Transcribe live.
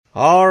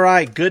All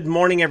right. Good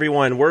morning,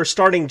 everyone. We're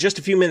starting just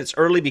a few minutes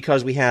early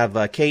because we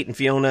have Kate and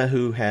Fiona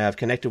who have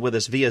connected with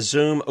us via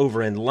Zoom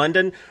over in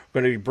London.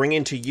 We're going to be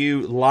bringing to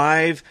you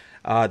live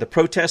the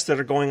protests that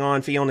are going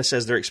on. Fiona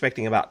says they're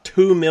expecting about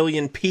 2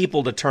 million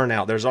people to turn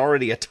out. There's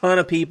already a ton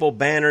of people,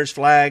 banners,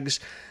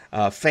 flags,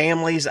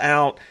 families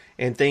out,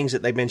 and things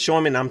that they've been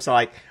showing me. And I'm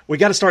like, we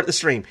got to start the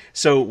stream.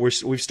 So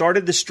we've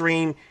started the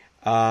stream.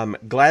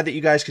 Glad that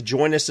you guys could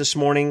join us this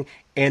morning.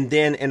 And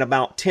then in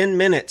about 10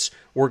 minutes,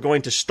 we're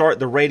going to start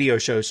the radio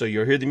show. So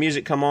you'll hear the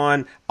music come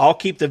on. I'll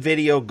keep the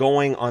video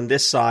going on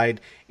this side,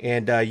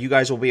 and you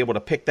guys will be able to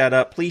pick that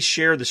up. Please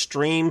share the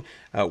stream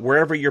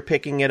wherever you're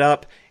picking it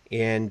up,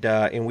 and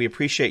we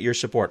appreciate your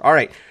support. All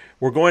right,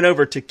 we're going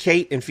over to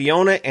Kate and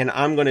Fiona, and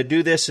I'm going to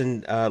do this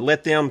and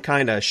let them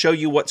kind of show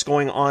you what's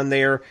going on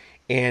there.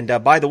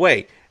 And by the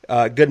way,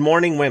 good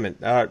morning, women,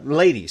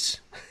 ladies.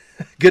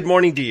 Good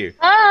morning to you.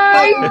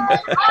 Hi.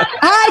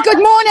 Hi,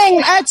 good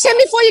morning. Tim,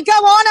 before you go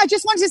on, I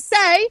just want to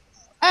say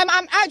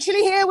I'm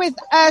actually here with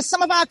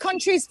some of our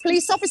country's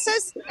police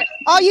officers.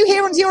 Are you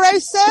here under your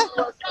oath, sir?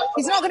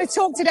 He's not going to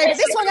talk today, but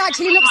this one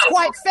actually looks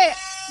quite fit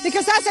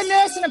because as a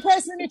nurse and a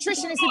personal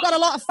nutritionist, we've got a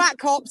lot of fat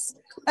cops,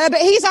 but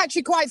he's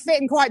actually quite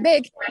fit and quite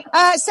big.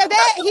 So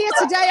they're here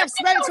today. I've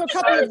spoken to a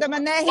couple of them,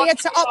 and they're here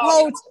to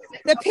uphold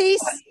the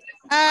peace,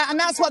 and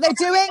that's what they're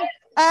doing.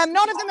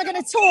 None of them are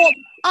going to talk.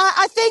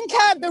 I think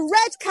the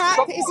red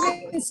cap is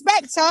an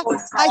inspector.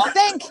 I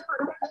think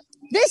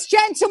this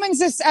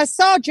gentleman's a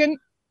sergeant.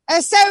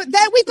 So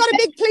we've got a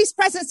big police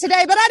presence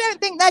today, but I don't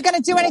think they're going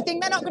to do anything.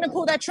 They're not going to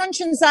pull their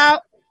truncheons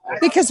out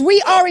because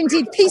we are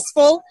indeed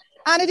peaceful.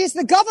 And it is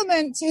the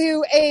government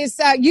who is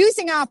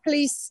using our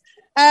police,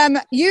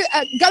 going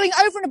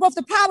over and above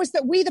the powers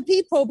that we, the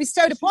people,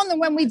 bestowed upon them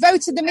when we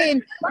voted them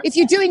in, if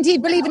you do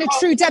indeed believe in a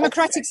true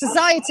democratic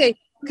society.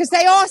 Because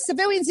they are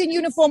civilians in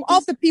uniform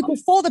of the people,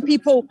 for the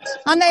people,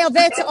 and they are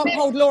there to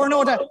uphold law and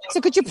order. So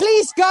could you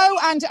please go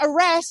and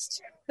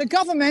arrest the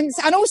government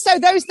and also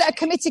those that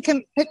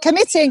are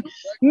committing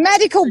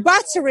medical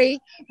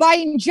battery by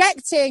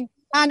injecting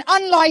an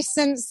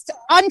unlicensed,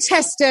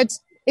 untested,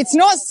 it's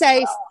not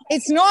safe,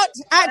 it's not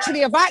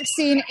actually a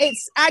vaccine,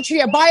 it's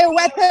actually a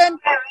bioweapon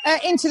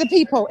into the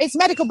people. It's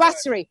medical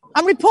battery.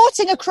 I'm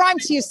reporting a crime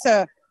to you,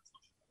 sir.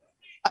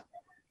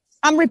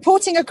 I'm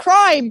reporting a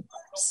crime.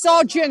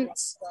 Sergeant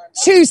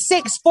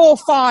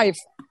 2645.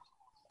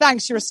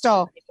 Thanks, you're a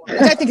star. I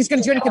don't think he's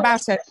going to do anything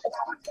about it.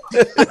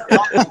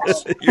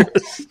 You're a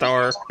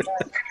star.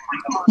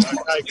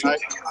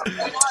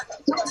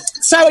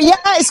 So, yeah,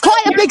 it's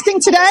quite a big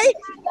thing today.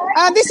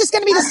 This is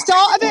going to be the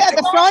start of it at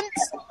the front.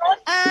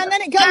 And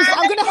then it goes.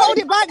 I'm going to hold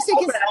it back so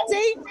you can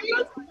see.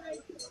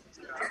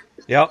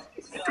 Yep.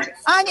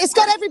 And it's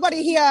got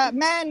everybody here.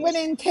 Men,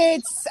 women,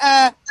 kids.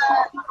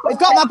 We've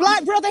got my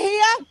black brother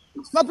here.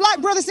 My black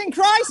brothers in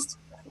Christ.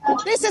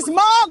 This is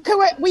Mark,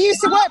 who we used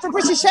to work for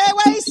British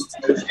Airways.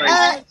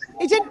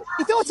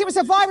 He thought it was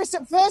a virus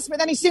at first, but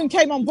then he soon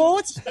came on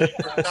board.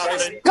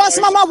 Got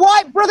some of my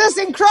white brothers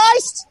in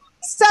Christ.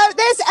 So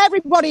there's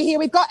everybody here.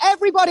 We've got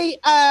everybody,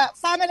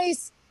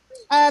 families,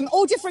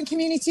 all different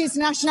communities,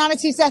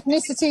 nationalities,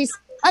 ethnicities,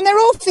 and they're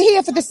all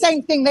here for the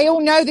same thing. They all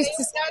know this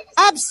is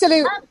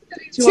absolute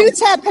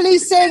two-tier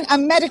policing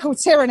and medical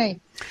tyranny.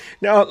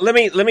 Now, let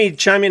me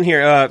chime in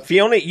here.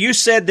 Fiona, you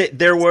said that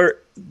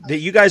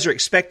you guys are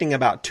expecting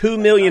about 2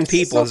 million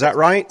people. Is that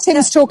right?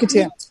 Tim's talking to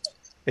you.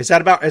 Is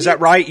that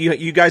right?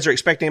 You guys are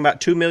expecting about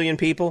 2 million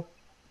people?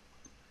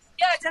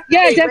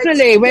 Yeah,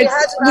 definitely. We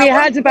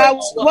had about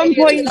 1.2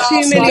 million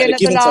at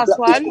the last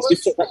one.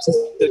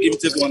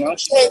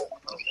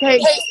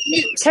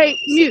 Kate,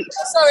 mute.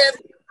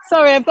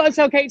 Sorry, I've got to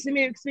tell Kate to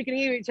mute because we can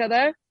hear each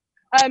other.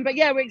 But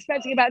yeah, we're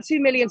expecting about 2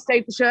 million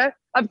today for sure.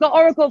 I've got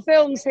Oracle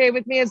Films here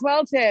with me as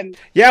well, Tim.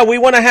 Yeah, we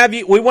want to have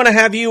you. We want to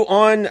have you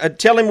on.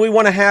 Tell him we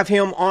want to have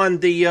him on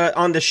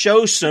the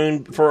show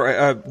soon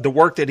for the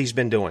work that he's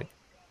been doing.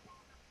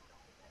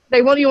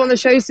 They want you on the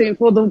show soon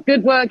for the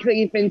good work that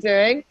you've been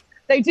doing.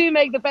 They do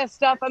make the best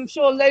stuff. I'm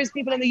sure loads of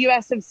people in the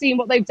US have seen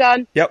what they've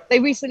done. Yep. They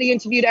recently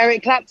interviewed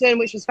Eric Clapton,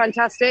 which was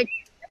fantastic.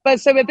 But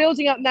so we're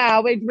building up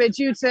now. We're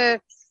due to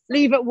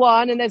leave at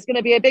 1, and there's going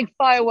to be a big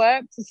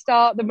firework to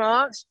start the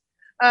march.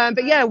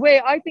 But yeah,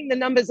 I think the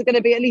numbers are going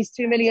to be at least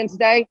 2 million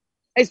today.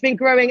 It's been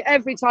growing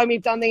every time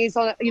we've done these.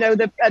 On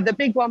the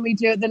big one we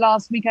do at the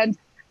last weekend,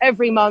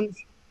 every month,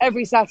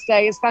 every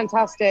Saturday is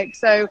fantastic.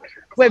 So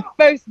we're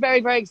both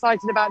very, very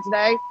excited about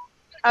today,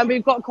 and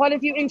we've got quite a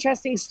few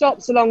interesting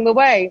stops along the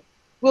way.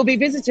 We'll be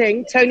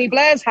visiting Tony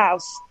Blair's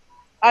house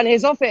and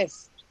his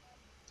office,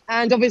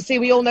 and obviously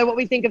we all know what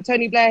we think of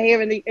Tony Blair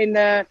here in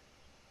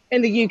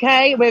the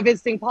UK. We're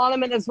visiting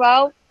Parliament as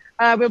well.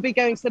 We'll be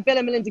going to the Bill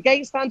and Melinda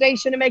Gates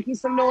Foundation and making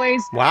some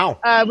noise. Wow.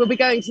 We'll be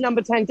going to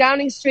number 10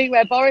 Downing Street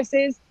where Boris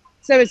is.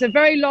 So it's a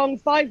very long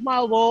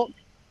 5-mile walk,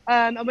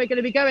 and we're going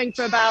to be going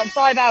for about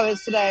 5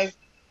 hours today.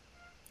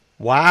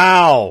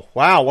 Wow.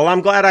 Well,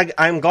 I'm glad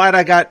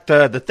I got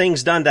the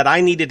things done that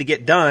I needed to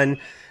get done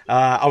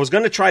I was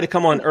going to try to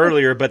come on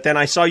earlier, but then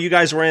I saw you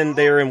guys were in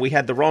there and we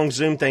had the wrong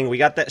Zoom thing. We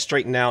got that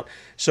straightened out.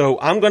 So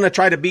I'm going to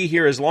try to be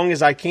here as long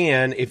as I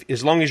can.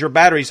 As long as your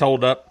batteries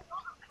hold up,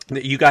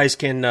 that you guys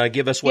can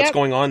give us what's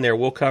going on there.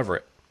 We'll cover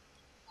it.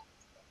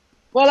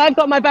 Well, I've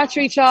got my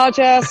battery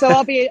charger, so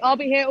I'll be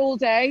here all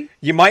day.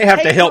 You might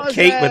have to help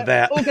Kate with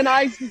that.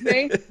 Organised as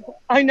me.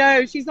 I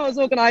know, she's not as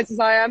organised as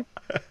I am.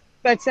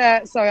 But,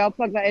 sorry, I'll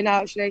plug that in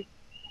now, actually.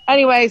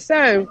 Anyway,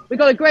 so we've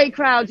got a great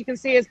crowd. You can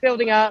see it's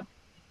building up.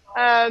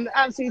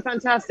 Absolutely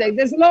fantastic.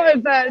 There's a lot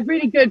of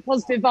really good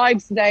positive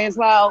vibes today as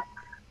well.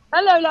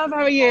 Hello, love.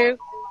 How are you?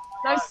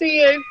 Nice to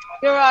see you.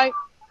 You're right.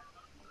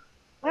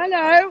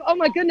 Hello. Oh,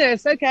 my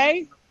goodness.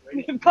 Okay.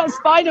 We've got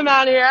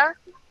Spider-Man here,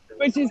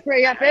 which is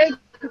pretty epic.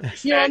 Oh,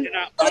 it's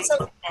you.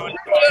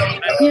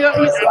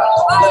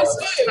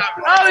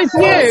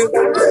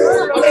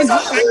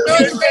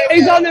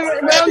 He's on the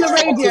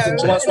radio.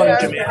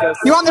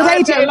 You're on the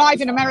radio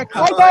live in America.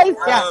 Hi, guys.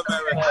 Yeah.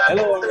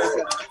 Hello,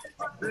 America.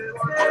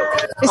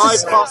 This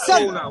is 1 o'clock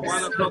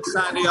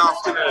Saturday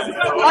afternoon.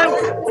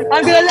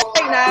 I'm going to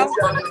late now.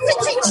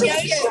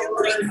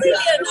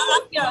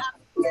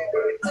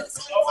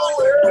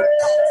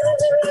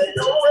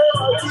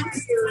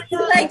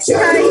 Thanks, Kate.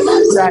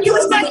 You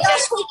were back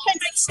last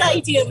weekend at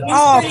Stadium.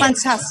 Oh,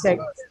 fantastic.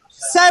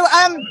 So,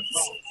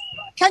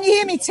 can you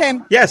hear me,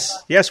 Tim?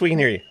 Yes, we can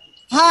hear you.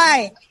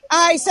 Hi.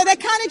 So they're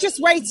kind of just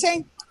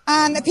waiting,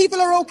 and the people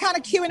are all kind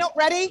of queuing up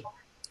ready.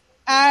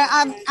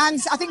 And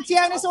I think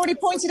Fiona's already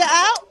pointed it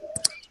out.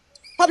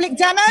 Public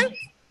demo.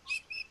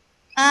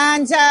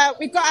 And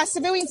we've got our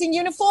civilians in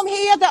uniform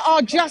here that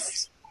are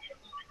just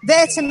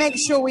there to make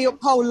sure we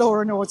uphold law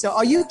and order.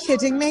 Are you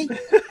kidding me?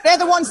 They're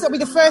the ones that will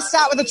be the first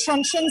out with the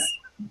truncheons.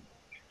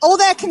 All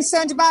they're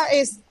concerned about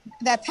is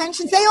their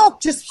pensions. They are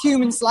just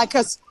humans like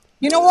us.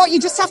 You know what? You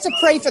just have to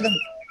pray for them.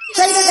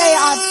 Pray that they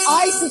have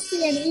eyes to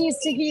see and ears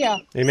to hear.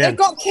 Amen. They've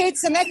got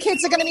kids, and their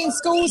kids are going to be in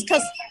schools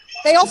because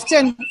they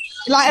often,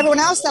 like everyone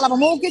else, they'll have a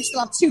mortgage,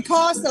 they'll have 2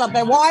 cars, they'll have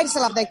their wives,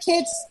 they'll have their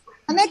kids,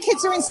 and their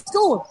kids are in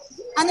school.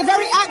 And the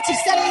very act of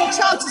sending your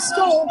child to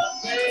school.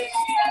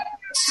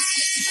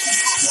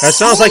 That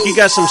sounds like you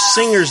got some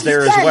singers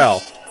there as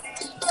well.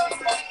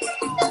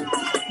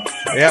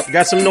 Yep,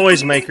 got some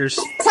noisemakers.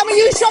 Can we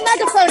use your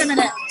megaphone a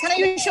minute? Can I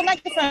use your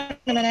megaphone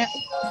a minute?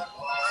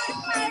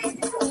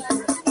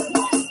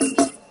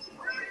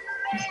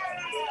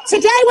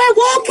 Today we're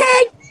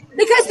walking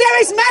because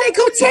there is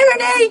medical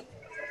tyranny.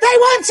 They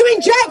want to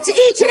inject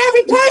each and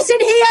every person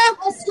here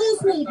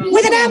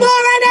with an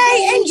mRNA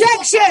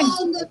injection.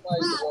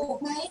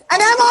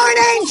 An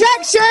mRNA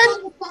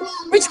injection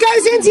which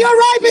goes into your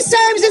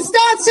ribosomes and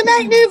starts to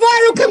make new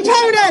viral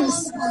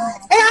components.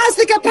 It has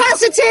the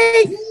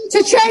capacity to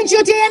change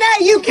your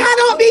DNA. You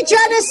cannot be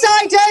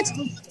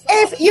genocided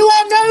if you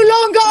are no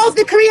longer of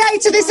the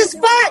creator. This is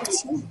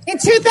fact. In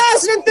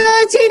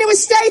 2013 it was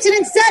stated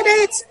in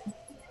Senate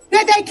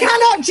that they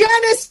cannot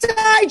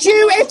genocide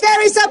you if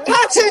there is a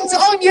patent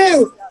on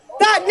you.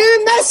 That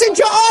new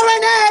messenger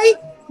RNA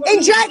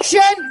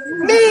injection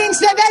means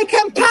that they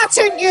can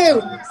patent you,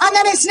 and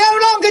then it's no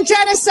longer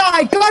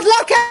genocide. Good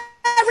luck,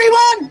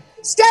 everyone.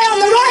 Stay on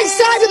the right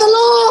side of the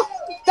law.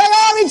 They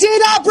are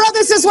indeed our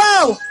brothers as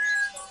well.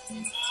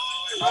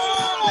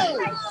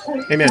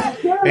 Amen.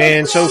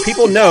 And so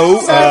people know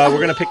we're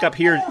going to pick up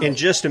here in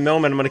just a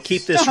moment. I'm going to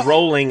keep this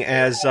rolling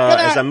as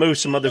I move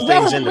some other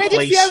things into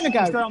place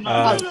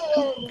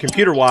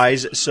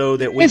computer-wise so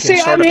that we can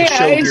start up the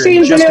show here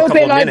in just a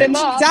couple of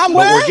minutes. But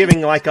we're giving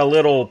like a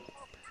little,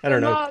 I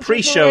don't know,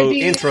 pre-show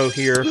intro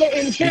here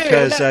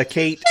because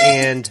Kate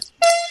and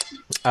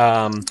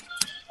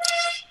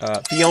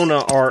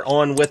Fiona are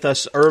on with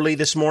us early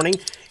this morning.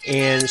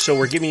 And so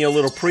we're giving you a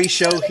little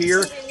pre-show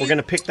here. We're going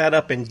to pick that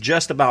up in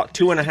just about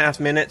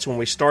 2.5 minutes when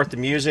we start the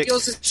music.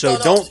 So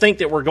don't think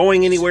that we're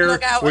going anywhere.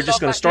 We're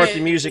just going to start the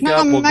music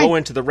up. We'll go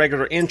into the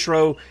regular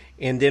intro,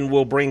 and then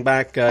we'll bring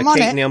back Kate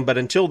and them. But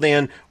until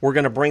then, we're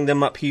going to bring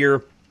them up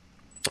here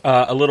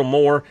a little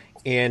more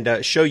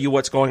and show you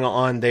what's going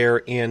on there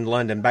in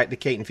London. Back to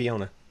Kate and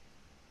Fiona.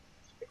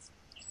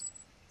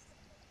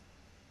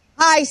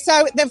 Hi,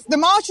 so the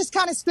march is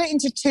kind of split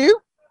into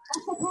 2.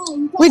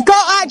 We've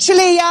got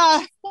actually,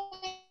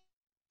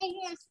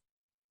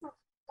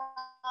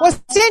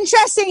 what's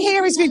interesting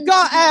here is we've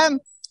got our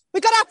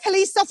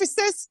police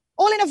officers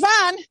all in a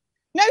van,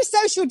 no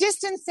social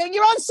distancing.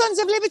 You're on Sons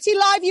of Liberty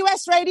Live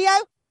US Radio.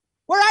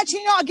 We're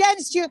actually not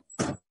against you.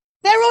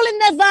 They're all in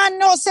their van,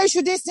 not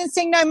social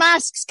distancing, no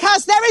masks,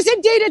 because there is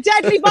indeed a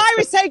deadly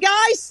virus, hey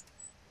guys.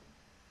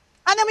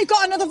 And then we've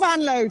got another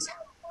van load.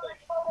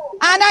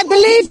 And I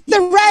believe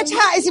the red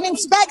hat is an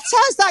inspector,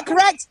 is that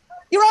correct?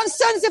 You're on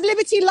Sons of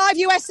Liberty Live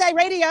USA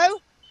Radio.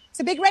 It's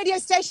a big radio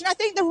station. I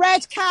think the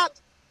red cap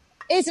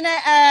is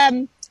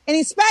an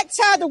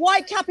inspector. The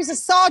white cap is a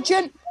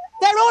sergeant.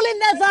 They're all in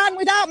their van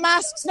without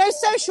masks, no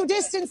social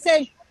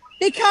distancing,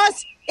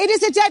 because it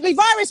is a deadly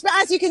virus. But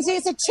as you can see,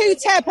 it's a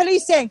 2-tier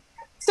policing.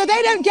 So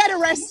they don't get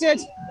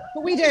arrested,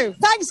 but we do.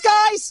 Thanks,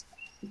 guys.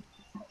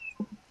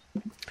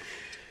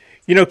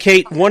 You know,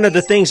 Kate, one of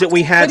the things that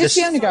we had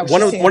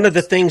one of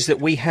the things that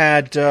we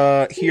had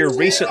here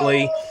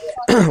recently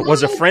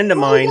was a friend of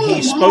mine.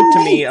 He spoke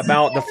to me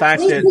about the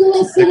fact that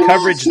the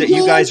coverage that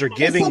you guys are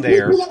giving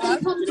there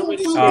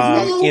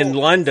in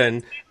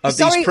London of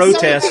these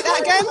protests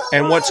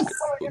and what's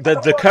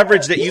the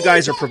coverage that you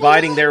guys are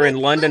providing there in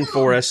London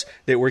for us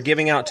that we're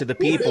giving out to the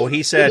people.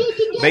 He said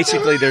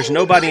basically there's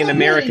nobody in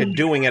America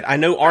doing it. I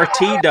know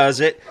RT does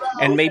it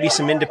and maybe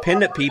some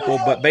independent people,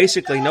 but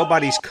basically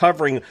nobody's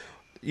covering,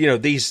 you know,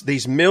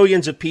 these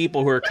millions of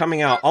people who are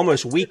coming out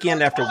almost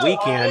weekend after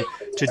weekend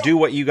to do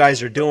what you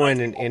guys are doing,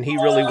 and he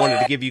really wanted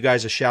to give you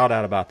guys a shout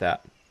out about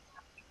that.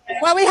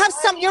 Well, we have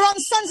you're on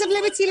Sons of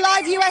Liberty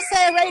Live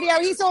USA Radio.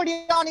 He's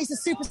already on. He's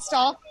a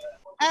superstar.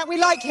 We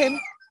like him.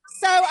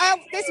 So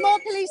there's more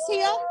police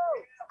here.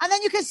 And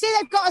then you can see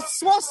they've got a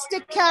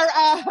swastika.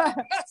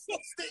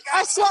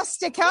 A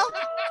swastika.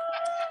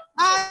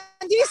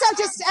 And these are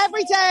just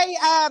everyday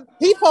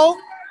people.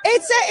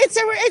 It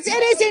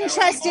is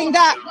interesting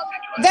that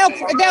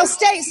they'll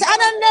stay. And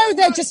I know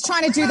they're just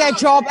trying to do their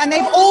job, and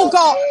they've all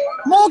got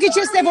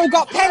mortgages, they've all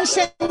got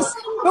pensions.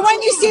 But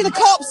when you see the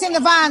cops in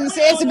the vans,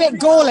 it is a bit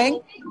galling.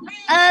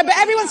 But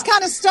everyone's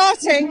kind of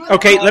starting.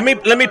 Okay, let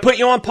me put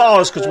you on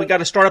pause because we got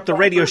to start up the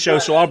radio show.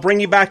 So I'll bring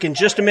you back in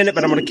just a minute,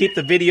 but I'm going to keep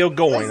the video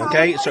going.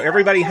 Okay, so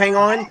everybody, hang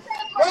on,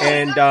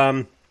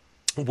 and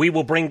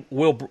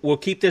we'll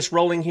keep this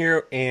rolling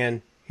here.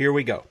 And here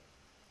we go.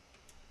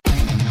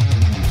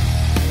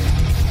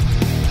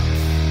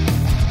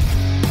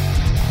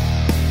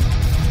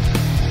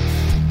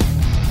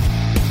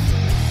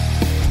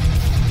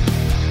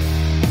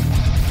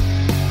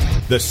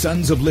 The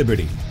Sons of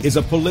Liberty is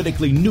a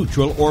politically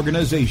neutral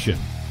organization.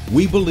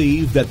 We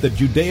believe that the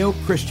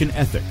Judeo-Christian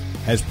ethic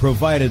has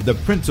provided the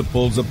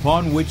principles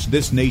upon which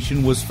this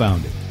nation was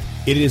founded.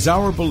 It is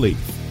our belief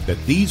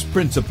that these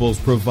principles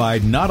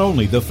provide not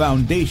only the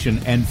foundation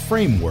and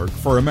framework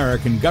for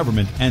American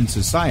government and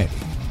society,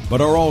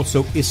 but are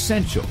also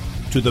essential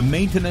to the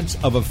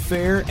maintenance of a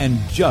fair and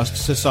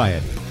just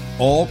society.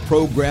 All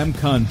program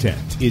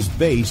content is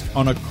based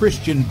on a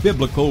Christian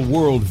biblical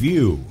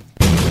worldview.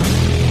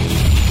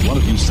 One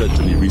of you said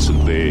to me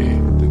recently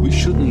that we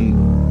shouldn't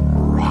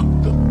rock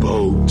the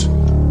boat.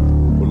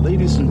 Well,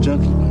 ladies and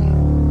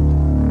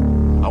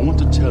gentlemen, I want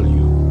to tell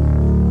you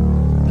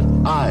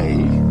that I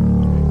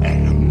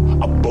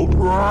am a boat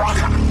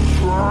rocker.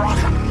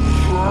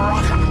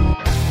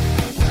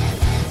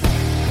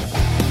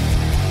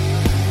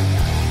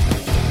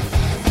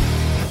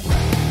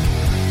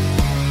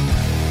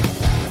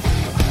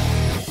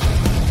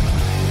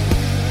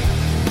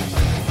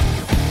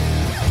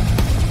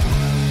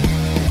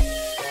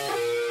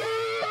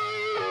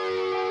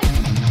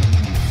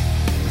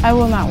 I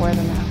will not wear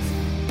the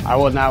mask. I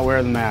will not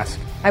wear the mask.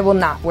 I will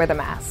not wear the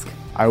mask.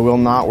 I will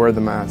not wear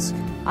the mask.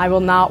 I will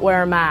not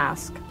wear a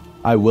mask.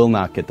 I will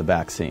not get the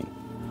vaccine.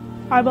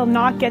 I will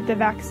not get the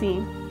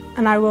vaccine.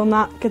 And I will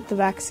not get the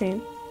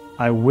vaccine.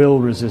 I will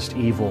resist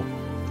evil.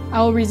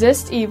 I will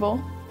resist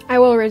evil. I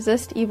will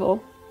resist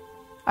evil.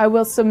 I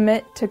will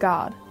submit to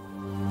God.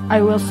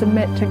 I will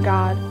submit to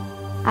God.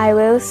 I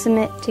will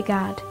submit to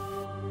God.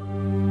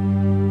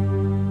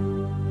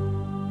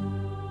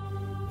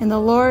 In the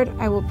Lord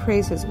I will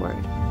praise His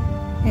word.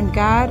 In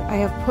God I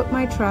have put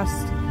my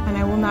trust, and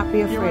I will not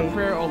be afraid. Hear my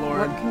prayer, O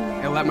Lord,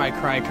 and let my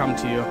cry come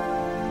to you.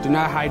 Do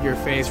not hide your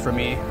face from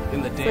me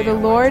in the day. For the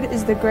Lord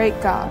is the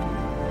great God,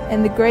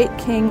 and the great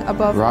King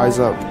above all. Rise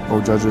up,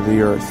 O judge of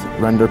the earth,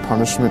 render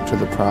punishment to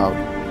the proud.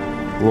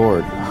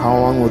 Lord, how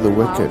long will the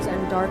wicked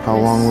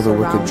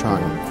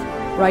triumph?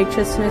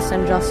 Righteousness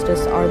and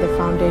justice are the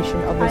foundation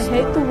of this world.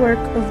 I hate the work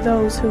of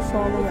those who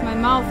fall away. With my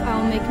mouth I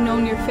will make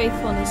known your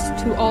faithfulness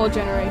to all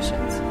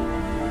generations.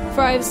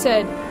 For I have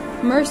said,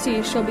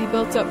 mercy shall be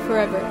built up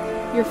forever.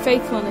 Your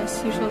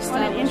faithfulness you shall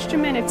establish. On an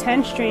instrument of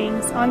 10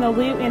 strings, on the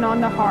lute and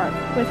on the harp,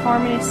 with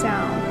harmonious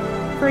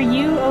sound. For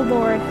you, O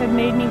Lord, have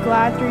made me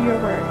glad through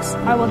your works.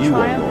 I will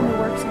triumph in the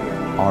works of your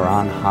hands. Are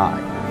on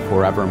high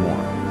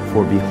forevermore.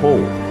 For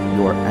behold,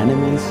 your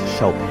enemies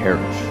shall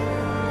perish.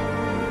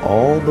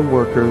 All the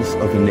workers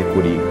of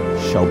iniquity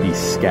shall be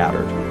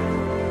scattered.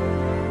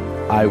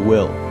 I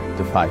will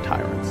defy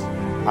tyrants.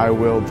 I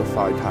will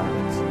defy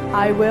tyrants.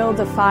 I will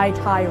defy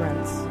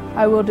tyrants.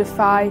 I will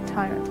defy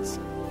tyrants.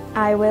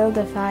 I will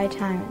defy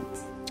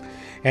tyrants.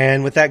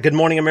 And with that, good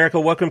morning, America.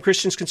 Welcome,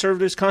 Christians,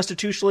 conservatives,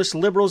 constitutionalists,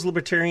 liberals,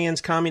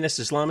 libertarians, communists,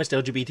 Islamists,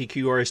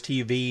 LGBTQ,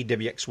 RSTV,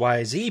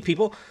 WXYZ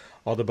people.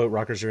 All the boat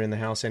rockers are in the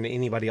house, and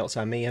anybody else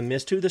I may have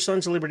missed, to the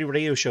Sons of Liberty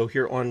radio show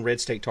here on Red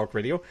State Talk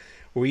Radio,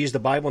 where we use the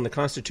Bible and the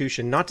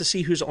Constitution not to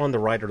see who's on the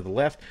right or the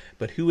left,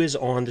 but who is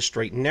on the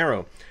straight and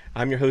narrow.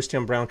 I'm your host,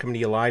 Tim Brown, coming to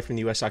you live from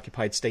the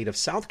U.S.-occupied state of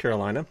South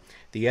Carolina,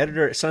 the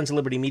editor at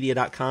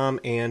sonsoflibertymedia.com,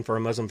 and for our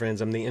Muslim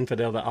friends, I'm the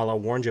infidel that Allah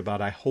warned you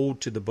about. I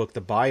hold to the book,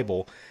 the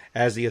Bible,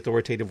 as the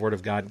authoritative Word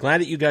of God. Glad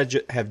that you guys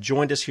have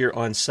joined us here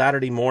on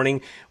Saturday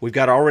morning. We've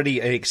got already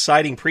an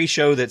exciting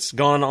pre-show that's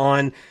gone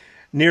on.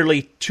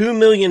 Nearly 2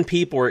 million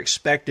people are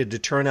expected to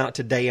turn out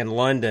today in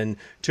London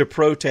to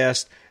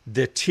protest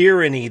the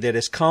tyranny that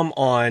has come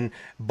on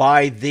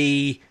by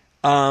the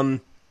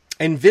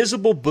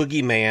invisible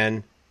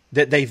boogeyman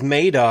that they've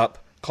made up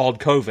called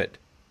COVID.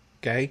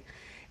 Okay.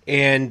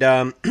 And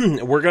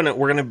we're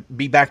gonna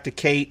be back to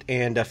Kate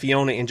and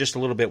Fiona in just a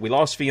little bit. We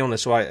lost Fiona,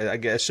 so I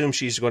assume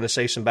she's going to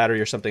save some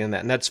battery or something in that,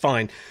 and that's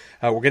fine.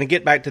 We're going to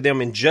get back to them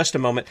in just a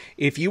moment.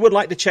 If you would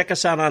like to check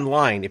us out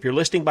online, if you're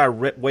listening by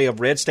way of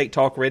Red State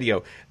Talk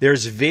Radio,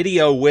 there's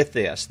video with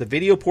this. The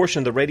video portion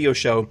of the radio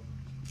show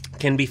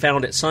can be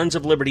found at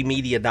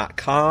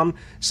sonsoflibertymedia.com.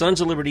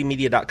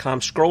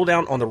 Sonsoflibertymedia.com. Scroll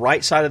down on the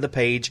right side of the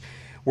page.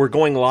 We're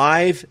going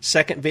live,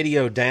 second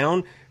video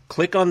down.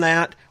 Click on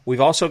that.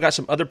 We've also got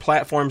some other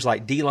platforms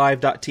like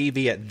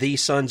DLive.tv at The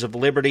Sons of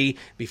Liberty,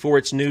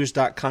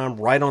 beforeitsnews.com,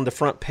 right on the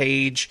front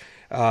page.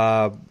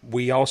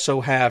 We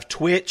also have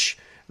Twitch.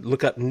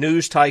 Look up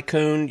News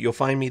Tycoon. You'll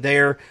find me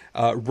there.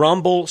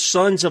 Rumble,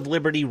 Sons of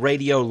Liberty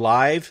Radio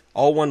Live.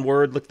 All one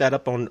word. Look that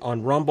up on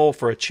Rumble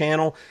for a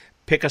channel.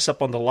 Pick us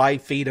up on the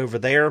live feed over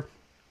there.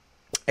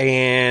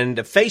 And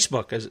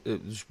Facebook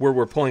is where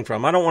we're pulling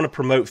from. I don't want to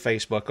promote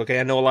Facebook, okay?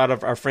 I know a lot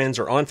of our friends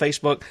are on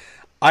Facebook.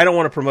 I don't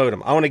want to promote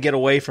them. I want to get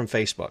away from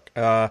Facebook.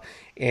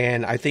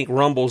 And I think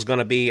Rumble is going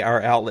to be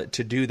our outlet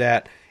to do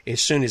that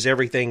as soon as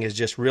everything is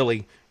just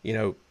really,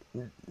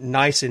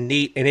 nice and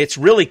neat. And it's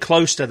really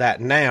close to that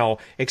now,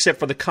 except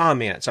for the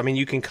comments. I mean,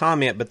 you can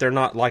comment, but they're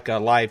not like a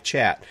live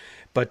chat.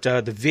 But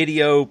the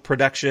video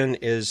production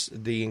is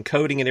the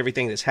encoding and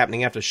everything that's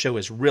happening after the show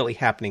is really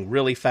happening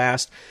really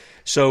fast.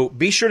 So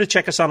be sure to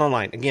check us out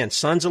online. Again,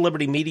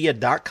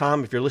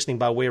 sonsoflibertymedia.com. If you're listening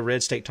by way of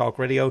Red State Talk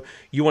Radio,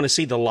 you want to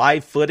see the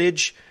live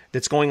footage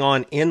that's going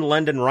on in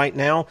London right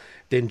now,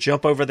 then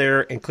jump over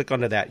there and click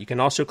onto that. You can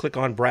also click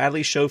on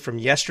Bradley's show from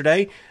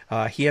yesterday.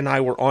 He and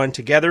I were on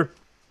together.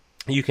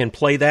 You can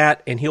play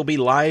that, and he'll be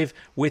live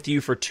with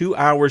you for 2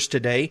 hours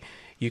today.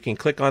 You can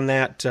click on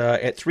that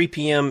at 3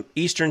 p.m.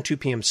 Eastern, 2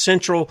 p.m.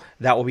 Central.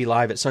 That will be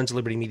live at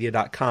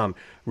sonsoflibertymedia.com.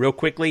 Real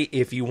quickly,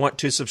 if you want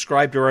to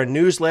subscribe to our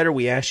newsletter,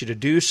 we ask you to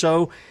do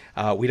so.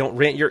 We don't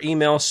rent your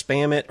email,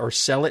 spam it, or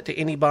sell it to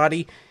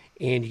anybody.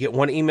 And you get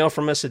one email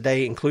from us a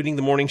day, including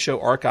the morning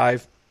show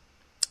archive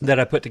that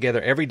I put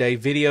together every day,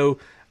 video,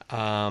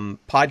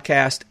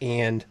 podcast,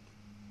 and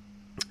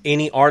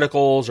any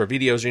articles or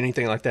videos or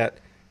anything like that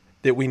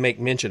that we make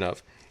mention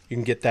of. You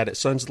can get that at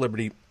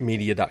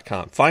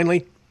sonsoflibertymedia.com.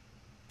 Finally,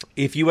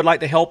 if you would like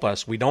to help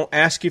us, we don't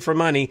ask you for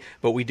money,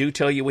 but we do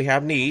tell you we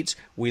have needs.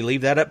 We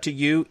leave that up to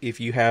you. If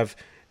you have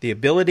the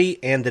ability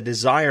and the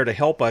desire to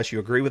help us, you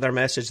agree with our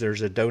message,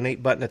 there's a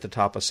donate button at the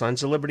top of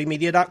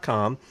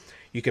sonsoflibertymedia.com.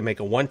 You can make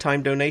a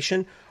one-time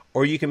donation,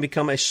 or you can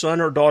become a son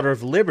or daughter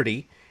of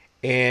Liberty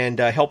and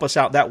help us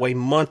out that way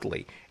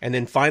monthly. And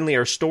then finally,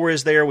 our store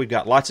is there. We've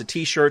got lots of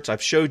T-shirts.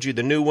 I've showed you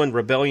the new one,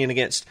 Rebellion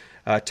Against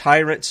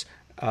Tyrants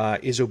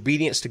is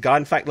Obedience to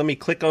God. In fact, let me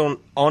click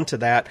onto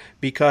that,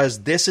 because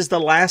this is the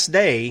last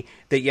day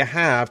that you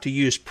have to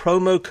use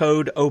promo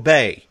code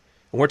OBEY.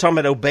 And we're talking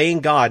about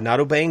obeying God, not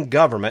obeying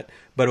government,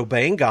 but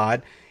obeying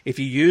God. If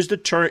you use the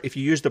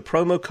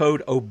promo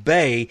code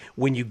OBEY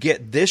when you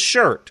get this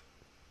shirt,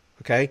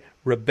 okay,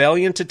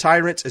 Rebellion to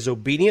Tyrants is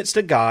Obedience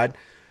to God,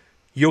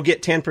 you'll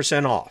get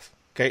 10% off.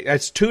 Okay,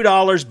 that's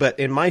 $2, but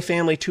in my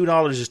family,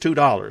 $2 is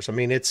 $2. I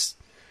mean, it's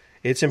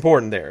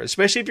important there,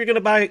 especially if you're going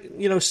to buy,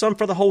 some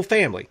for the whole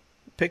family.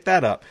 Pick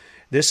that up.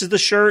 This is the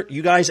shirt.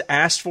 You guys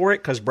asked for it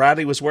because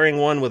Bradley was wearing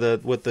one with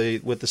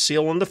the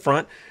seal on the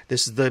front.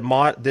 This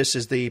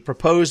is the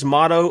proposed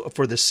motto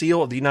for the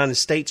seal of the United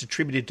States,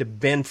 attributed to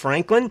Ben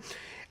Franklin,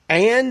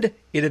 and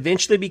it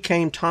eventually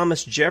became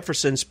Thomas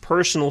Jefferson's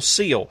personal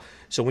seal.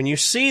 So when you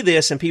see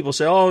this and people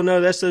say, "Oh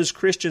no, that's those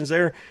Christians,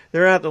 they're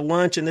out to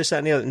lunch and this, that,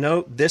 and the other,"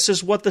 no, this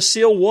is what the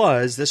seal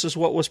was. This is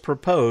what was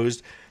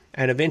proposed.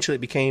 And eventually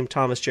it became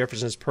Thomas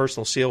Jefferson's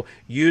personal seal.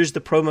 Use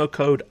the promo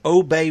code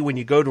OBEY when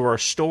you go to our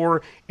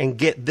store and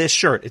get this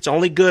shirt. It's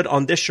only good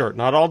on this shirt,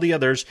 not all the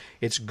others.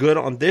 It's good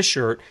on this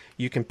shirt.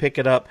 You can pick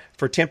it up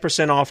for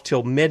 10% off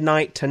till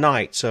midnight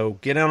tonight. So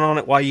get in on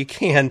it while you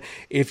can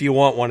if you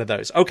want one of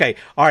those. Okay,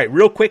 all right,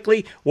 real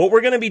quickly, what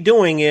we're going to be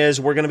doing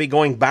is we're going to be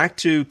going back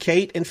to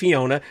Kate and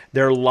Fiona.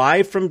 They're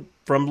live from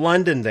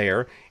London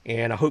there,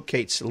 and I hope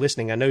Kate's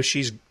listening. I know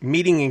she's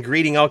meeting and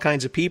greeting all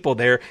kinds of people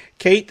there.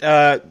 Kate,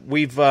 I've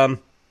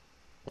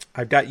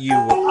got you.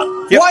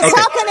 Yep, What's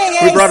happening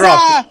we brought her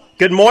off.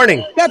 Good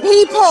morning. The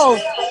people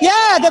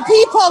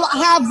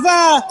have,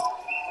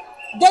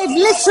 they've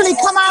literally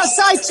come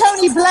outside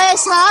Tony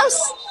Blair's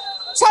house.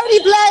 Tony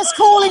Blair's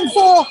calling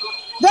for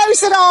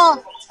those that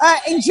are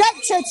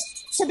injected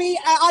to be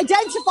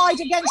identified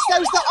against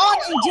those that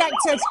aren't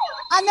injected,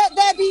 and that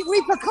there be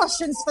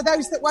repercussions for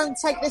those that won't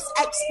take this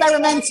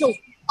experimental,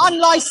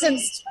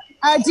 unlicensed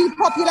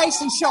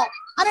depopulation shot.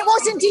 And it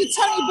was indeed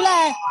Tony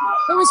Blair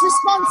who was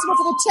responsible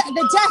for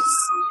the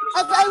deaths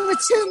of over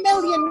 2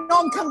 million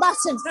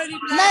non-combatants,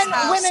 men,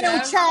 women,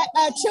 and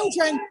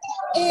children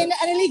in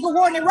an illegal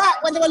war in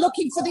Iraq when they were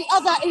looking for the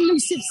other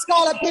elusive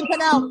Scarlet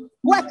Pimpernel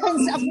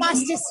weapons of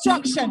mass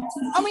destruction.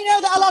 And we know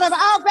that a lot of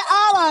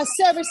our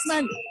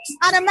servicemen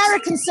and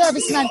American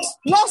servicemen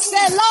lost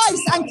their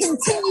lives and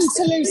continue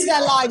to lose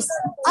their lives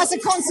as a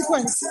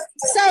consequence.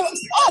 So,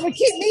 we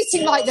keep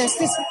meeting like this.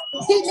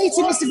 Keep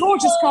meeting Mr.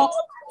 Gorgeous Cop.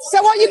 So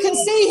what you can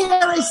see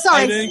here is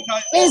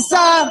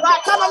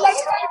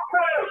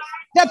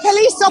the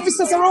police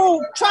officers are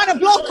all trying to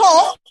block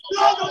off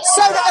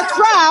so that the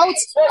crowd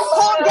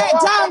can't get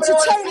down to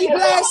Tony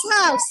Blair's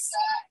house.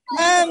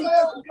 And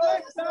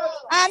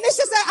this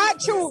is the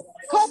actual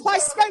cop I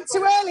spoke to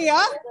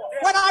earlier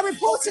when I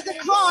reported the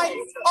crime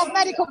of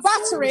medical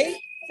battery,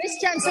 this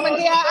gentleman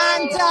here,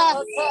 and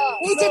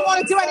he didn't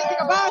want to do anything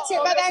about it,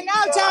 but they're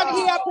now down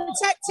here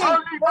protecting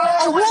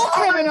a war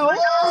criminal,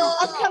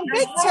 a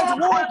convicted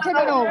war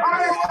criminal.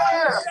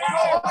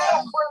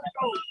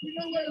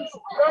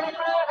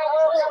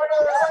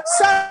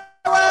 So,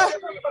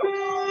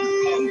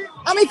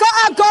 and we got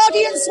our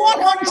Guardians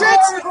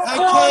 100,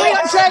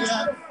 300.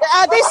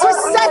 This was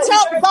set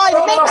up by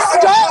Mick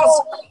Stott,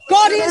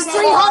 Guardians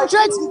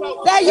 300.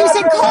 They're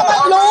using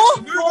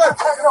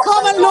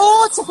common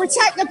law to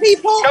protect the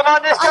people,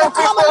 and the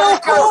common law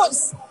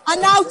courts are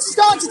now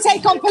starting to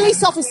take on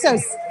police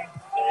officers.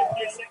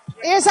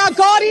 Here's our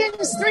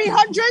Guardians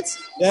 300.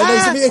 Yeah,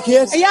 nice to meet you,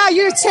 Kate. Yeah,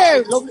 you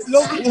too.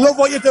 Love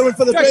what you're doing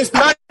for the base.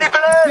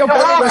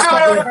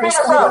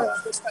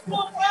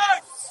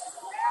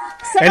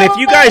 And if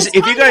you guys,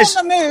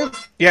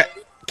 yeah,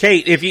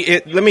 Kate,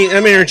 let me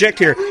interject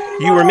here.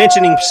 You were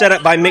mentioning set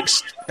up by Mick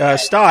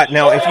Stott.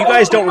 Now, if you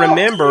guys don't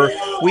remember,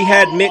 we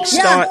had Mick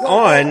Stott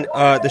on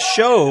the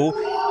show,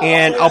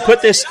 and I'll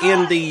put this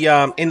in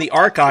the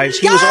archives.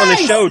 He was on the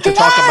show to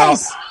talk about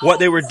what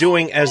they were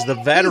doing as the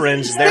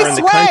veterans there in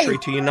the country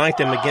to unite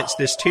them against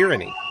this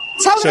tyranny.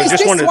 So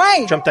just wanted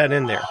to jump that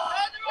in there.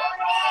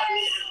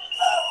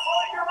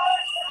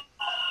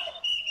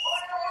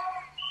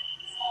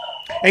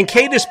 And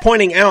Kate is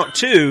pointing out,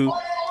 too,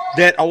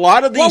 that a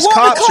lot of these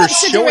cops are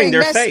showing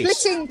their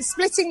face.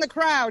 Splitting the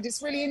crowd.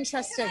 It's really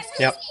interesting.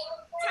 Yep.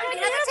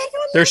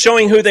 They're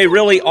showing who they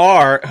really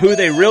are, who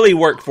they really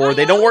work for.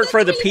 They don't work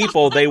for the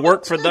people. They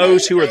work for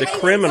those who are the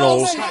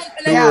criminals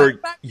who are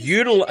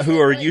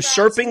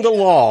usurping the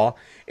law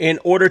in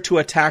order to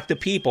attack the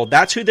people.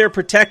 That's who they're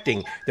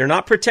protecting. They're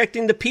not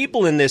protecting the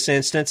people in this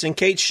instance, and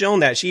Kate's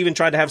shown that. She even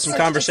tried to have some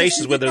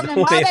conversations with her.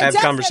 They have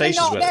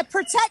conversations with her. They're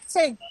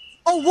protecting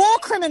a war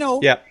criminal.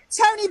 Yep.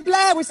 Tony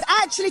Blair was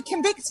actually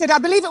convicted. I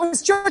believe it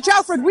was Judge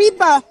Alfred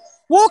Weber,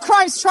 War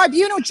Crimes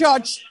Tribunal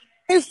judge,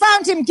 who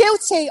found him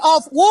guilty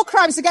of war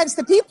crimes against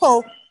the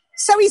people.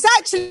 So he's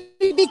actually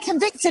been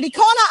convicted.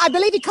 I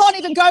believe he can't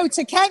even go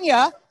to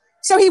Kenya.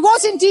 So he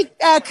was indeed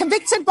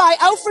convicted by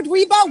Alfred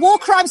Weber, War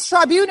Crimes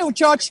Tribunal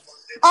judge,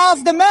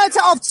 of the murder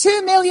of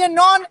 2 million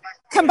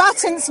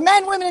non-combatants,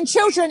 men, women and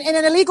children in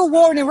an illegal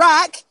war in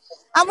Iraq.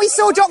 And we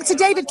saw Dr.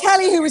 David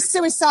Kelly, who was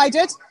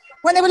suicided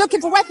when they were looking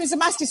for weapons of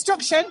mass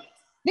destruction.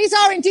 These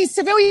are indeed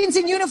civilians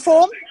in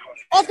uniform,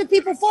 of the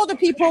people, for the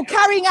people,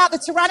 carrying out the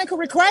tyrannical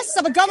requests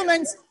of a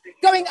government,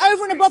 going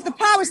over and above the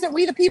powers that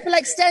we the people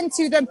extend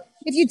to them.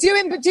 If you do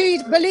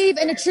indeed believe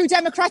in a true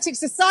democratic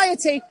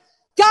society,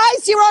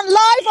 guys, you're on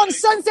live on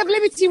Sons of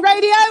Liberty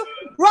Radio,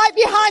 right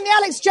behind the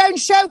Alex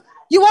Jones Show.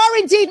 You are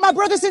indeed my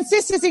brothers and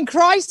sisters in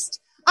Christ.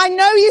 I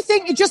know you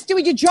think you're just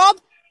doing your job.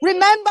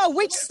 Remember,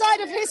 which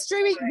side of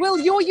history will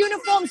your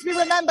uniforms be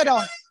remembered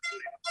on?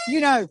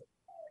 You know.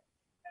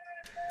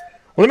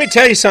 Well, let me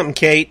tell you something,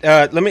 Kate.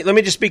 Let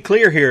me just be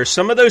clear here.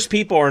 Some of those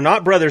people are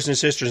not brothers and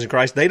sisters in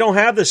Christ. They don't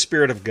have the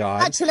Spirit of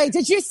God. Actually,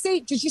 did you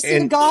see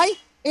the guy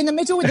in the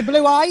middle with the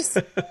blue eyes?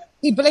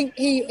 He blinked.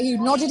 He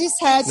nodded his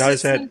head,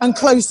 and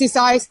closed his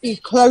eyes.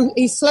 He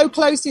slow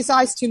closed his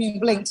eyes to me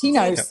and blinked. He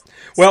knows. Yeah.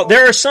 Well,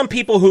 there are some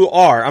people who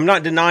are. I'm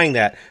not denying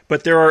that,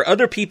 but there are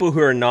other people who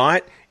are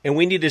not. And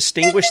we need to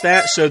distinguish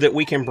that so that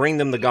we can bring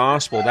them the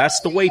gospel. That's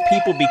the way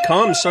people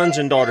become sons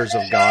and daughters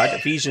of God.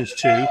 Ephesians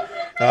 2,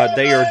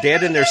 they are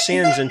dead in their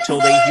sins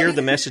until they hear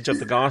the message of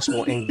the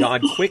gospel, and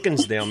God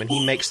quickens them and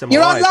He makes them alive.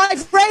 You're on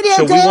live radio,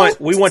 so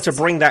we want to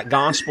bring that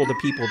gospel to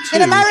people too,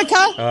 in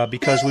America,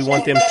 because we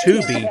want them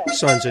to be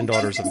sons and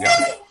daughters of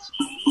God.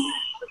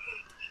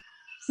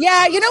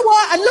 Yeah, you know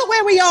what? And look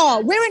where we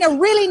are. We're in a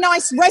really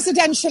nice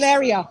residential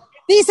area.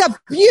 These are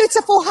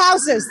beautiful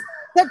houses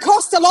that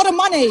cost a lot of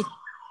money.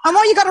 And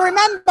what you got to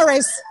remember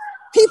is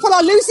people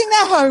are losing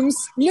their homes,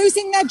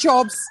 losing their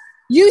jobs,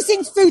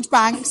 using food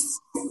banks,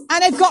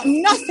 and they've got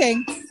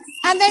nothing.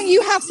 And then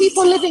you have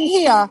people living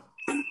here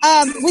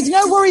with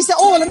no worries at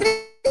all. And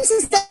this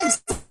is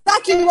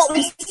exactly what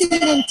we've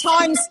seen in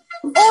times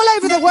all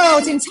over the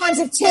world, in times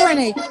of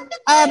tyranny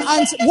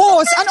and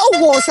wars. And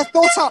all wars are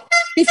thought up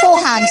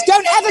beforehand.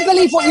 Don't ever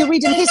believe what you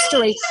read in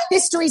history.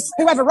 History's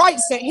whoever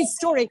writes it, his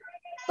story.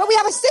 But we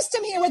have a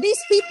system here where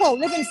these people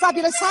live in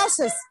fabulous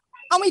houses.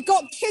 And we've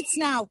got kids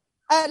now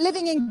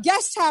living in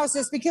guest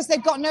houses because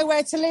they've got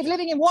nowhere to live,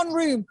 living in one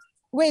room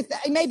with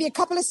maybe a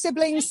couple of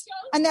siblings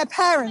and their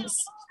parents.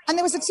 And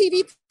there was a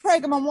TV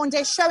program on one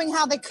day showing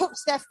how they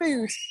cooked their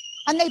food.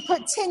 and they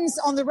put tins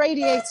on the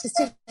radiators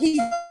to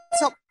heat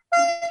up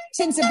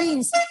tins of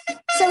beans.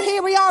 So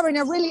here we are in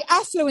a really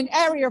affluent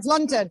area of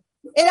London.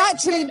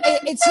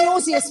 It's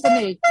nauseous for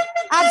me.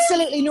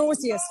 Absolutely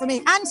nauseous for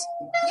me. And,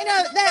 you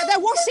know, they're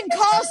washing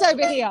cars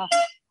over here.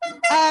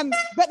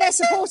 But they're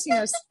supporting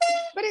us.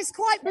 But it's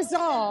quite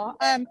bizarre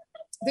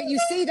that you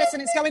see this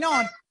and it's going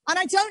on. And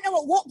I don't know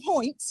at what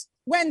point,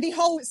 when the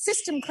whole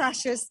system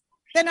crashes,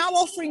 they're now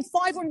offering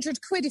 500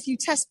 quid if you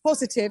test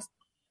positive,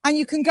 and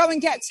you can go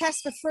and get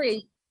tests for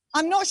free.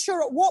 I'm not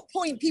sure at what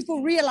point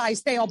people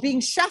realise they are being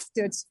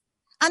shafted.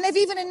 And they've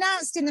even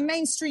announced in the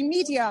mainstream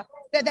media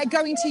that they're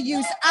going to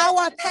use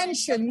our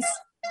pensions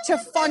to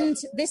fund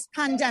this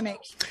pandemic.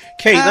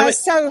 Kate,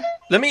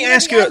 let me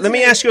ask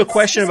you a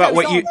question about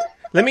what you.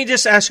 Let me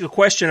just ask a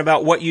question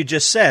about what you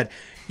just said.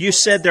 You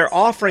said they're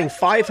offering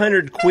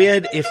 500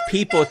 quid if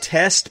people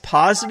test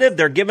positive.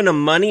 They're giving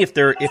them money if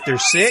they're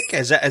sick.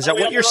 Is that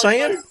what you're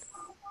saying?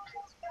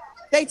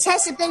 If they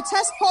test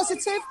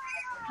positive,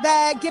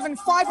 they're given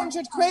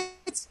 500 quid.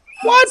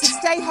 What? To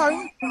stay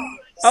home.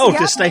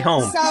 To stay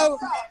home. So,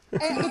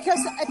 because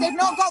if they've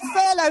not got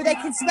furlough,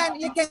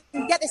 you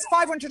can get this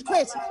 500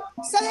 quid.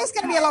 So there's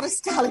going to be a lot of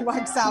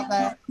scallywags out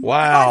there.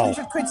 Wow.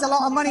 500 quid's a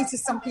lot of money to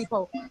some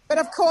people. But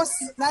of course,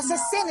 that's a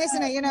sin,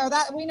 isn't it? You know,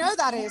 that we know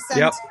that is.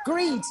 And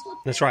greed.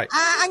 That's right.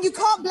 And you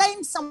can't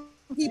blame some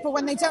people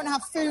when they don't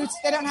have food,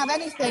 they don't have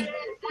anything.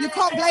 You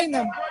can't blame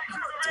them.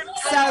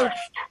 So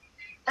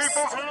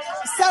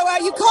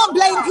you can't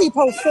blame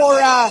people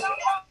for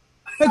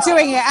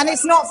doing it, and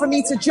it's not for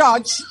me to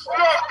judge.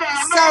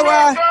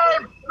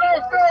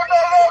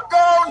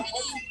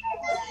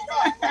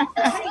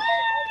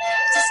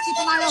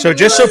 So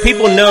just so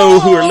people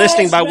know who are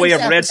listening by way of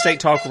Red State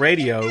Talk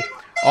Radio,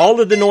 all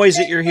of the noise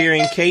that you're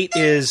hearing, Kate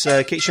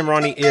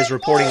Shimrani is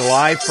reporting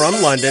live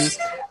from London.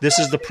 This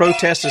is the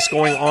protest that's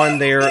going on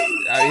there.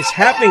 It's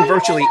happening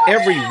virtually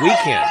every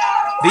weekend.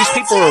 These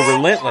people are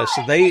relentless.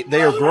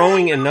 They are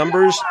growing in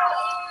numbers.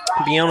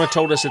 Fiona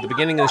told us at the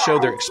beginning of the show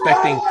they're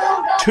expecting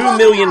 2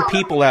 million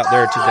people out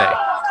there today.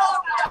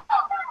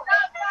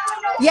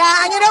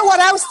 Yeah, and you know what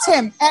else,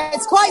 Tim?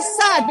 It's quite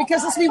sad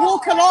because as we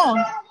walk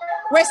along,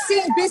 we're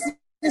seeing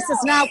businesses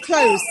now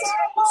closed.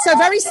 So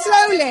very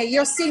slowly,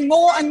 you're seeing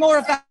more and more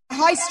of the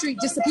high street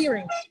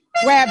disappearing,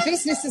 where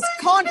businesses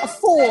can't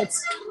afford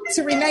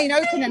to remain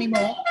open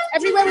anymore.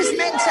 Everywhere was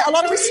a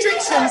lot of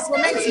restrictions were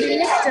meant to be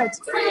lifted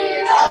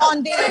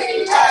on the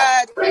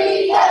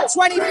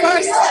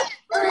 21st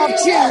of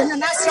June,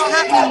 and that's not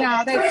happening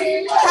now.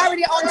 They've carried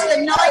it on to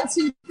the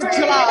 19th of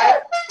July.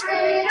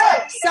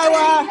 So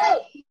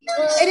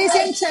it is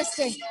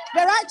interesting.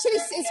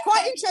 It's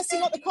quite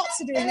interesting what the cops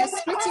are doing. They're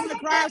splitting the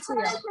crowd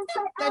here.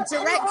 They're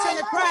directing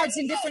the crowds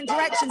in different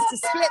directions to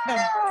split them.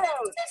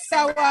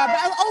 So,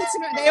 but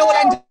ultimately, they all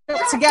end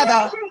up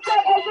together.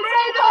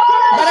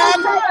 But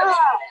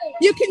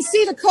you can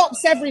see the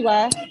cops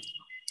everywhere.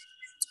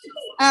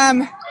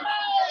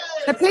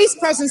 The police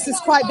presence is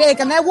quite big,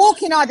 and they're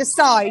walking either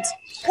side.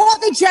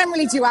 What they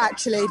generally do,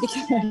 actually,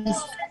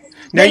 because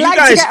now they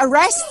to get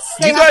arrests.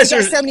 They have to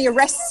get so many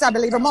arrests, I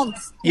believe, a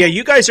month. Yeah,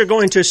 you guys are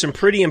going to some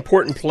pretty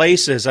important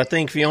places. I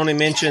think Fiona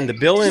mentioned the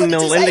Bill and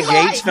Melinda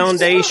Gates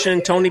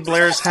Foundation, Tony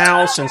Blair's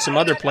house, and some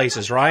other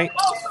places, right?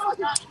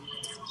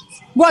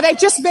 Well, they've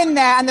just been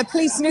there, and the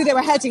police knew they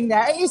were heading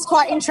there. It is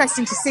quite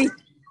interesting to see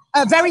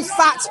very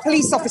fat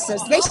police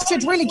officers. They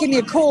should really give me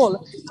a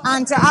call,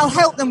 and I'll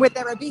help them with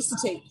their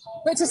obesity.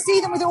 But to see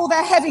them with all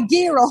their heavy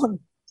gear on,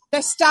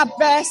 their stab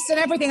vests and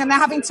everything, and they're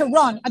having to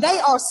run, and they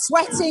are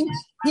sweating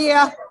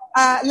here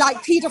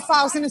like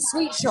paedophiles in a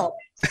sweet shop.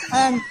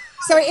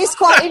 So it is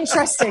quite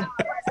interesting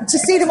to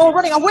see them all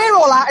running. And we're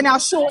all out in our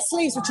short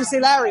sleeves, which is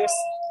hilarious.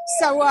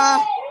 So,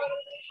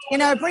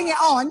 bring it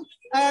on.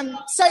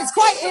 So it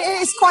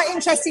is quite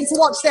interesting to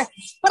watch this.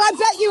 But I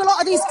bet you a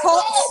lot of these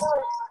cops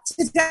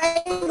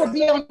today will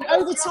be on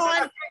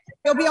overtime.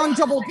 They'll be on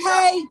double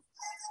pay.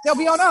 They'll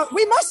be on,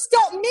 we must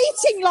stop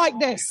meeting like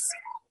this.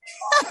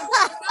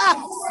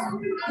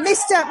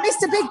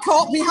 Mr. Big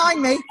Cop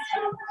behind me.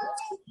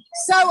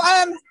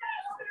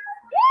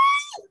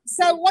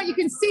 So what you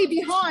can see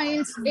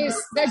behind is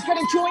they're going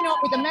to join up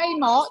with the May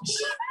March.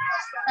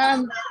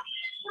 And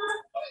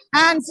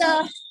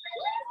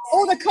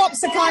all the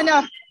cops are kind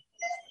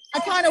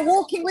of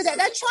walking with it.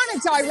 They're trying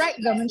to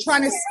direct them and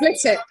trying to split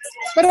it.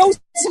 But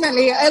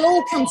ultimately, it'll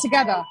all come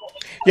together.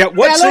 Yeah,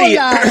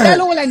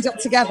 they'll all end up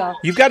together.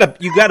 You've got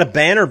a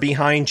banner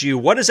behind you.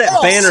 What does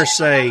that banner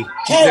say?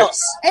 Chaos.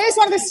 It is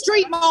one of the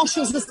street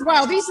marshals as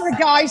well. These are the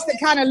guys that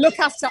kind of look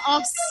after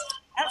us.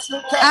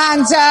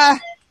 And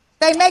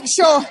they make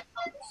sure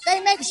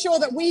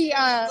that we...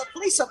 the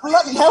police are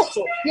bloody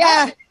helpful.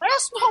 Yeah. I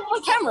asked them to hold my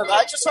camera,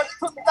 right, just so I could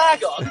put my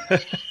bag on.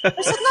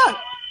 They said no.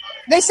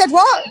 They said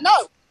what?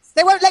 No.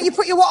 They won't let you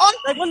put your what on?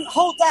 They wouldn't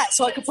hold that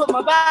so I could put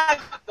my bag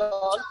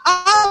on.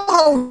 I'll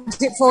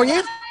hold it for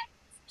you.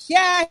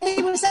 Yeah, he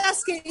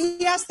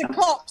asked the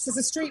cops as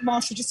a street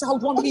marshal just to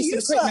hold one piece of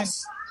equipment.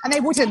 And they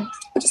wouldn't.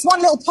 Just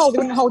one little pole, they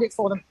wouldn't hold it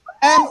for them.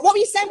 What were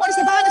you saying? What does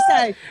the banner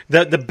say?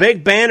 The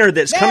big banner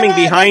that's coming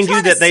behind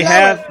you that they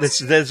have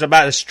that's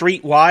about a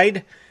street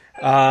wide.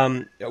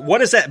 What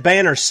does that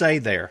banner say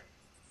there?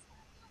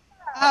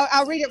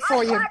 I'll read it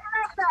for you.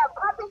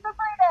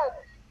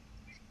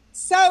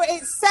 So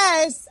it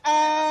says,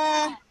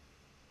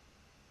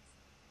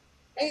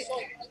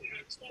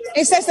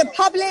 it says the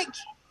public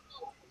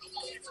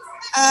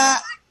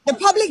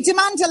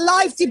demand a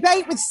live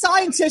debate with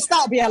scientists.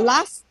 That'll be a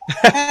laugh.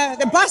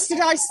 The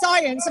bastardized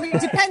science. I mean,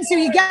 it depends who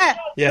you get.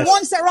 Yes. The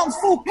ones that are on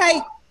full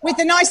pay with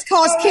the nice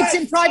cars, kids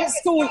in private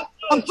school,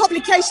 on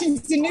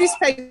publications in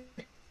newspapers.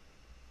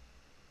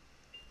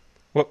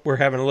 Well, we're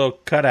having a little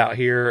cutout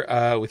here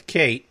with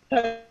Kate.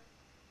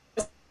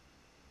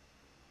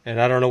 And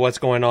I don't know what's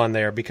going on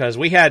there because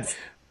we've had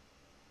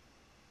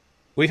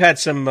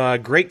some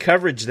great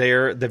coverage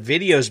there. The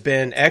video's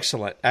been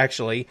excellent,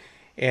 actually,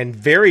 and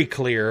very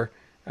clear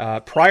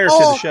prior to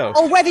the show.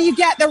 Or whether you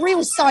get the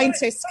real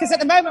scientists, because at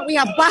the moment we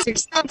have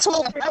bastards, and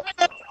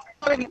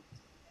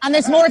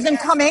there's more of them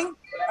coming,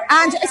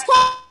 and it's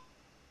quite.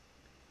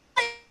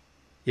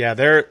 Yeah,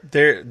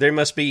 they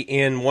must be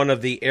in one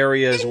of the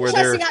areas where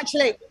they're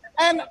actually.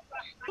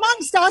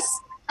 Amongst us,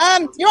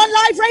 you're on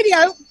live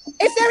radio.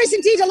 If there is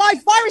indeed a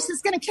live virus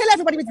that's going to kill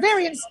everybody with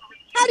variants,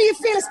 how do you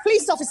feel as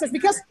police officers?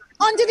 Because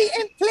under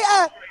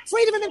the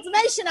Freedom of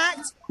Information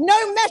Act,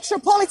 no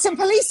metropolitan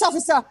police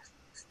officer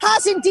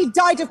has indeed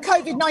died of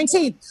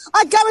COVID-19.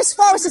 I'd go as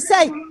far as to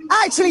say,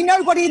 actually,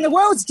 nobody in the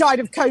world's died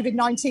of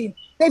COVID-19.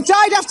 They've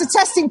died after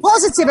testing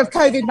positive of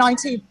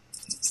COVID-19.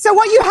 So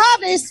what you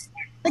have is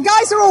the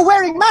guys are all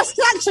wearing masks.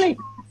 Actually,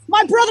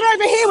 my brother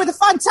over here with a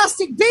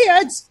fantastic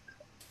beard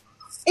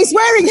is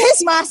wearing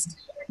his mask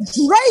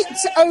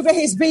draped over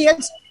his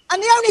beard,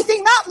 and the only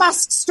thing that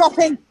mask's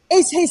stopping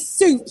is his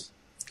suit.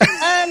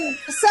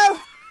 So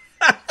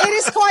it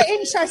is quite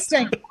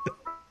interesting.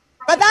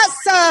 But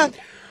that's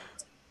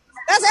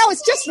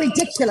it's just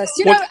ridiculous.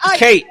 You know,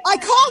 Kate, I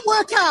can't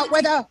work out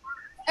whether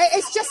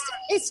it's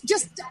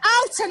just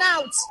out and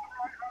out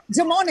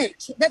demonic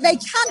that they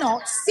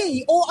cannot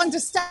see or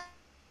understand.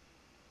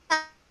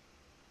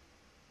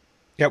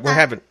 Yeah, we're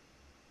having.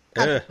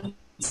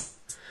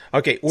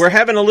 Okay, we're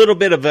having a little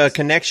bit of a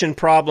connection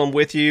problem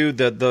with you.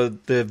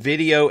 The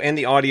video and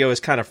the audio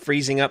is kind of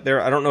freezing up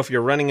there. I don't know if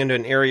you're running into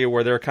an area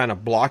where they're kind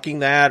of blocking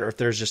that or if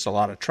there's just a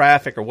lot of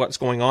traffic or what's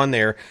going on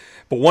there.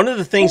 But one of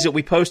the things that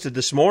we posted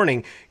this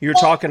morning, you're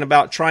talking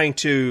about trying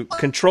to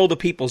control the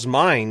people's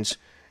minds,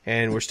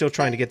 and we're still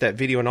trying to get that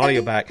video and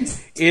audio back,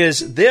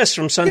 is this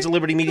from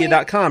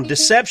sonsoflibertymedia.com.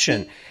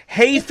 Deception.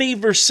 Hay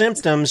fever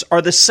symptoms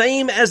are the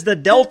same as the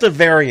Delta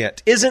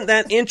variant. Isn't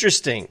that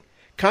interesting?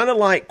 Kind of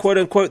like, quote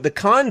unquote, the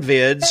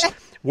convids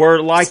were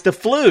like the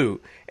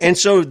flu. And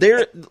so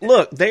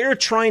they're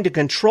trying to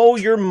control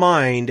your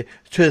mind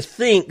to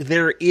think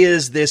there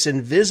is this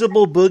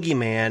invisible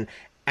boogeyman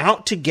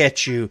out to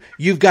get you.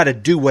 You've got to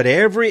do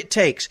whatever it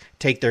takes.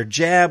 Take their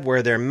jab,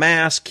 wear their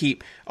mask,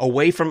 keep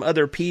away from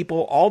other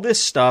people, all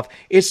this stuff.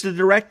 It's the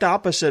direct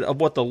opposite of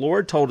what the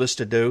Lord told us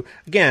to do.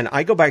 Again,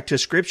 I go back to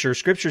Scripture.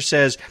 Scripture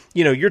says,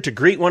 you're to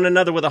greet one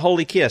another with a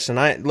holy kiss. And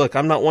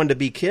I'm not one to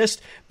be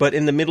kissed, but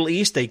in the Middle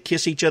East, they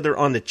kiss each other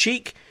on the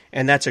cheek.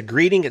 And that's a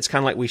greeting. It's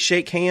kind of like we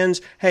shake hands.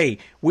 Hey,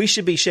 we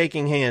should be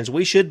shaking hands.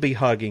 We should be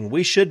hugging.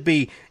 We should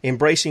be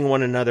embracing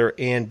one another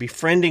and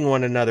befriending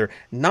one another,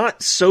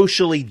 not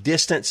socially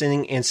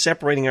distancing and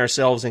separating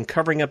ourselves and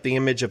covering up the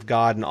image of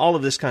God and all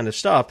of this kind of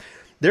stuff.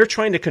 They're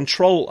trying to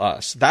control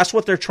us. That's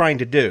what they're trying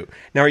to do.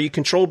 Now, are you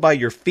controlled by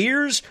your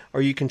fears or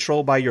are you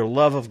controlled by your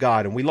love of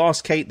God? And we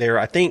lost Kate there.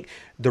 I think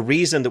the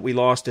reason that we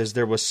lost is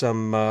there was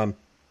some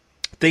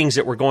things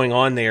that were going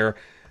on there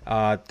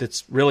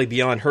that's really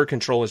beyond her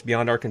control, is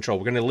beyond our control.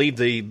 We're going to leave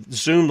the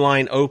Zoom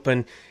line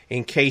open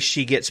in case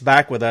she gets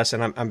back with us,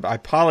 and I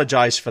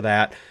apologize for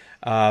that.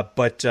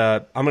 But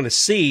I'm going to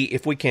see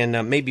if we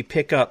can maybe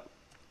pick up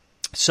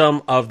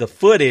some of the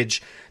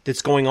footage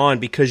that's going on,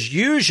 because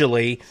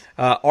usually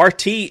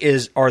RT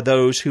are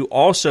those who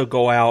also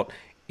go out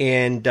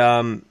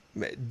and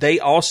they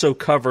also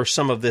cover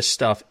some of this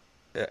stuff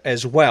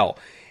as well.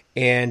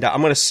 And I'm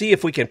going to see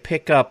if we can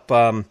pick up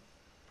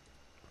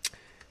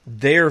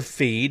their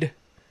feed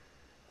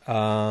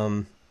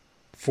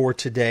for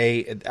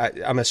today.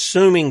 I'm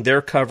assuming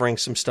they're covering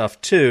some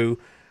stuff too.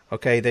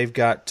 Okay, they've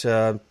got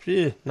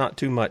not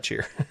too much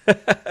here.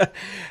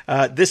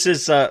 This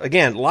is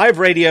again live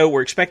radio.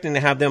 We're expecting to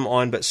have them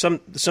on, but some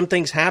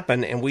things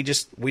happen, and we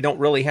don't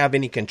really have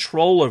any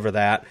control over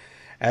that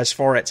as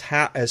far as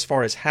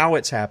how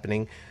it's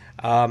happening.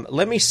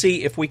 Let me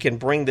see if we can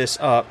bring this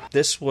up.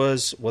 This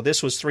was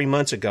 3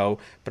 months ago,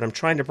 but I'm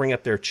trying to bring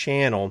up their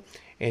channel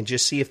and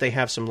just see if they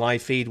have some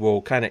live feed.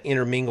 We'll kind of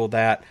intermingle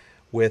that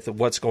with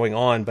what's going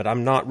on, but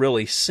I'm not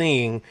really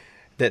seeing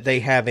that they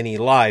have any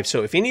live.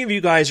 So if any of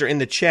you guys are in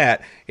the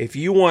chat, if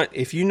you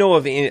know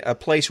of a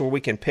place where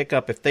we can pick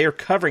up if they're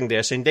covering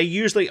this, and they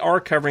usually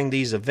are covering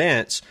these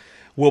events,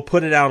 we'll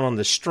put it out on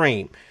the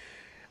stream.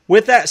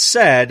 With that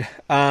said,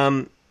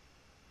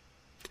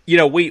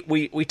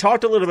 we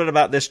talked a little bit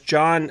about this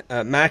John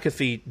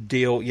McAfee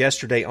deal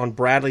yesterday on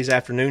Bradley's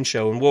afternoon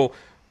show, and we'll.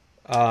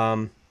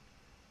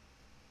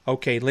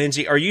 Okay,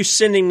 Lindsay, are you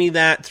sending me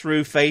that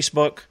through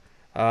Facebook?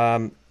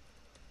 And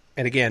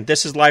again,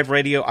 this is live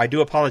radio. I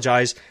do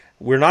apologize.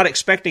 We're not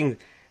expecting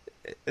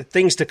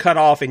things to cut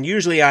off, and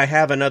usually I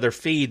have another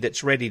feed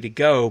that's ready to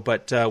go,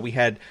 but we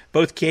had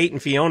both Kate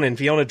and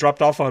Fiona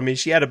dropped off on me.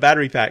 She had a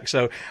battery pack,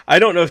 so I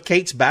don't know if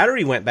Kate's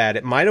battery went bad.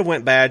 It might have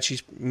went bad. She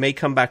may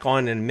come back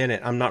on in a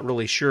minute. I'm not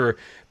really sure,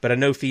 but I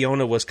know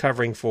Fiona was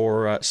covering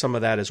for some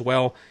of that as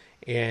well,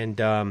 and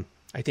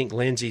I think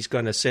Lindsay's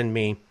going to send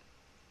me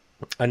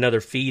another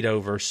feed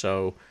over,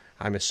 so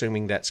I'm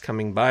assuming that's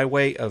coming by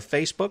way of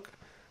Facebook.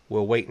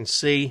 We'll wait and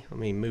see. Let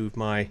me move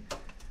my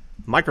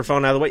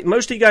microphone out of the way.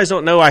 Most of you guys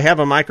don't know I have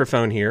a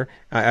microphone here.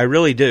 I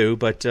really do,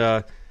 but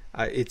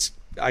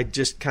I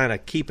just kind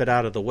of keep it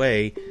out of the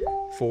way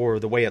for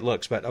the way it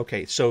looks. But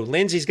okay, so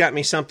Lindsay's got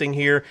me something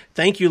here.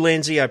 Thank you,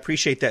 Lindsay. I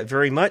appreciate that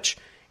very much.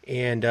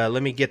 And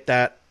let me get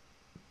that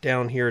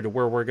down here to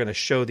where we're going to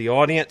show the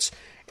audience,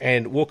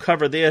 and we'll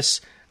cover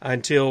this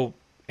until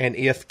and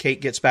if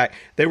Kate gets back.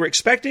 They were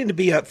expecting to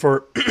be up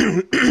for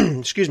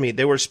excuse me.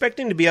 They were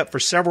expecting to be up for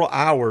several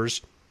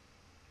hours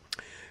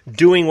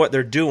doing what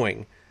they're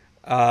doing.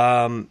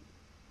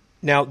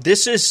 Now,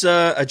 this is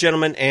a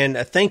gentleman, and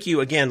thank you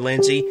again,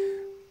 Lindsay,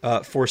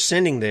 for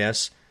sending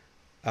this.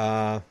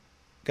 Got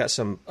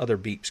some other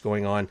beeps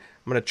going on.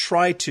 I'm going to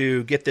try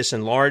to get this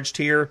enlarged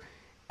here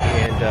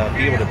and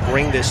be able to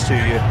bring this to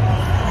you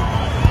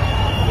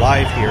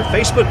live here.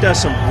 Facebook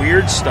does some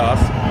weird stuff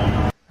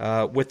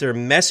with their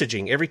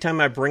messaging. Every time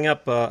I bring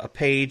up a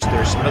page,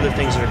 there's some other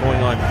things that are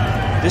going on.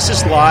 This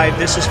is live.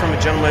 This is from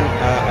a gentleman,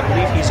 I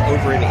believe he's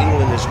over in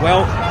England as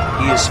well.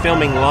 He is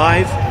filming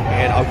live,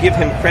 and I'll give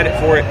him credit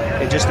for it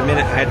in just a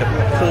minute. I had to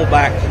pull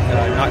back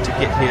not to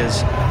get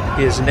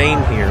his name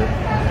here.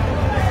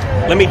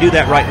 Let me do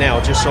that right now,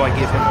 just so I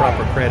give him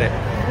proper credit.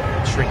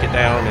 Shrink it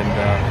down.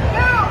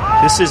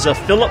 And this is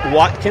Philip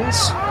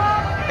Watkins,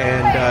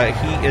 and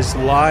he is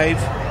live,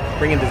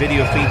 bringing the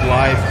video feed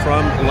live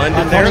from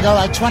London. There. I've got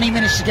like 20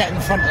 minutes to get in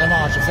front of the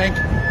march, I think.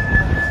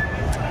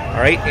 All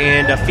right,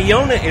 and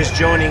Fiona is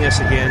joining us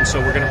again, so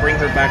we're going to bring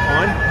her back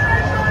on.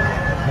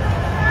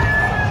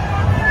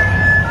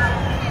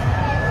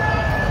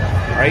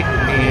 All right,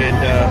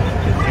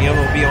 and Fiona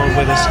will be on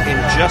with us in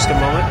just a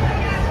moment.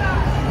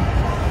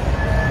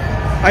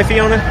 Hi,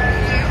 Fiona.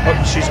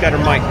 Oh, she's got her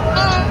mic.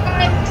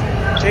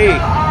 Hey.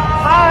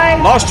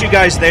 Hi. Lost you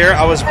guys there.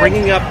 I was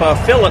bringing up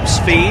Philip's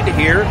feed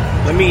here.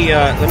 Let me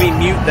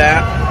mute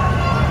that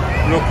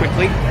real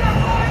quickly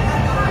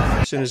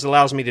as soon as it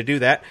allows me to do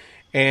that,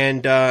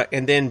 and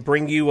then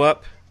bring you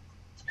up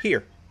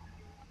here.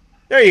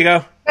 There you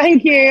go.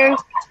 Thank you.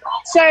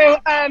 So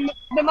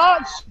the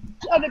march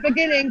at the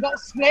beginning got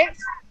split.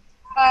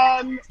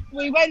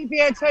 We went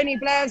via Tony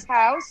Blair's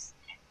house,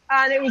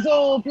 and it was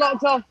all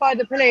blocked off by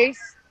the police.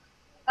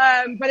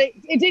 But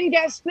it didn't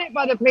get split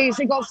by the police.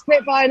 It got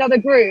split by another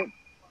group.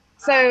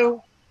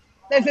 So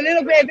there's a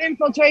little bit of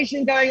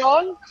infiltration going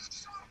on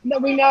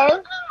that we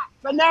know.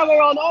 But now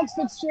we're on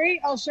Oxford Street.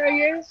 I'll show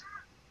you.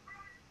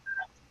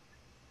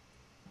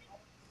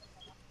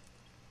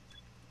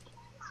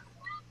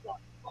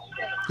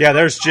 Yeah,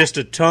 there's just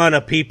a ton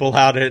of people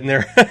out in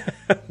there.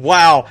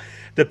 Wow.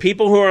 The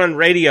people who are on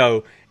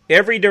radio,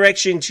 every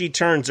direction she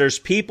turns, there's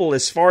people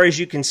as far as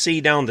you can see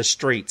down the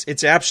streets.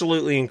 It's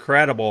absolutely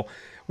incredible.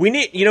 We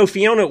need,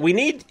 Fiona, we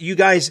need you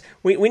guys,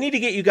 we need to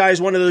get you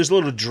guys one of those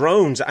little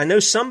drones. I know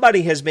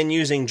somebody has been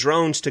using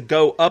drones to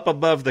go up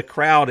above the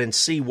crowd and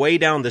see way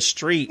down the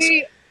streets.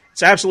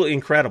 It's absolutely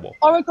incredible.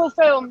 Oracle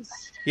Films.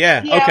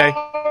 Yeah, okay.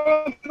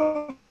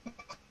 Oracle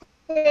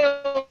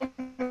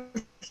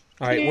Films.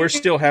 All right, we're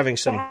still having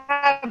some.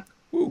 Have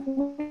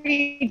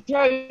 3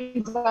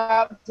 drones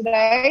out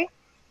today.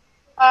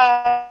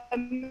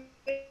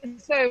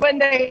 So when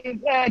they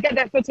get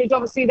their footage,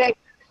 obviously they.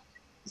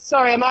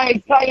 Sorry, am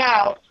I cutting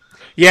out?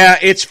 Yeah,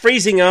 it's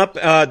freezing up.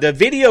 The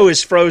video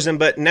is frozen,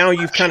 but now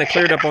you've kind of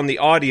cleared up on the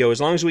audio.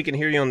 As long as we can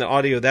hear you on the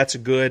audio, that's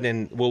good,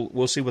 and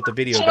we'll see what the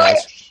video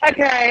does.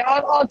 Okay,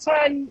 I'll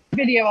turn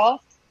video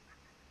off.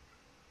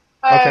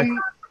 Okay.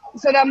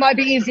 So that might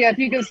be easier if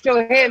you can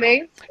still hear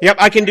me. Yep,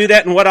 I can do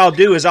that, and what I'll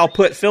do is I'll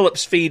put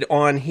Philip's feed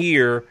on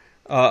here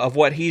of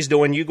what he's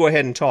doing. You go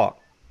ahead and talk.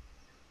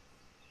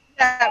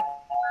 Yeah.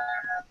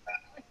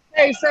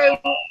 Okay, so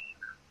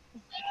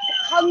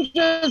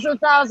hundreds of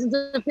thousands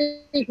of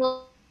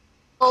people,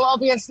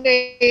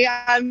 obviously,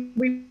 and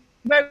we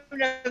won't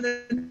know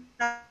the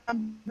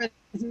numbers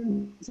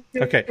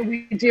until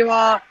we do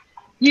our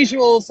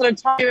usual sort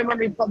of time when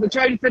we've got the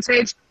drone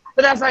footage.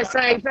 But as I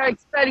say,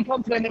 fairly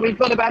confident that we've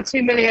got about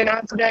 2 million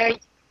out today.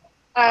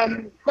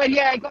 But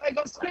yeah, it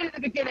got split at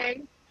the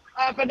beginning,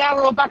 but now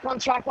we're all back on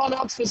track on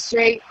Oxford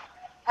Street,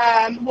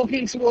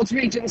 walking towards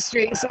Regent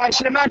Street. So I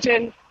should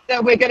imagine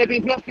that we're going to be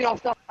blocking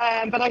off the,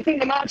 but I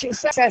think the march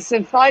is excess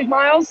of 5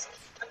 miles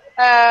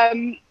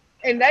in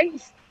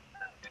length.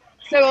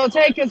 So it'll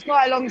take us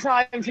quite a long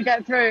time to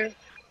get through.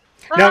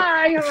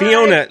 Now,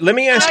 Fiona, let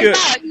me ask you.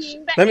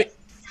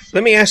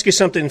 Let me ask you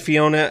something,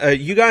 Fiona.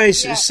 You guys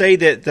say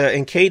that,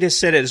 and Kate has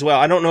said it as well.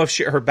 I don't know if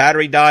her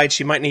battery died.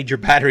 She might need your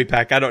battery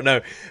pack. I don't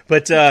know.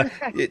 But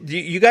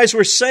you guys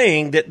were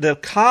saying that the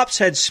cops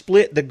had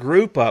split the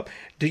group up.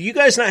 Do you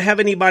guys not have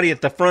anybody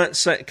at the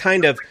front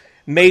kind of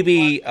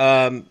maybe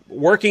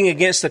working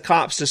against the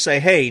cops to say,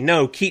 hey,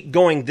 no, keep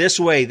going this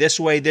way, this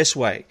way, this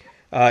way?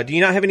 Do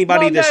you not have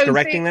anybody that's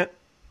directing that?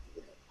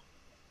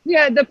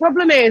 Yeah, the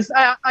problem is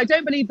I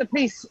don't believe the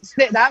police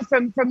split that.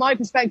 From my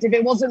perspective,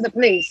 it wasn't the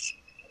police.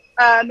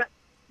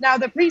 Now,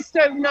 the police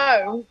don't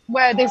know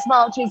where this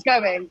march is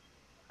going.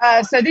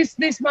 So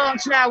this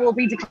march now will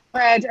be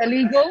declared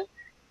illegal.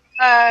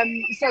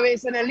 So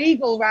it's an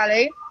illegal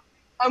rally.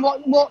 And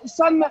what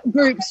some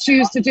groups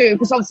choose to do,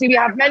 because obviously we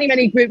have many,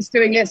 many groups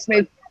doing this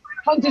with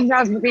hundreds of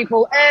thousands of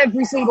people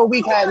every single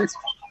weekend.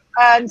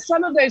 And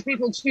some of those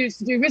people choose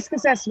to do risk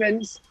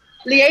assessments,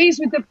 liaise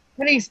with the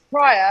police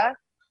prior,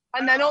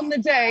 and then on the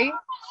day,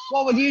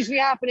 what would usually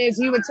happen is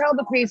you would tell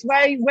the police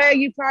where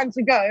you plan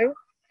to go,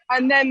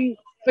 and then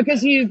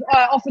because you've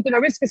offered them a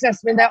risk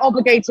assessment, they're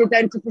obligated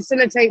then to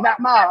facilitate that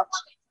march.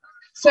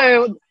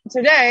 So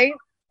today,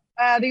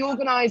 the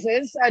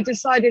organisers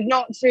decided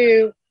not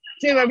to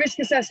do a risk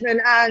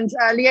assessment and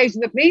liaise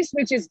with the police,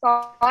 which is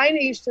fine,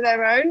 each to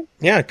their own.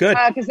 Yeah, good.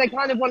 Because they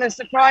kind of want to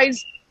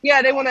surprise.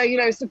 Yeah, they want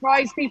to,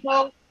 surprise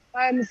people.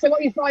 So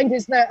what you find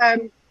is that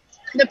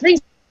the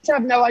police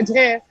have no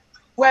idea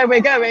where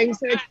we're going.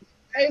 So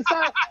it's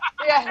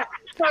yeah.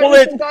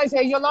 Sorry, some guys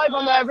here. You're live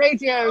on the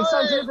radio,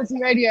 Sons of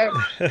Liberty Radio.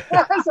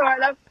 That's all right,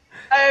 love.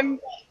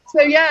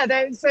 So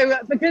yeah, so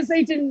because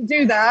they didn't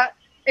do that,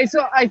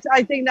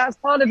 I think that's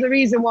part of the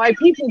reason why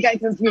people get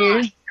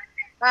confused.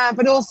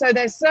 But also,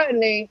 there's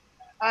certainly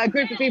a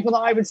group of people that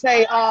I would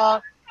say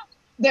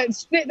that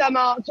split their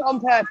march on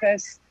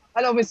purpose.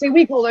 And obviously,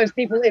 we call those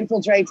people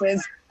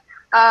infiltrators.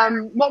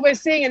 What we're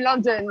seeing in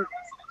London,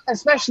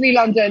 especially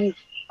London,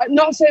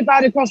 not so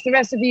bad across the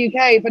rest of the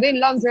UK, but in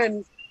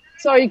London,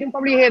 sorry, you can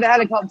probably hear the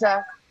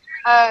helicopter.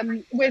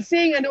 We're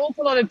seeing an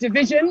awful lot of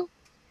division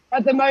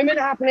at the moment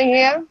happening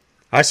here.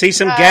 I see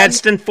some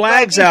Gadsden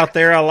flags out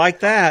there. I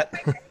like that.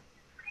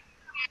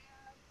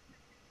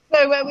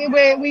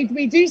 So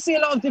we do see a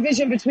lot of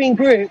division between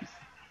groups.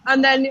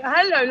 And then,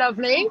 hello,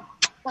 lovely.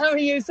 How are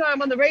you? Sorry,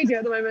 I'm on the radio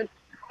at the moment.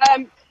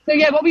 So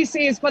yeah, what we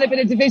see is quite a bit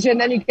of division.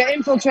 Then you get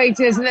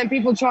infiltrators and then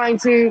people trying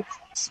to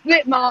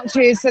split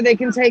marches so they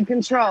can take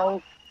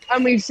control.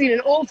 And we've seen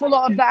an awful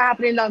lot of that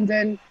happen in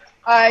London.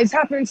 It's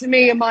happened to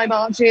me in my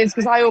marches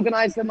because I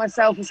organise them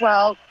myself as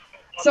well.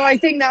 So I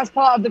think that's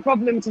part of the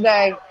problem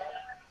today.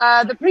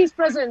 The police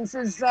presence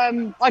is,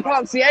 I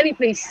can't see any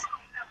police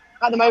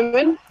at the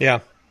moment. Yeah.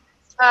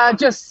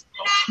 Just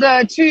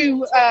the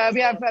two,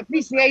 we have a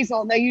police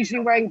liaison, they're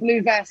usually wearing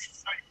blue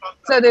vests.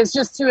 So there's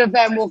just two of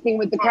them walking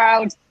with the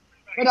crowd.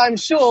 But I'm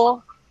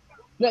sure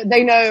that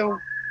they know,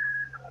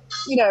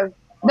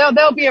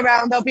 they'll be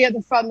around, they'll be at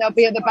the front, they'll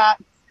be at the back.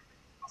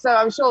 So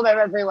I'm sure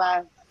they're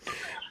everywhere.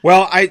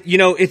 Well,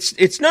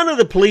 it's none of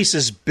the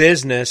police's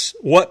business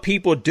what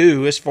people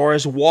do as far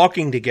as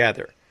walking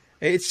together.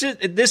 It's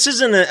just, this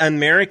isn't an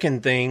American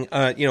thing,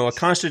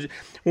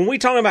 When we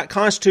talk about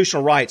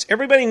constitutional rights,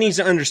 everybody needs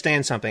to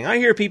understand something. I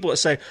hear people that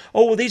say,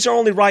 oh, well, these are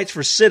only rights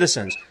for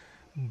citizens.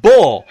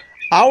 Bull.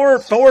 Our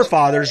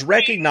forefathers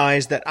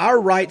recognized that our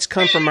rights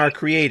come from our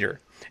Creator.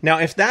 Now,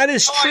 if that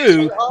is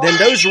true, then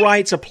those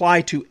rights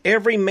apply to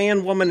every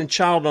man, woman, and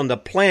child on the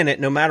planet,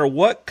 no matter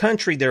what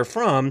country they're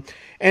from,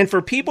 and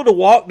for people to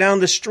walk down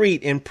the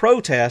street in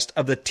protest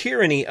of the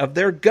tyranny of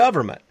their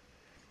government.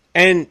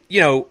 And,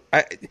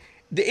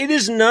 it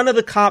is none of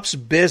the cops'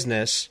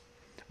 business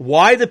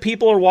why the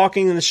people are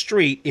walking in the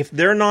street if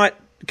they're not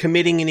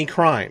committing any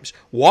crimes.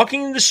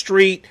 Walking in the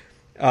street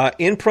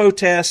in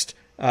protest,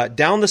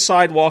 down the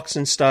sidewalks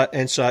and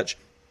such,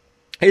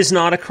 is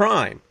not a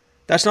crime.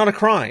 That's not a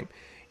crime.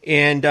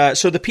 And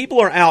so the people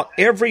are out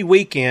every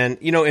weekend.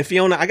 And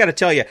Fiona, I got to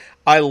tell you,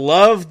 I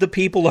love the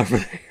people over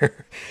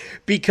there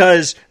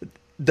because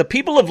the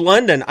people of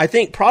London, I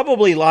think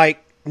probably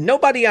like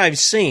nobody I've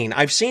seen.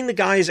 I've seen the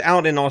guys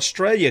out in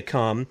Australia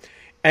come,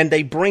 and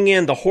they bring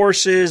in the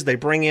horses. They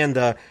bring in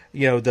the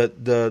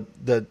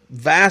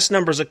vast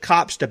numbers of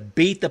cops to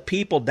beat the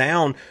people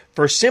down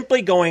for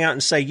simply going out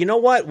and say, you know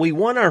what, we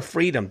want our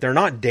freedom. They're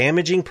not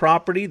damaging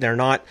property. They're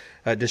not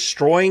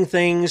destroying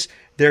things.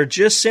 They're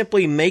just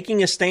simply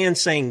making a stand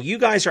saying, you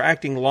guys are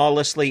acting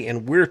lawlessly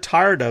and we're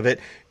tired of it.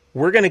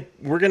 We're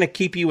gonna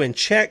keep you in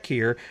check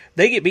here.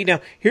 They get beat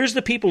down. Here's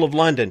the people of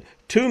London.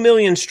 2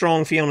 million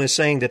strong, Fiona is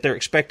saying that they're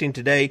expecting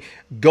today,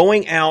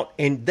 going out,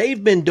 and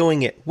they've been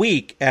doing it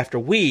week after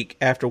week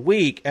after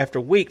week after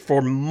week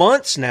for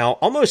months now.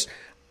 Almost,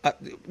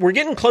 we're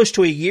getting close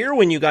to a year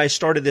when you guys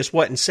started this,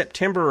 in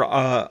September,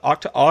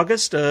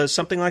 August,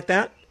 something like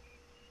that?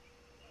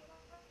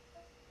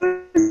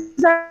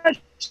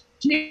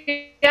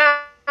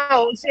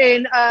 Out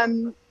in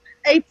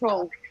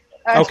April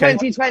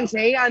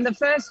 2020, and the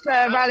first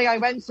rally I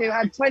went to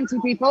had 20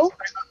 people.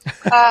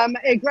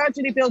 It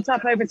gradually built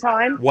up over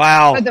time.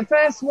 Wow. But the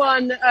first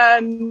one,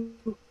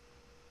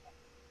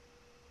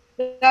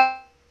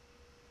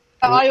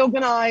 I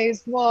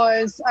organised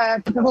was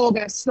 5th of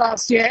August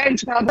last year in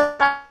Chicago.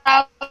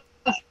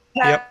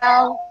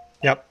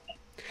 Yep.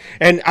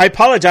 And I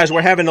apologize,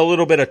 we're having a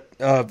little bit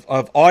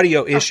of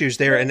audio issues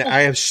there, and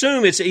I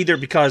assume it's either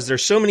because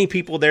there's so many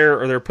people there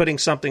or they're putting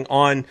something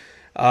on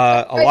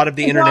a lot of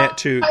the internet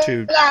to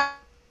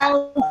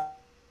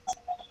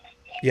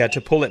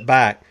pull it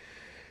back.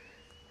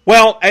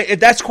 Well,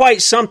 that's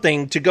quite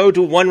something to go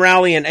to one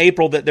rally in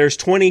April that there's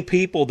 20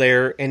 people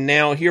there, and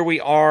now here we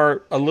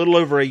are a little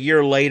over a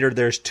year later,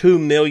 there's 2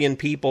 million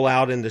people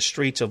out in the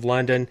streets of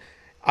London.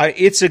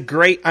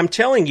 I'm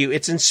telling you,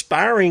 it's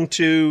inspiring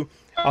to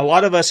a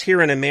lot of us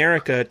here in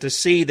America to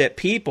see that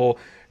people,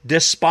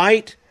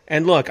 despite,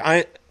 and look,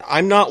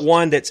 I'm not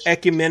one that's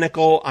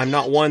ecumenical, I'm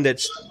not one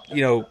that's,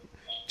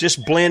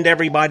 just blend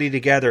everybody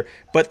together,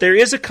 but there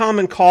is a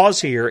common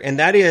cause here, and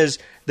that is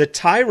the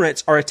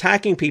tyrants are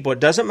attacking people. It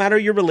doesn't matter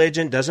your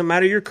religion, doesn't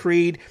matter your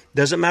creed,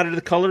 doesn't matter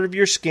the color of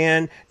your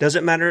skin,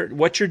 doesn't matter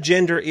what your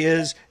gender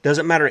is,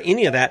 doesn't matter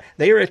any of that.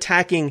 They are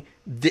attacking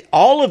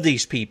all of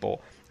these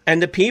people.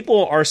 And the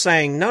people are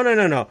saying,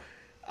 no.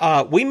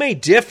 We may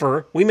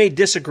differ, we may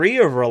disagree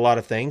over a lot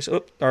of things.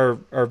 Oops,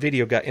 our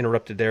video got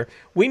interrupted there.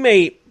 We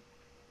may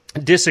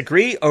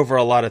disagree over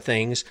a lot of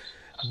things,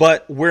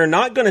 but we're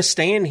not going to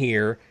stand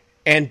here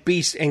and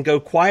go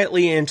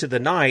quietly into the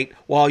night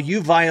while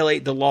you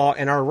violate the law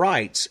and our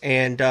rights.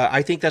 And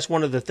I think that's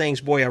one of the things,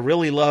 boy, I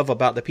really love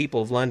about the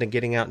people of London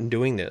getting out and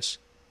doing this.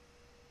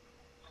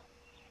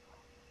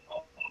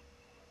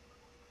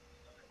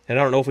 And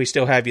I don't know if we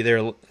still have you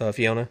there,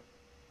 Fiona.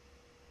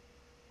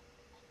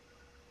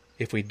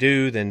 If we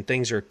do, then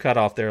things are cut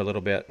off there a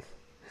little bit.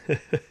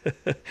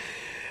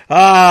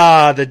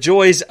 The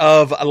joys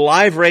of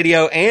live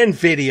radio and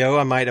video,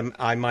 I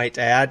might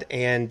add.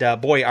 And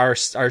boy, our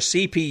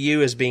CPU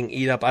is being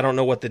eat up. I don't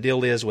know what the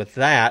deal is with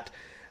that,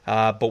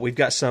 but we've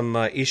got some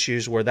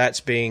issues where that's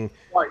being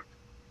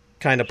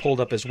kind of pulled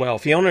up as well.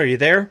 Fiona, are you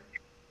there?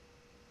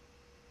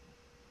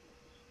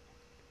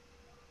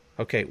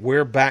 Okay,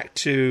 we're back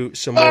to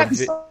some more.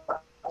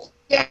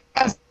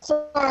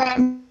 Sorry,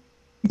 I'm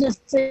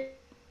just saying.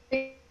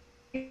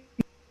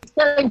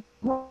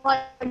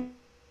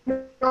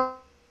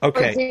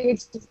 Okay.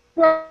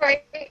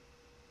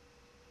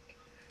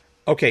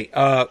 Okay.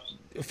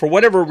 For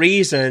whatever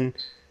reason,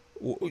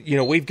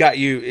 we've got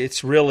you.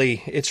 It's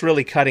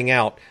really cutting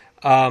out.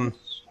 I'm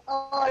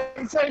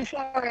so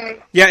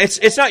sorry. Yeah,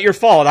 it's not your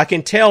fault. I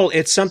can tell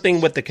it's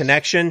something with the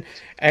connection,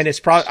 and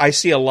I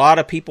see a lot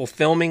of people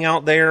filming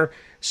out there.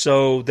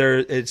 So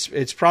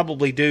it's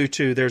probably due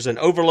to there's an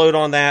overload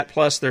on that.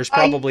 Plus, there's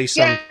probably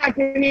some.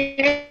 Can you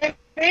hear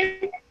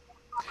me?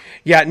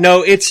 Yeah,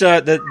 no, it's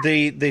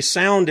the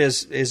sound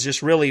is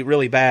just really,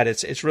 really bad.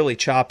 It's really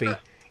choppy,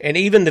 and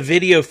even the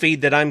video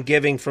feed that I'm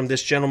giving from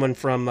this gentleman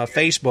from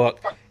Facebook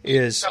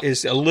is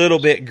a little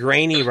bit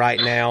grainy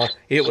right now.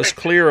 It was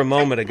clear a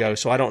moment ago,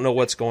 so I don't know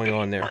what's going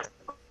on there.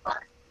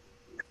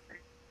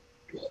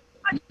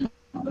 I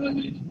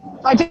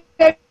don't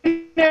know if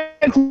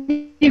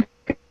you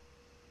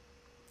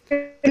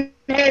can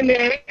hear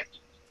me.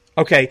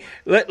 Okay,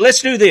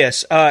 let's do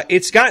this.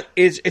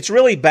 It's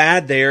really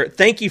bad there.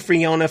 Thank you,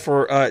 Fiona,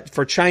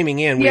 for chiming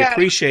in. We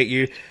appreciate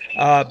you.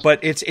 But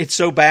it's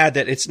so bad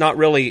that it's not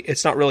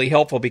really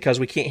helpful because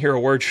we can't hear a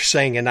word you're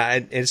saying,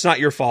 and it's not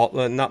your fault.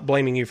 Not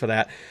blaming you for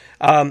that.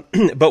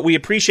 But we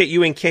appreciate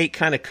you and Kate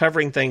kind of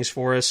covering things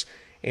for us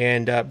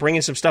and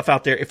bringing some stuff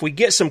out there. If we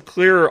get some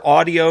clearer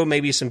audio,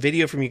 maybe some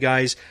video from you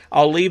guys,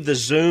 I'll leave the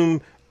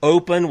Zoom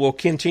open. We'll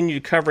continue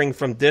covering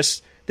from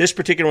this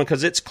particular one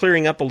because it's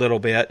clearing up a little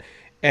bit.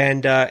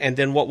 And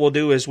then what we'll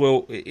do is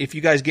if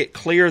you guys get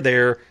clear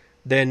there,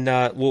 then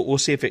we'll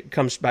see if it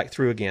comes back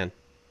through again.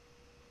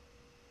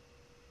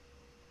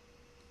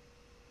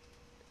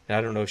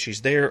 I don't know if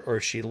she's there or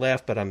if she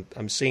left, but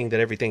I'm seeing that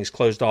everything's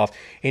closed off.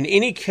 In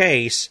any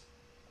case,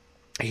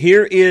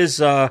 here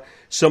is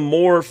some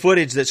more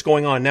footage that's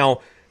going on. Now,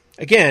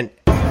 again,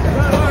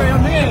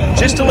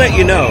 just to let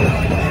you know,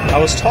 I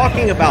was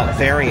talking about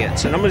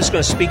variants, and I'm just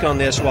going to speak on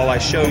this while I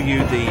show you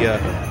the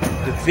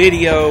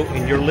video,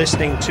 and you're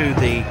listening to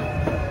the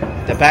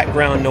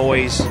background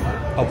noise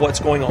of what's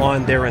going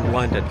on there in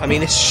London. I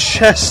mean, it's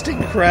just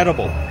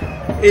incredible.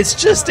 It's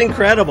just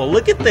incredible.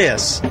 Look at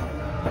this.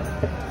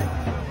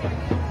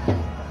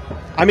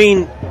 I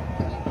mean,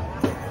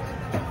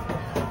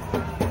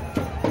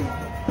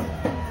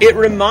 it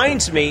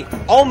reminds me,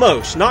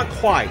 almost, not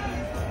quite,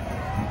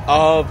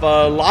 of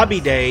Lobby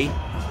Day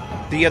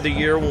the other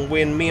year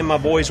when me and my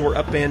boys were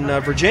up in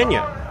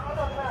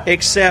Virginia.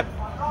 Except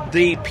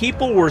the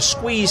people were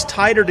squeezed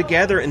tighter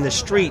together in the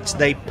streets.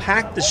 They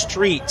packed the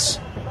streets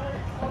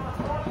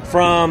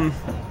from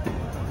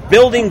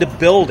building to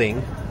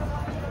building,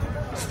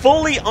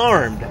 fully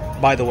armed,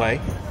 by the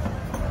way,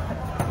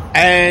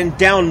 and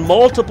down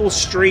multiple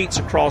streets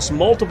across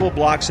multiple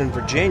blocks in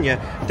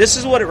Virginia. This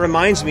is what it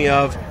reminds me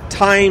of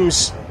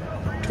times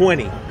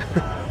 20.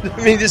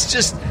 I mean,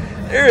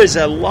 there is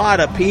a lot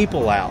of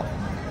people out.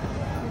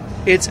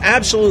 It's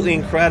absolutely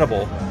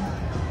incredible.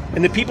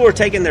 And the people are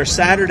taking their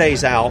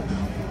Saturdays out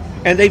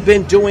And they've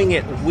been doing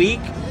it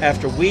week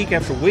after week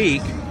after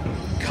week,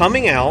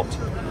 coming out,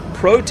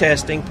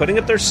 protesting, putting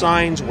up their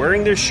signs,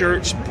 wearing their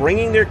shirts,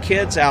 bringing their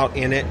kids out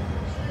in it,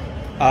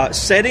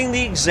 setting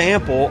the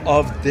example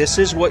of this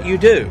is what you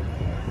do.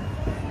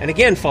 And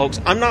again, folks,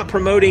 I'm not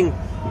promoting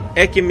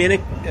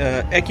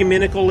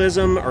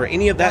ecumenicalism or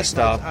any of that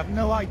stuff,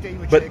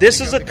 but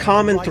this is a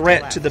common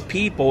threat to the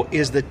people,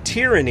 is the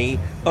tyranny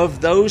of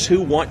those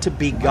who want to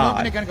be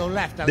God.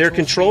 They're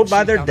controlled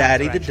by their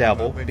daddy, the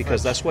devil,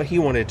 because that's what he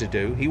wanted to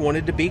do. He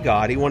wanted to be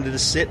God. He wanted to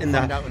sit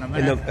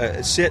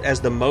sit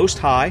as the Most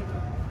High.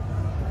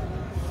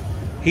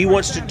 He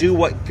wants to do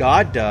what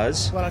God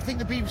does. Well, I think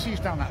the BBC's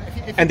done that.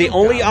 And the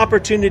only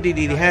opportunity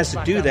that he has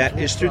to do that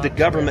is through the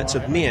governments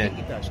of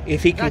men.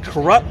 If he can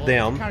corrupt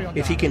them,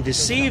 if he can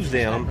deceive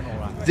them,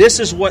 this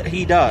is what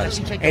he does.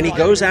 And he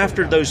goes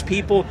after those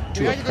people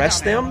to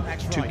oppress them,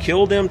 to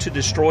kill them, to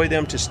destroy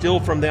them, to steal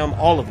from them,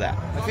 all of that.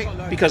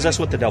 Because that's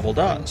what the devil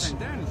does.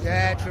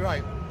 Yeah, that's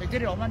right. They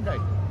did it on Monday.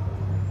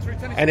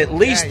 And at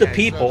least the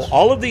people,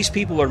 all of these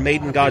people are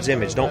made in God's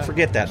image. Don't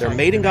forget that. They're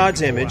made in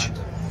God's image.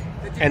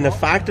 And the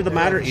fact of the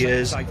matter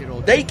is,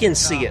 they can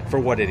see it for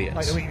what it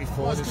is.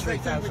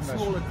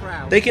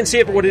 They can see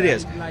it for what it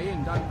is.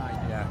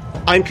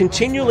 I'm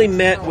continually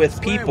met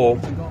with people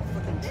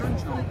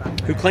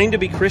who claim to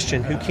be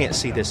Christian who can't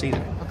see this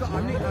either.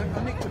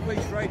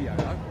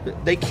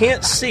 They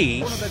can't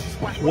see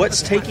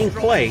what's taking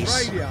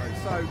place,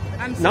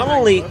 not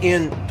only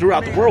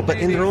throughout the world, but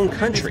in their own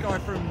country.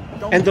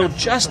 And they'll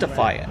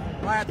justify it.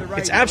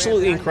 It's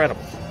absolutely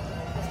incredible.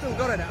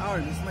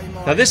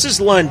 Now, this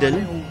is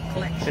London.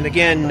 And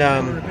again,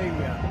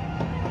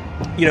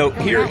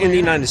 here in the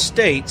United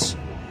States,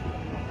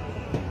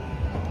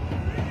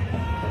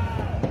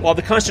 while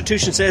the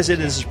Constitution says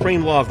it is the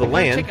supreme law of the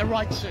land,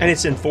 and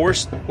it's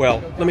enforced,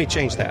 well, let me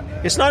change that.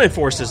 It's not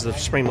enforced as the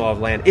supreme law of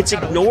the land. It's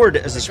ignored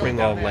as the supreme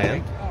law of the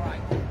land.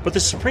 But the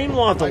supreme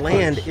law of the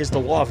land is the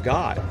law of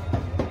God.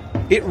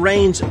 It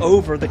reigns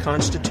over the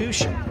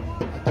Constitution.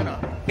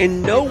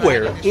 And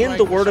nowhere in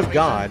the Word of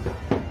God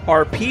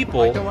are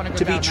people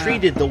to be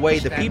treated the way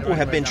the people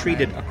have been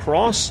treated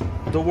across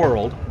the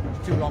world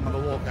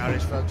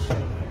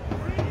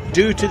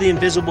due to the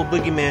invisible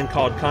boogeyman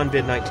called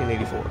COVID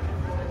 1984.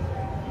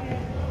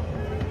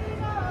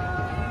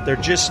 They're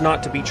just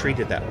not to be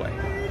treated that way.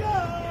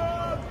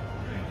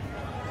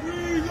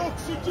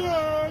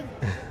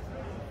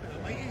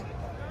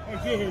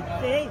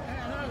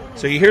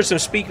 So you hear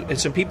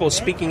some people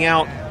speaking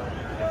out,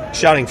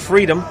 shouting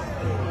freedom.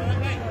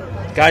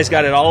 Guy's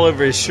got it all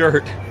over his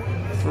shirt.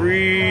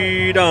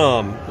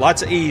 Freedom.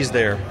 Lots of E's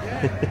there.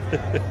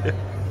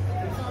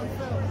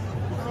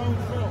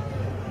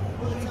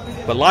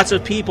 But lots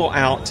of people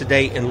out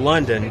today in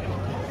London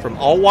from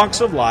all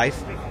walks of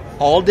life,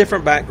 all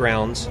different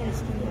backgrounds,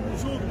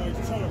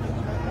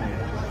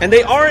 and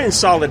they are in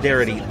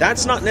solidarity.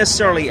 That's not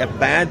necessarily a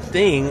bad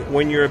thing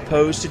when you're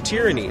opposed to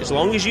tyranny. As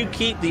long as you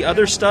keep the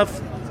other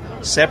stuff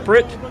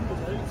separate.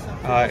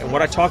 And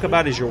what I talk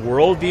about is your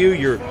worldview.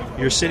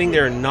 You're sitting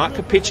there and not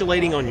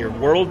capitulating on your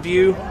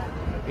worldview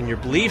and your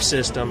belief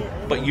system,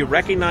 but you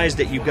recognize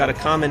that you've got a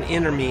common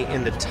enemy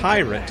in the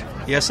tyrant.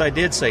 Yes, I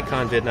did say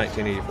COVID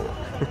 1984.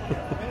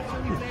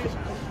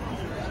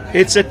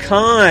 It's a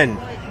con.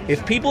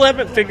 If people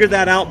haven't figured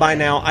that out by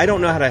now, I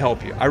don't know how to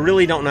help you. I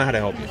really don't know how to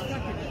help you.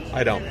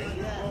 I don't.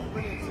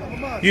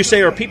 You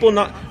say, are people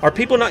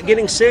not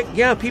getting sick?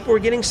 Yeah, people are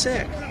getting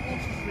sick.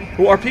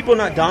 Well, are people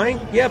not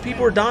dying? Yeah,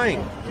 people are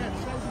dying.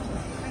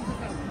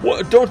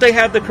 Well, don't they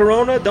have the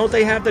corona? Don't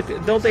they have the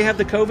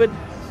COVID?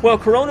 Well,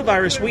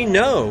 coronavirus, we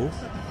know,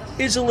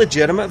 is a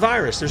legitimate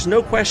virus. There's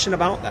no question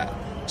about that.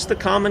 It's the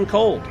common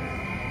cold,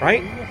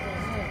 right?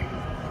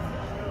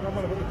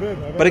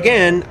 But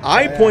again,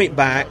 I point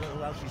back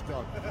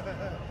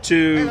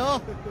to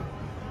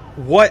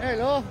what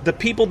the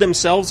people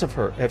themselves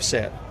have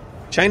said.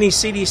 Chinese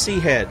CDC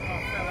head,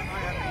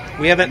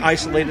 we haven't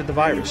isolated the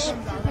virus.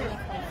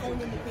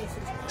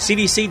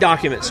 CDC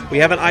documents, we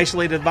haven't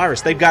isolated the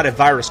virus. They've got a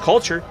virus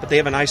culture, but they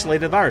haven't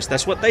isolated the virus.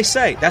 That's what they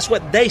say. That's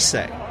what they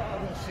say.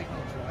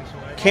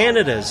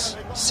 Canada's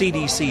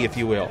CDC, if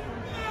you will,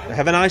 they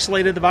haven't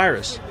isolated the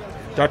virus.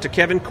 Dr.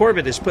 Kevin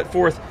Corbett has put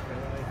forth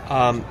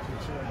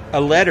a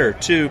letter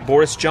to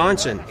Boris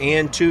Johnson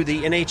and to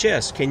the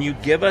NHS. Can you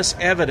give us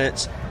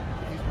evidence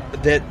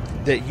that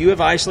you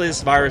have isolated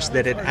this virus,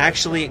 that it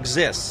actually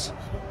exists?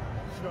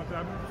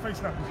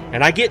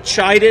 And I get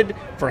chided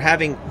for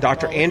having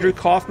Dr. Andrew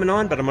Kaufman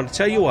on, but I'm going to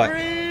tell you what.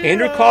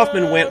 Andrew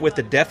Kaufman went with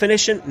the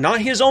definition, not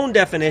his own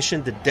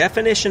definition, the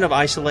definition of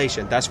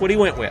isolation. That's what he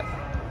went with.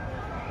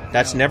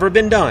 That's never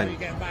been done.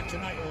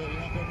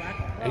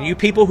 And you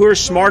people who are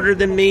smarter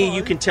than me,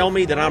 you can tell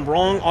me that I'm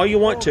wrong all you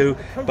want to,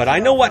 but I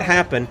know what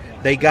happened.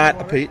 They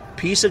got a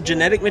piece of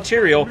genetic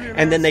material,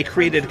 and then they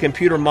created a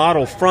computer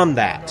model from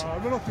that.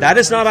 That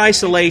is not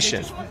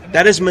isolation.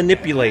 That is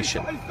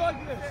manipulation.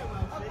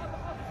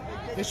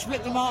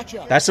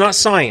 That's not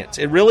science.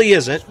 It really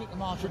isn't.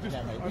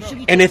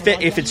 And if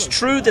it's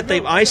true that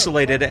they've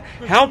isolated it,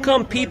 how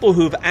come people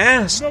who've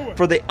asked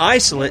for the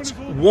isolates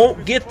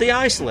won't get the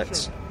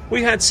isolates?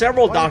 We've had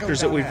several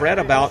doctors that we've read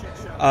about,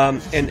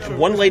 and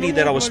one lady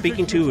that I was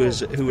speaking to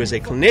who is a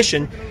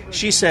clinician,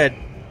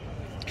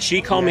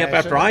 she called me up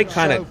after I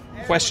kind of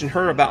questioned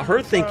her about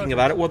her thinking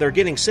about it. Well, they're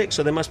getting sick,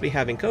 so they must be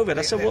having COVID.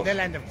 I said, well,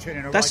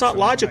 that's not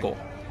logical.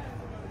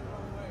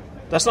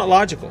 That's not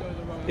logical.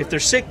 If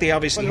they're sick, they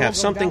obviously have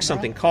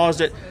something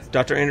caused it.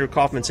 Dr. Andrew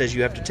Kaufman says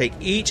you have to take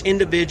each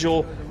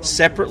individual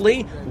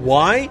separately.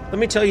 Why? Let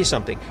me tell you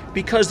something.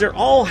 Because they're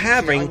all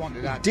having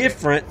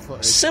different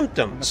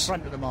symptoms.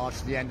 From the front of the march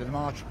to the end of the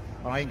march,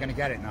 and I ain't going to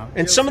get it now.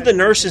 And some of the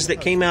nurses that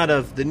came out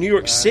of the New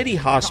York City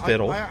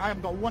hospital I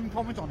haven't got one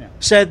comment on it.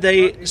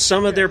 said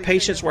some of their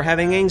patients were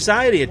having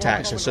anxiety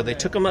attacks, and so they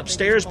took them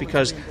upstairs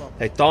because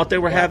they thought they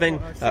were having,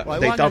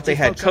 they thought they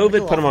had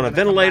COVID, put them on a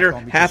ventilator,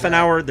 half an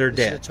hour, they're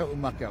dead.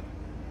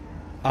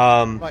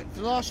 Right, for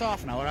the last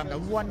half an hour, I'm the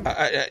one.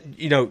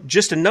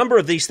 Just a number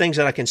of these things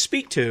that I can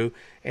speak to,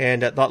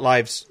 and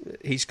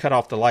he's cut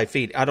off the live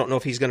feed. I don't know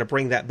if he's going to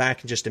bring that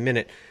back in just a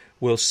minute.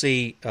 We'll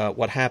see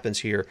what happens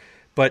here.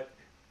 But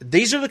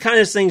these are the kind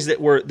of things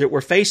that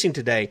we're facing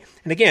today.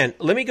 And again,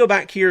 let me go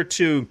back here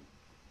to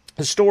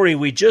the story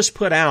we just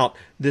put out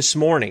this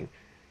morning,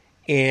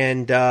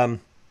 and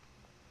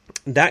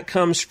that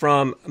comes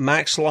from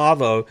Max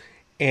Lavo,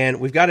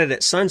 and we've got it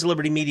at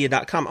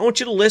sonslibertymedia.com. I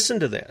want you to listen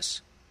to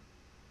this.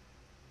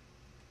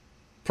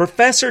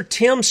 Professor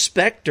Tim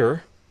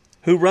Spector,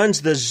 who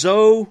runs the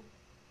Zoe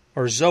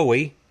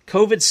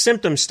COVID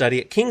symptom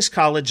study at King's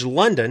College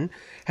London,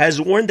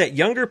 has warned that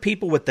younger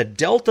people with the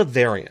Delta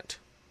variant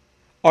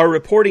are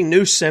reporting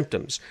new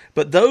symptoms,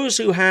 but those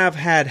who have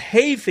had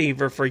hay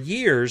fever for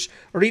years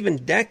or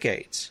even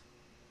decades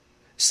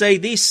say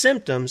these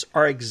symptoms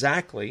are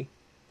exactly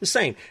the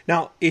same.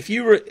 Now,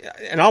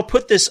 and I'll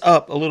put this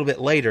up a little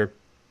bit later,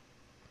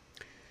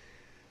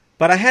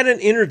 but I had an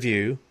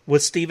interview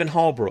with Stephen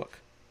Hallbrook.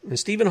 And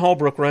Stephen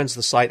Hallbrook runs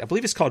the site. I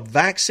believe it's called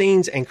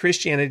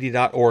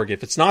vaccinesandchristianity.org.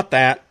 If it's not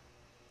that,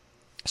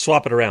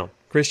 swap it around.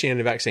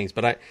 Christianity Vaccines.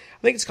 But I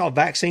think it's called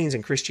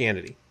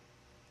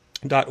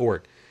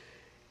vaccinesandchristianity.org.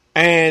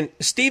 And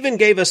Stephen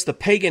gave us the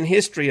pagan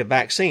history of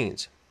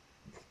vaccines.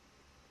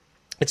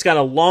 It's got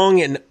a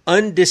long and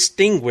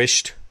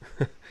undistinguished,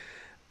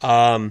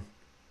 line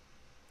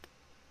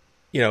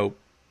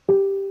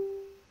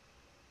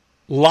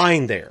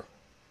there.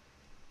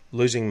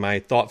 Losing my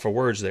thought for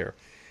words there.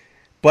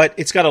 But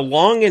it's got a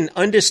long and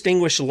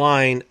undistinguished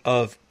line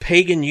of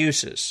pagan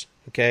uses,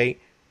 okay?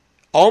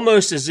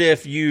 Almost as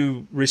if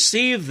you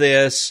receive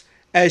this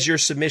as your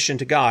submission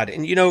to God.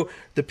 And,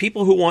 the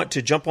people who want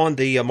to jump on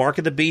the Mark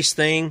of the Beast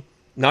thing,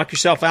 knock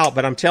yourself out.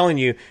 But I'm telling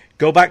you,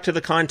 go back to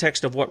the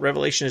context of what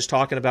Revelation is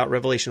talking about,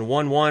 Revelation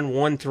 1:1,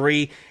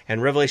 1:3,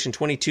 and Revelation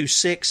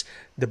 22:6.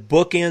 The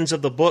bookends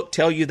of the book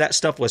tell you that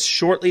stuff was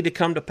shortly to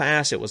come to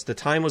pass. The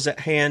time was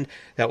at hand.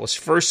 That was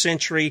first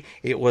century.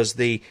 It was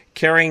the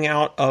carrying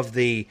out of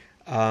the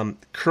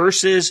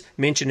curses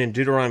mentioned in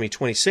Deuteronomy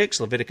 26,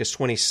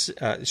 Deuteronomy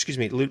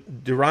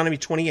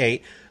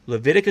 28,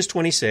 Leviticus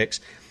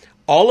 26.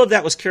 All of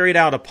that was carried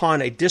out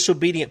upon a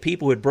disobedient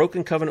people who had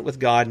broken covenant with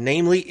God,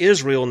 namely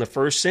Israel in the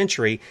first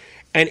century.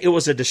 And it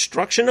was a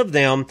destruction of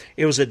them.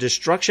 It was a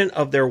destruction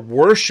of their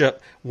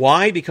worship.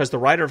 Why? Because the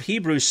writer of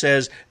Hebrews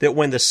says that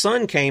when the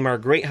Son came, our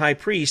great high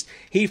priest,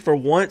 he for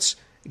once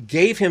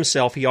gave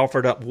himself. He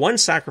offered up one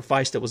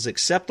sacrifice that was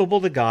acceptable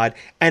to God,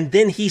 and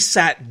then he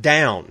sat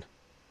down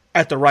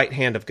at the right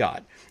hand of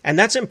God. And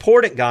that's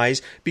important,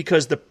 guys,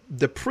 because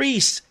the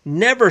priests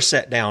never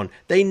sat down.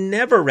 They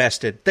never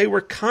rested. They were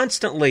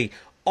constantly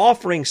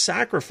offering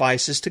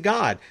sacrifices to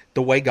God,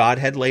 the way God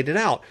had laid it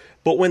out.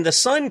 But when the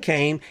Son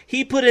came,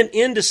 he put an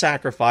end to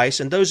sacrifice.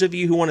 And those of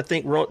you who want to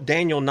think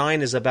Daniel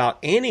 9 is about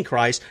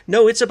Antichrist,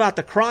 no, it's about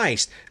the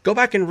Christ. Go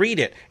back and read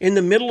it. In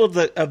the middle of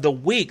the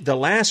week, the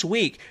last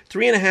week,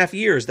 3.5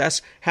 years,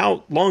 that's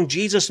how long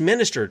Jesus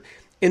ministered.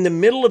 In the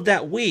middle of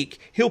that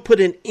week, he'll put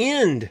an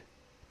end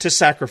to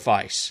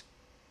sacrifice.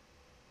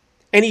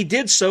 And he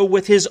did so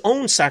with his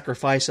own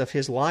sacrifice of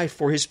his life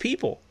for his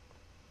people.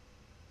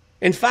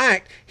 In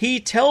fact,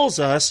 he tells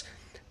us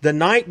the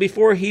night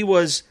before he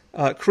was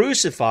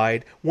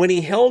crucified, when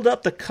he held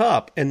up the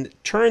cup and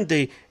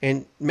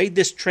and made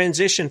this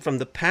transition from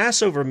the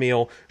Passover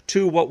meal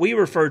to what we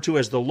refer to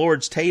as the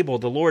Lord's table,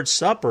 the Lord's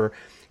Supper,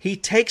 he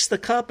takes the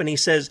cup and he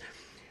says,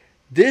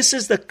 "This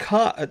is the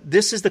cup.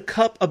 This is the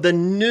cup of the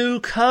new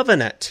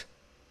covenant.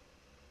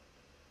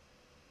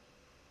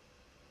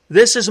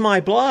 This is my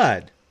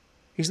blood."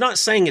 He's not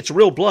saying it's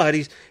real blood.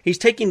 He's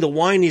taking the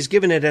wine, he's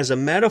given it as a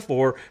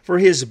metaphor for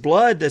his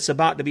blood that's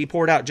about to be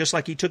poured out, just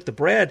like he took the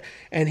bread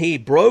and he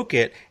broke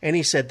it and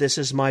he said, "This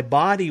is my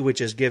body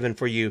which is given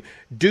for you.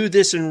 Do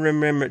this in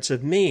remembrance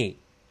of me."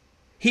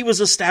 He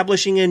was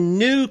establishing a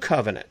new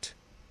covenant.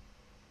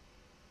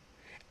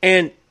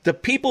 And the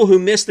people who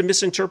miss the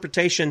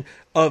misinterpretation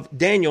of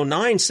Daniel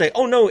 9 say,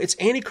 "Oh no, it's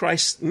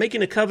Antichrist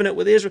making a covenant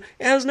with Israel."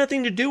 It has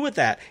nothing to do with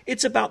that.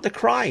 It's about the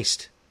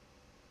Christ.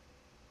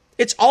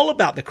 It's all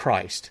about the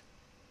Christ.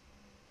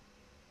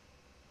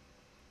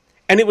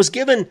 And it was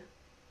given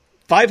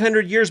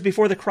 500 years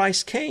before the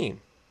Christ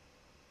came.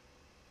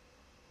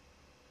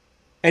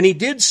 And he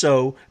did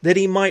so that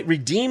he might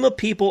redeem a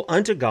people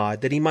unto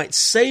God, that he might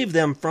save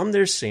them from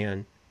their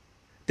sin,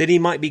 that he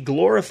might be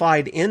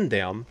glorified in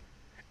them.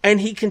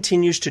 And he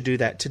continues to do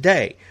that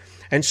today.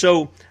 And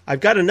so I've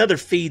got another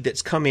feed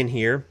that's come in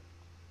here.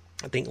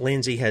 I think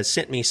Lindsay has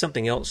sent me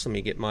something else. Let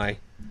me get my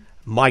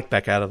mic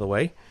back out of the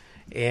way.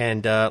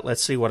 And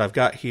let's see what I've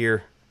got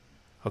here.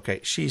 Okay,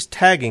 she's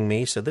tagging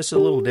me, so this is a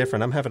little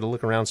different. I'm having to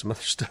look around some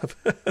other stuff.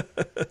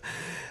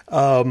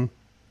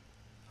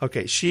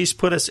 Okay, she's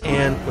put us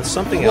in with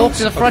something else. Walk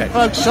to the front,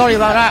 folks. Sorry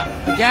about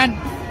that. Again.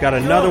 Got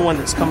another one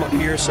that's come up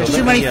here, so there's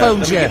too many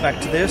phones let me get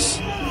back to this.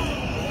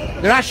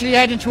 They're actually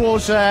heading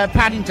towards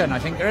Paddington, I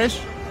think there is.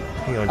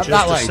 Hang on just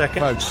a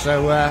second. Folks.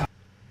 So,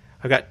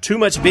 I've got too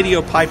much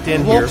video piped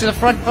in walk here. To the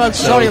front, folks.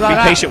 So sorry about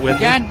that. Be patient with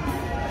Again. me.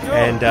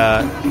 And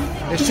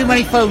there's too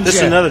many phones this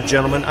here. is another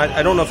gentleman.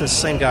 I don't know if it's the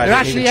same guy. They're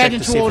I didn't actually even check heading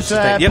to see if it's towards his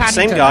name. Yep,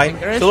 same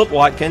Paddington, guy, Philip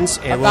Watkins,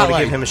 and we want to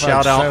give him a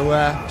shout out.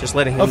 So, just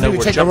letting him know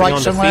we're jumping right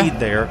on somewhere. the feed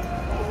there.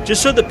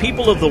 Just so the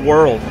people of the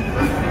world,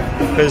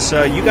 because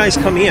you guys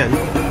come in.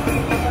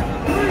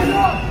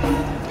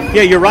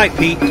 Yeah, you're right,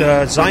 Pete.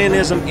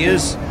 Zionism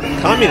is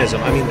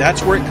communism. I mean,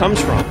 that's where it comes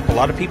from. A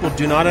lot of people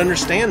do not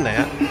understand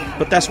that,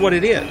 but that's what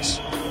it is.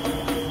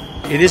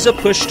 It is a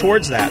push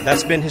towards that.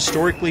 That's been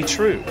historically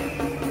true.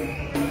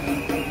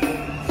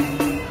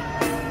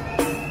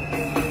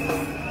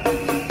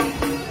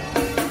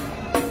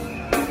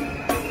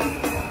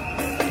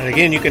 And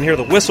again, you can hear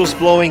the whistles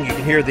blowing, you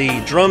can hear the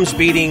drums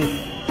beating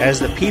as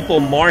the people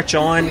march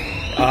on.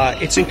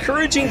 It's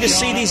encouraging to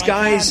see these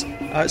guys.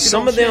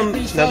 Some of them,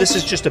 now this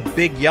is just a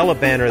big yellow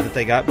banner that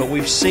they got, but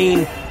we've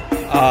seen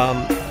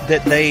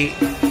that they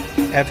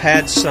have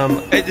had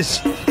some.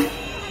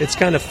 It's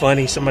kind of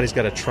funny. Somebody's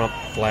got a Trump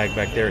flag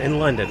back there in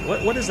London.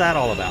 What is that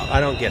all about?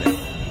 I don't get it.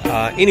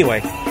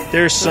 Anyway,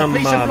 there's some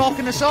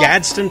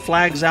Gadsden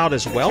flags out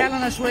as well.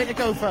 Telling us where to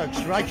go,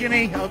 folks. Right,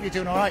 Jimmy? I hope you're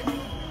doing all right.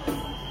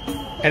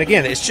 And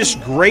again, it's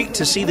just great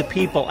to see the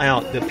people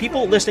out. The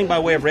people listening by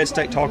way of Red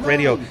Stack Talk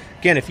Radio.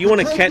 Again, if you want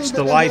to catch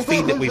the live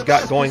feed that we've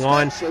got going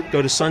on,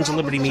 go to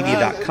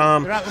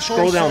sonsoflibertymedia.com.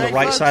 Scroll down the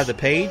right side of the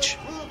page.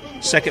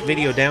 Second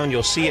video down,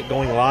 you'll see it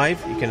going live.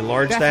 You can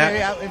enlarge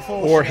that.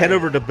 Or head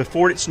over to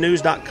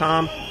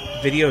beforeitsnews.com.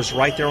 Video is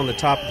right there on the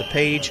top of the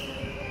page.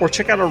 Or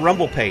check out our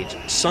Rumble page,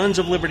 Sons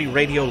of Liberty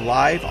Radio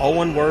Live, all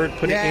one word.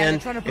 Put it in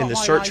the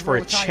search for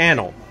a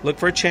channel. Look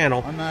for a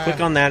channel. Click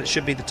on that. It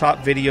should be the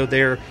top video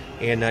there,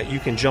 and you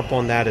can jump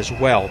on that as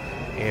well.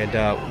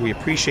 And we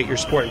appreciate your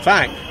support. In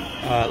fact,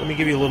 let me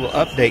give you a little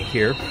update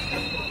here.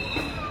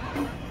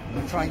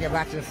 We'll try and get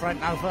back to the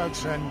front now,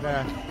 folks. And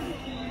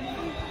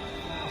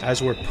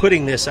as we're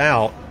putting this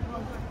out,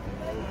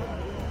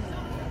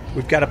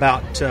 we've got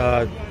about,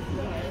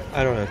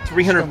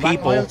 300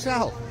 people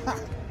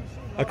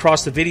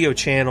across the video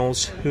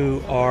channels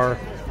who are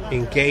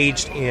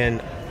engaged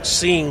in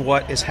seeing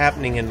what is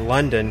happening in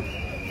London.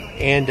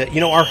 And,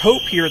 our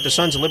hope here at the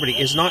Sons of Liberty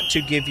is not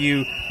to give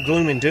you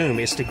gloom and doom.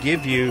 It's to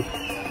give you,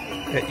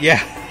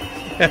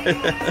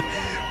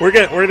 we're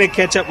gonna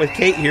catch up with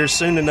Kate here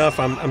soon enough,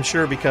 I'm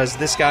sure, because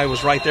this guy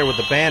was right there with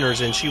the banners,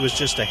 and she was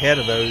just ahead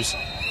of those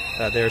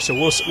there. So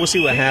we'll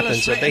see what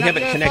happens. They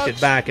haven't connected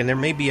back, and there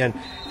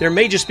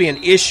may just be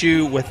an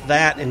issue with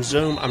that in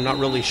Zoom. I'm not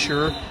really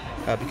sure.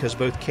 Because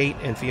both Kate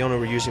and Fiona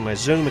were using my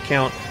Zoom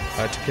account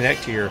to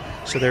connect here.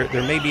 So there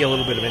may be a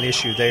little bit of an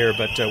issue there,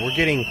 but we're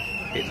getting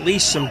at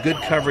least some good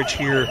coverage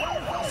here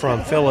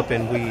from Philip,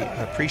 and we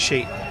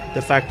appreciate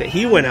the fact that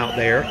he went out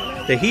there,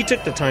 that he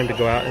took the time to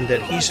go out, and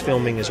that he's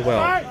filming as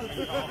well.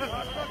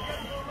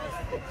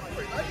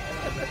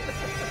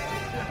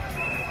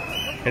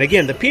 And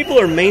again, the people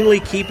are mainly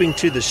keeping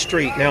to the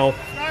street. Now,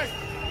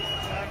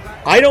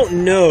 I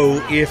don't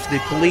know if the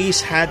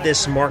police had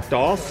this marked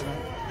off.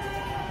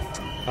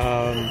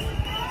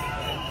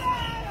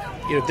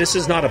 This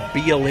is not a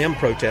BLM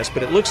protest,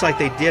 but it looks like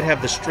they did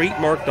have the street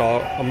marked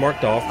off.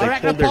 They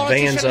pulled their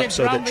vans up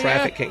so that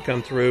traffic can't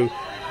come through,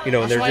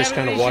 and they're just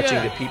kind of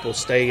watching the people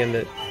stay in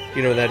the,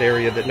 that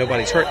area, that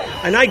nobody's hurt.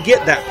 And I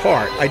get that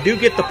part. I do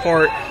get the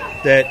part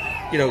that,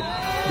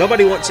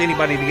 nobody wants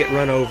anybody to get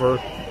run over,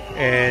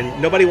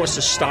 and nobody wants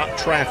to stop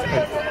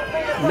traffic.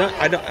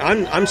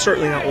 I'm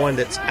certainly not one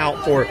that's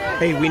out for,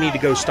 hey, we need to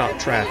go stop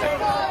traffic.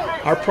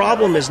 Our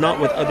problem is not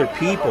with other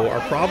people. Our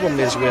problem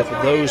is with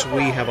those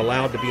we have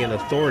allowed to be in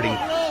authority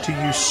to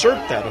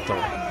usurp that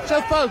authority.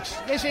 So, folks,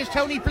 this is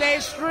Tony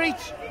Blair's street.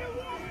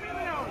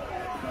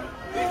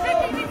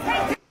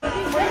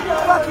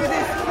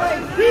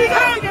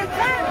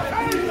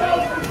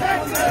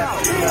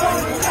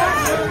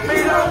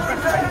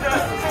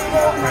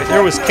 Right,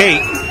 there was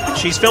Kate.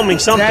 She's filming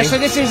something. Yeah, so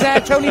this is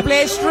Tony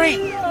Blair's street.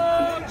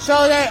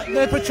 So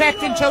they're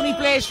protecting Tony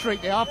Blair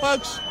Street, they are,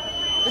 folks.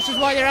 This is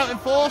why they're out in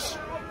force.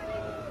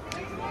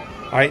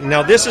 All right,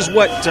 now this is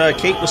what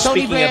Kate was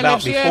speaking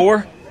about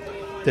before,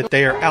 that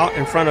they are out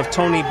in front of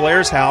Tony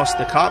Blair's house.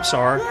 The cops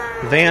are.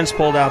 Vans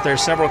pulled out there,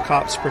 several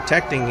cops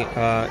protecting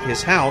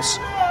his house,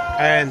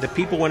 and the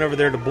people went over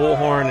there to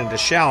bullhorn and to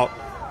shout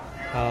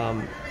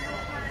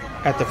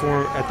at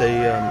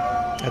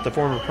the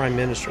former prime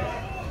minister.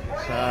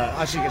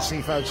 As you can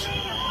see, folks,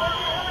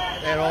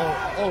 they're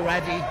all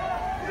ready.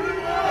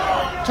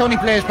 Tony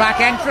Blair's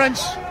back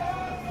entrance.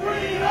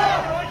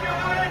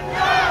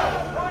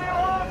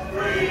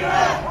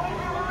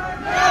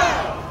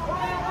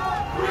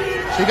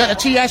 So you got the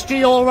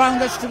TSG all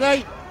around us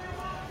today.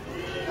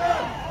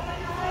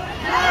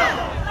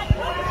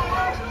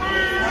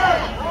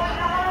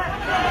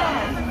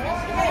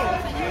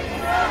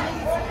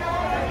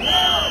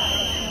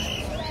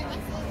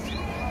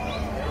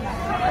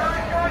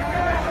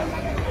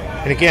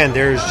 And again,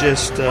 there's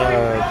just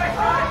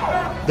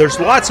there's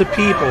lots of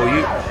people.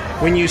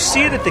 When you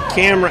see it at the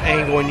camera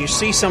angle and you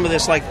see some of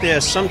this like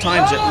this,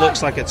 sometimes it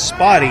looks like it's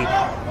spotty.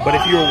 But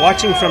if you were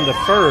watching from the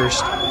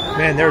first,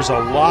 man, there's a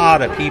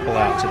lot of people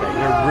out today.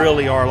 There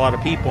really are a lot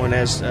of people. And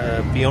as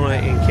Fiona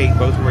and Kate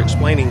both were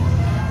explaining,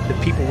 the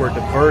people were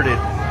diverted.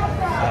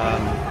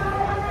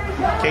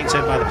 Kate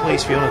said by the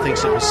police. Fiona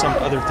thinks it was some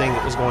other thing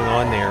that was going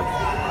on there.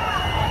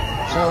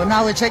 So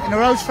now we're taking the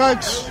roads,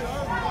 folks.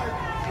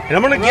 And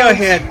I'm going to go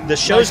ahead. The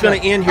show's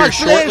going to end here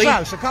shortly.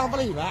 House. I can't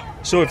believe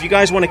that. So if you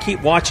guys want to keep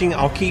watching,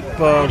 I'll keep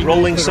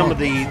rolling some of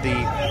the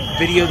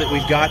video that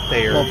we've got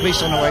there. Well,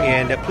 please on the way.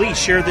 And please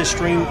share this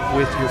stream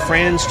with your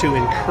friends to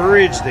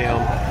encourage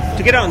them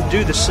to get out and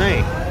do the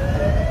same.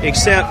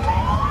 Except,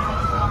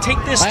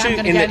 take this to,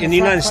 in the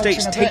United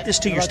States, take this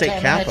to your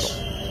state capital.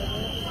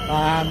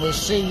 We'll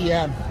see...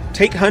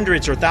 take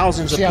hundreds or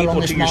thousands of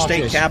people to your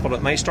state capital.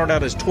 It may start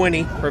out as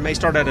 20, or it may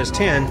start out as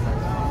 10.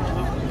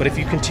 But if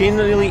you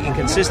continually and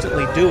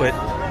consistently do it,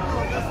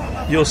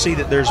 you'll see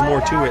that there's more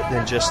to it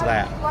than just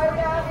that.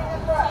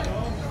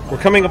 We're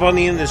coming up on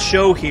the end of the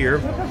show here.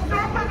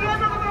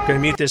 Going to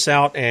mute this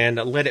out and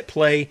let it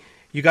play.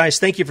 You guys,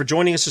 thank you for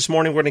joining us this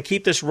morning. We're going to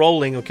keep this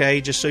rolling,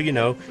 okay, just so you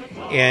know.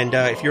 And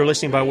if you're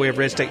listening by way of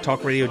Red State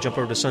Talk Radio, jump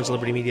over to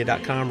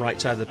sonslibertymedia.com, right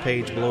side of the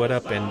page, blow it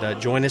up, and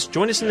join us.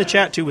 Join us in the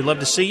chat, too. We'd love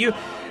to see you.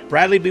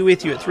 Bradley will be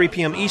with you at 3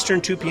 p.m. Eastern,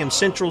 2 p.m.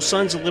 Central,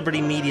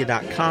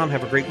 sonslibertymedia.com.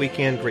 Have a great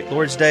weekend, great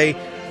Lord's Day.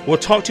 We'll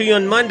talk to you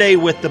on Monday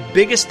with the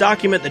biggest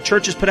document the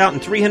church has put out in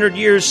 300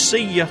 years.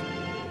 See ya.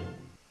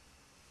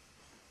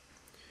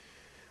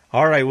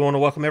 All right, we want to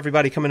welcome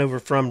everybody coming over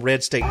from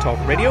Red State Talk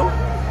Radio.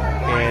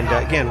 And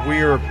again,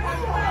 we're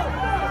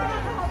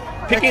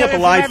picking up a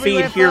live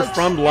feed here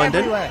from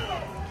London.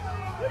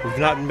 We've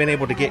not been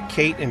able to get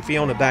Kate and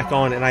Fiona back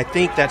on, and I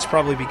think that's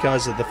probably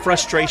because of the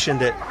frustration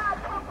that,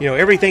 you know,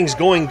 everything's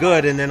going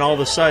good, and then all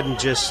of a sudden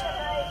just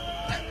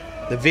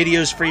the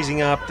video's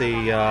freezing up,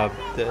 the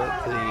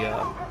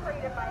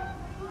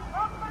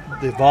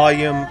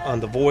volume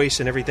on the voice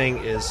and everything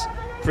is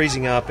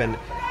freezing up, and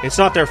it's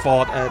not their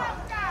fault.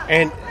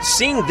 And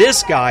seeing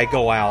this guy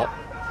go out,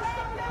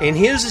 and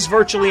his is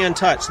virtually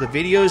untouched. The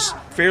video's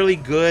fairly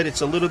good.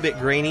 It's a little bit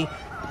grainy,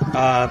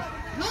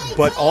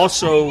 but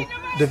also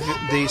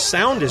the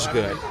sound is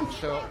good.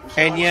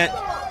 And yet,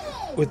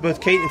 with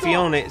both Kate and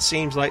Fiona, it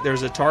seems like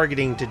there's a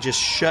targeting to just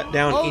shut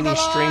down any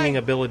streaming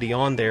ability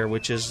on there,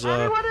 which is,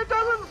 well,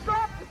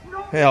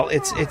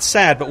 it's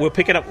sad, but we'll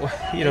pick it up.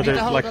 You know,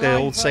 like the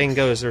old saying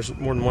goes, there's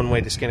more than one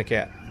way to skin a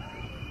cat.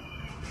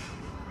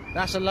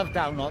 That's a love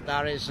down lot,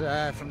 that is,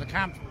 from the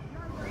camp.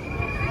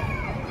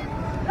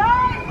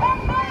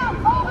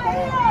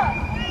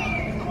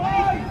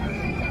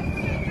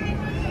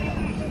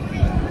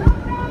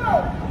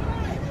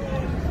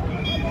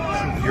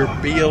 Your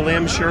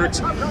BLM shirts?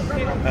 No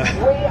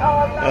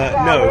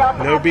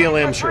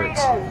BLM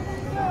shirts.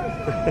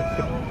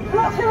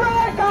 Block the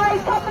road,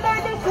 guys! Stop the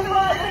road, this is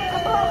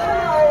right, block the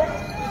road!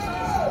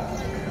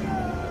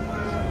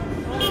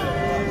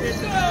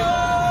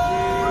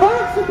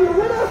 Folks, if you're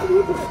with us,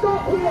 you can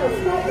stop here,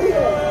 stop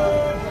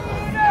here!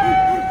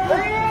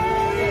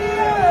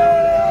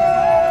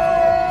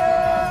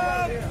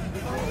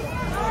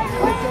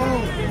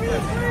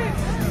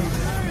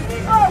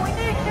 Oh, we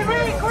need to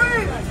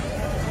regroup!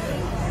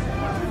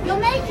 You're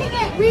making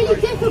it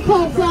really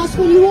difficult for us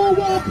when you all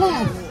walk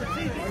off.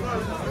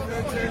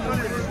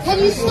 Can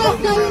you stop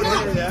going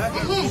up ahead,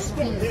 please?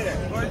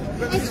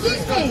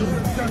 Excuse me.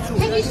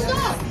 Can you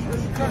stop?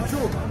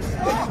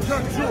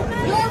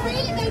 You're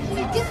really making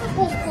it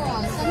difficult for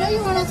us. I know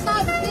you're on our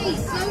side, but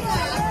please, slow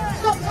down.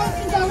 Stop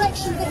taking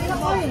directions that you're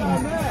not going.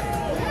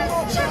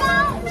 Chill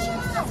out.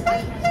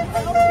 Wait.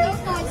 Those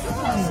guys are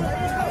fine.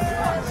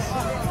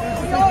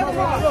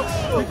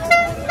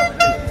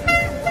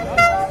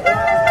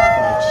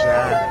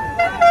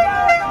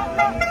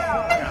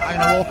 I'm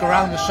going to walk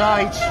around the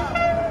sides.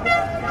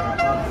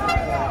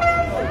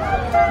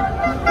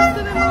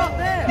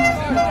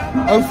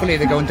 Hopefully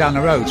they're going down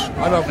the road.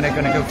 I'm hoping they're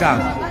going to go down.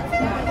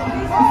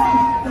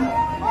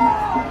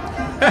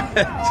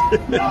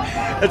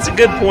 That's a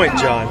good point,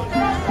 John.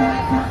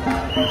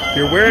 If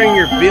you're wearing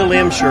your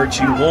BLM shirts,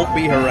 you won't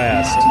be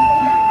harassed.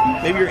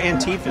 Maybe your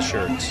Antifa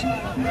shirts.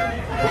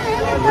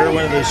 Wear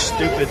one of those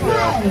stupid,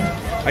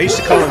 I used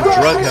to call them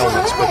drug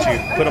helmets, but you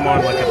put them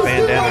on like a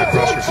bandana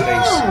across your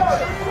face.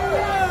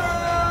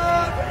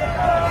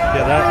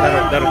 Yeah,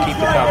 that'll keep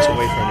the cops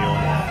away from you.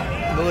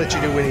 They'll let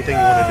you do anything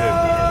you want to do.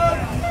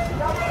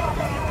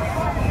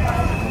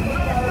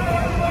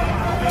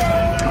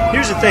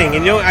 here's the thing,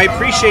 and I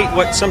appreciate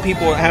what some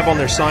people have on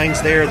their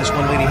signs there. This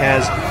one lady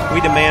has, "We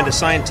demand a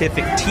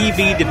scientific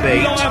TV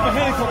debate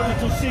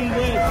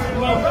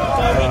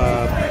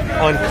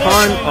on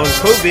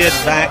COVID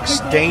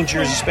vax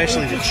dangers,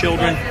 especially to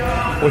children."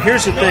 Well,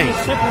 here's the thing.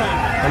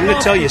 I'm going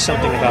to tell you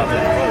something about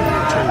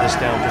that. Turn this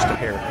down just a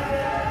hair.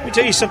 Let me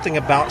tell you something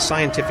about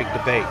scientific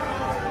debate.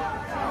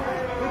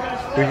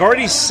 We've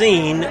already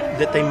seen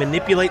that they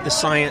manipulate the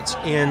science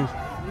in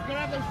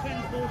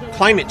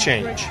climate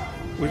change.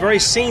 We've already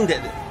seen that.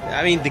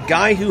 I mean, the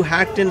guy who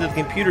hacked into the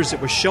computers that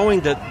was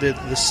showing that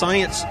the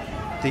science,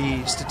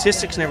 the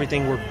statistics and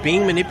everything were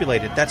being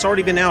manipulated. That's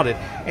already been outed.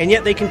 And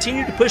yet they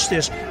continue to push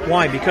this.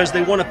 Why? Because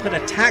they want to put a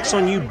tax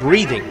on you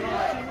breathing.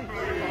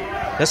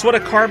 That's what a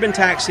carbon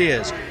tax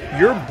is.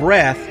 Your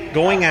breath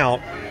going out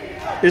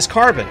is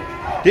carbon.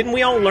 Didn't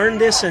we all learn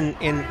this in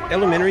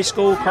elementary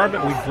school?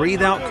 Carbon, we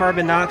breathe out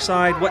carbon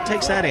dioxide. What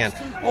takes that in?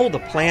 Oh, the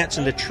plants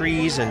and the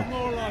trees and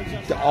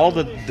all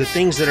the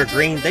things that are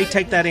green, they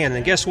take that in.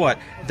 And guess what?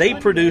 They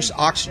produce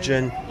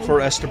oxygen for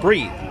us to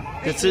breathe.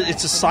 It's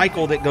a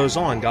cycle that goes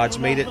on. God's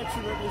made it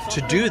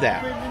to do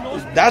that.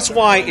 That's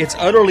why it's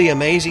utterly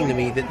amazing to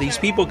me that these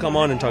people come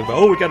on and talk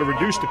about, we got to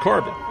reduce the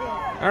carbon.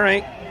 All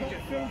right.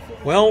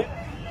 Well,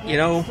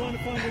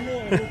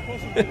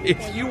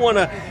 if you want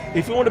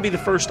to be the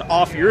first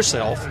off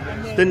yourself,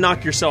 then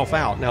knock yourself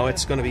out. Now,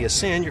 it's going to be a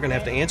sin. You're going to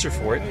have to answer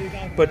for it.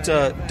 But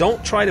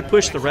don't try to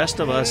push the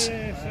rest of us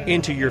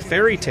into your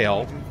fairy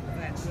tale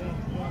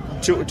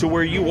to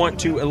where you want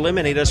to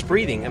eliminate us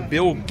breathing. And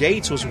Bill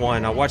Gates was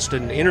one. I watched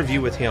an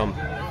interview with him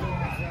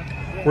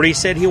where he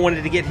said he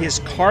wanted to get his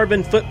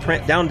carbon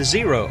footprint down to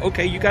zero.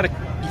 Okay, you got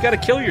to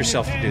kill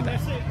yourself to do that,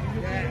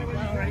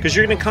 because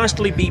you're going to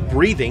constantly be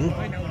breathing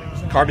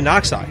carbon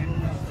dioxide.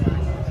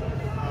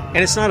 And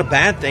it's not a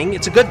bad thing,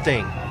 it's a good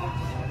thing.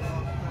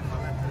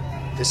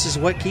 This is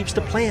what keeps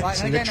the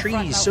plants and the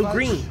trees so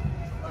green.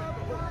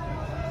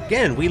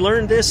 Again, we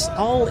learned this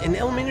all in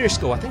elementary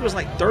school. I think it was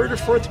like 3rd or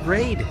 4th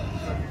grade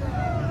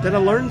that I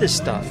learned this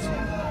stuff.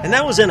 And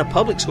that was in a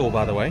public school,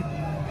 by the way.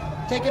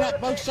 Taking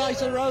up both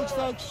sides of the roads,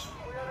 folks.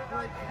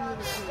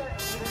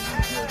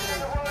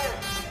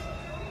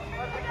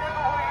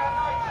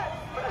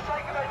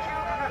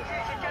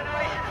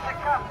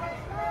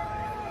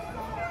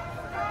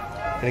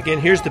 And again,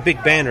 here's the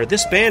big banner.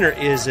 This banner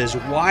is as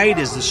wide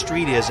as the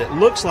street is. It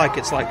looks like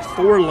it's like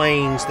 4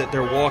 lanes that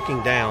they're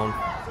walking down.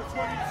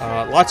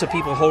 Lots of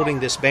people holding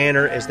this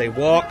banner as they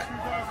walk.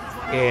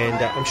 And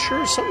I'm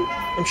sure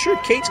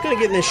Kate's going to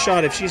get in this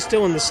shot if she's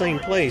still in the same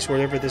place,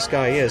 wherever this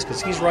guy is,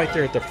 because he's right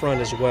there at the front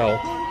as well.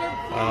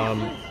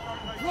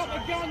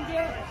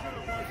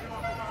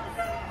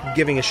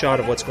 Giving a shot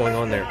of what's going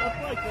on there.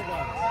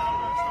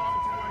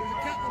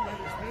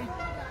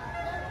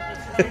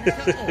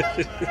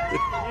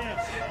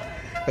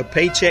 A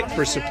paycheck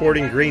for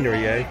supporting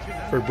greenery, eh?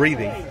 For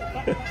breathing.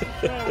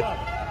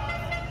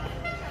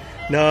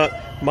 No,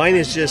 mine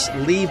is just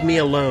leave me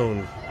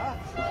alone.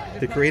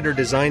 The Creator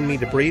designed me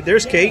to breathe.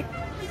 There's Kate.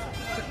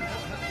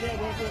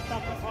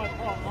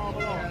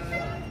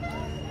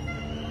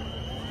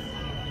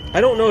 I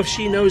don't know if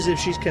she knows if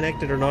she's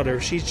connected or not, or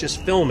if she's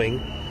just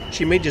filming.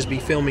 She may just be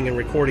filming and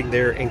recording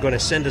there and going to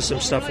send us some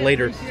stuff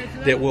later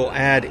that we'll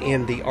add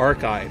in the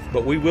archive.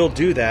 But we will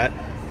do that.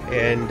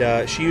 And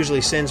she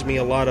usually sends me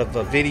a lot of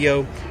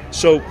video.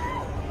 So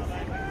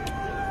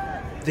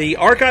the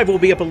archive will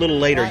be up a little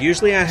later.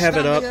 Usually I have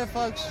it up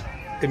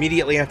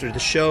immediately after the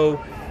show,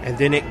 and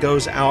then it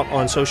goes out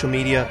on social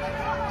media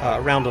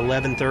around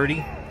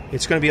 11:30.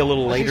 It's going to be a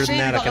little later than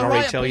that. I can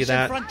already tell you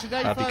that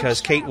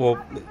because Kate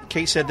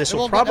said this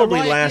will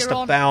probably last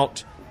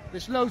about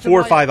 4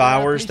 or 5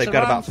 hours. They've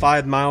got about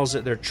 5 miles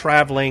that they're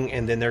traveling,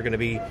 and then they're going to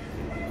be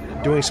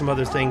doing some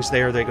other things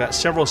there. They've got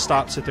several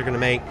stops that they're going to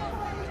make.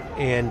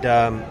 And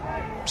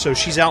so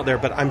she's out there,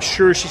 but I'm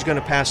sure she's going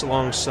to pass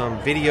along some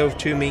video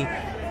to me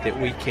that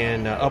we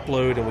can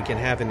upload and we can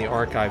have in the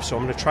archive. So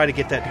I'm going to try to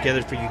get that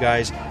together for you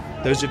guys.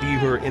 Those of you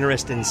who are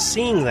interested in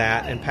seeing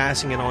that and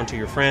passing it on to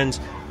your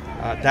friends,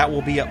 that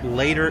will be up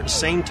later.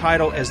 Same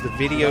title as the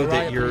video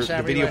that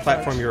the video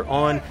platform you're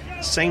on.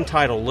 Same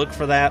title. Look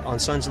for that on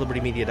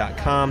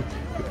sonsoflibertymedia.com.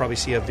 You'll probably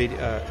see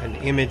an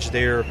image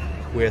there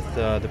with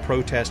the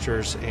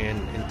protesters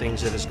and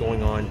things that is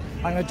going on.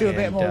 I'm going to do a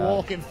bit more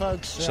walking,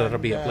 folks. So that'll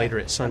be up later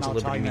at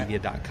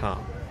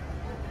sonsoflibertymedia.com.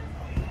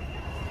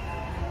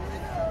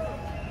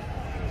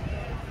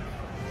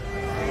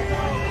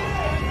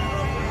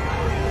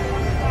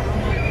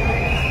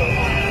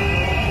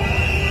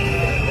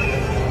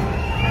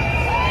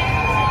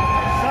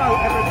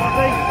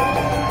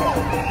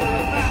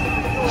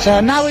 So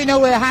now we know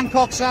where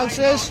Hancock's house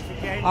is,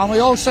 and we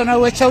also know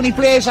where Tony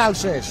Blair's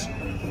house is.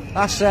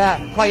 That's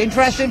quite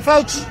interesting,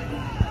 folks.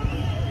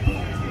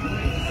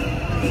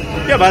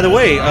 Yeah, by the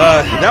way,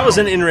 that was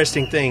an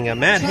interesting thing.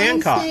 Matt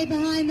Hancock,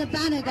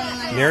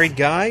 married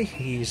guy,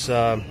 he's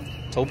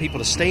told people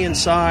to stay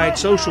inside,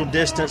 social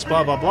distance,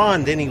 blah, blah, blah,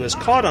 and then he was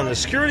caught on the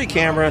security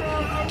camera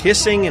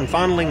kissing and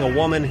fondling a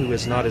woman who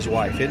is not his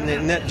wife.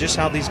 Isn't that just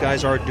how these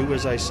guys are? Do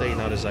as I say,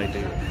 not as I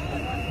do.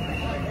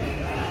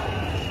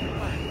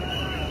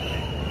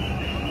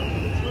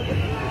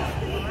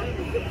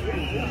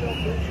 So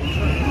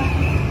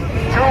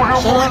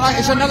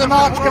it's another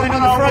march coming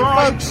on the front,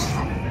 folks,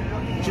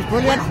 which is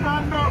brilliant.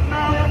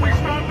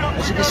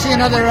 As you can see,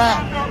 another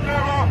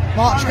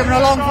march coming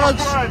along,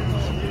 folks.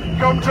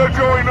 Come to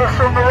join us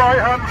from the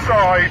right-hand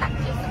side.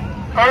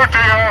 Oh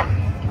dear.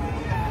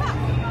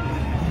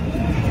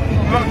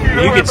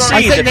 You can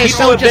see that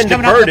people have been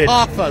diverted,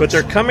 but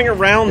they're coming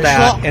around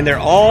that, and they're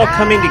all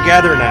coming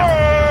together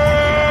now.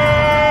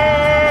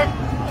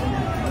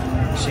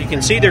 So you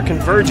can see they're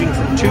converging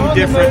from it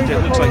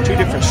looks like two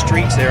different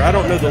streets there. I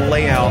don't know the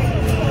layout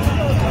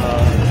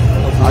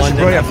of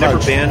London. I've never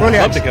been. I'd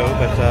love to go,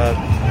 but I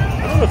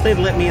don't know if they'd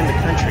let me in the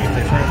country if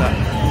they found out.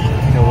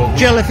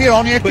 Jill, if you're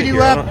on here, can you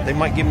they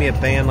might give me a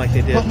ban like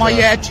they did. Put my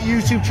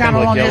YouTube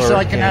channel on here so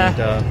I can add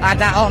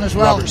that on as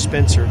well. Robert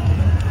Spencer.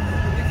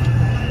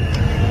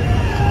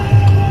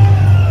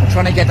 I'm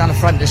trying to get down the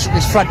front. This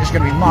front is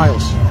going to be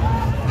miles.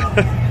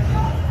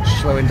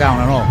 Slowing down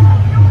and all.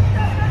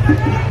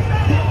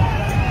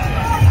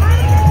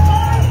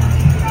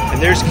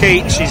 And there's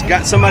Kate. She's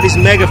got somebody's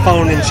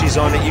megaphone and she's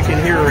on it. You can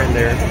hear her in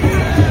there.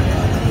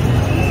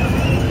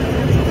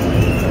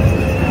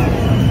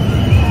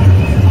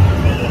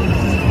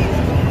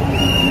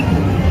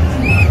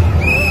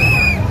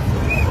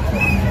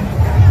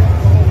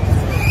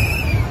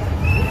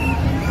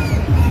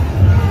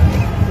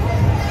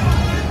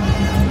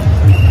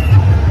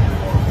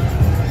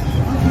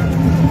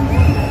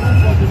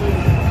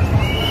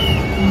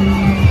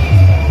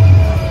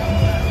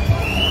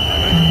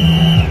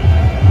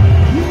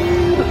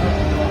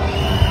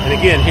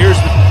 Again, here's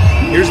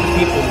the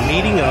people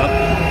meeting up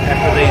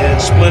after they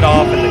had split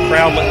off, and the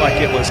crowd looked like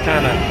it was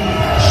kind of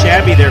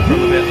shabby there for a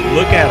little bit.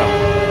 Look at them.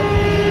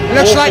 It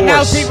looks like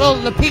now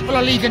the people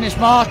are leading this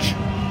march.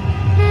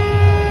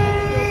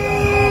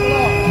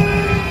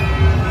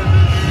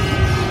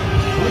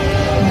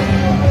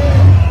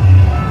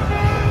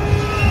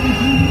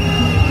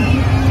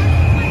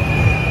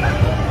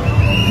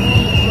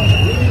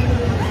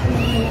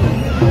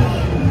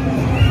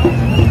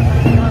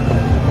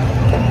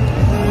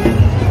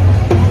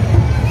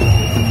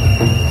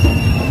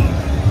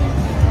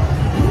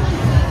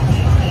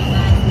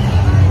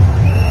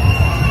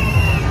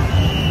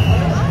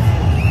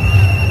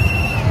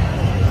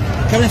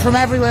 Coming from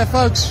everywhere,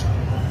 folks.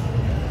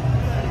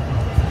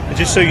 And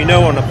just so you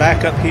know, on the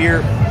back up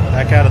here,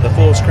 back out of the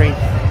full screen,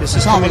 this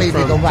is coming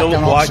from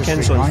Philip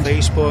Watkins on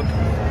Facebook.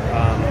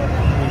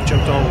 We've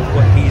jumped on with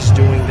what he's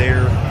doing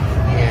there,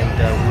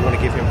 and we want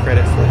to give him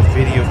credit for the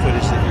video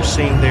footage that you're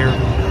seeing there,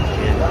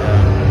 and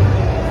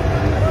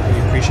we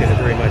appreciate it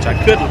very much. I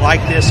could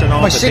like this and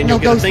all, but then you'll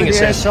get a thing that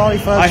says,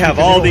 I have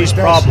all these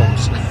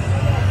problems.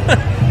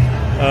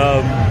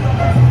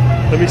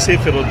 Let me see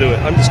if it'll do it.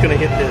 I'm just going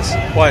to hit this.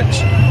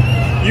 Watch.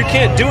 You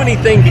can't do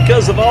anything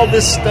because of all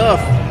this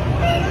stuff.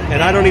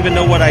 And I don't even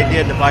know what I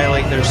did to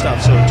violate their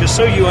stuff. So just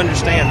so you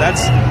understand,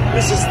 this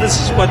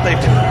is what they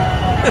do.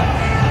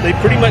 They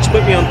pretty much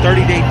put me on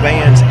 30-day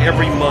bans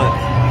every month.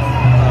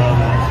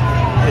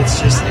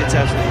 It's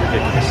absolutely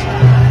ridiculous.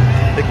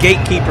 The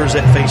gatekeepers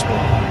at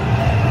Facebook.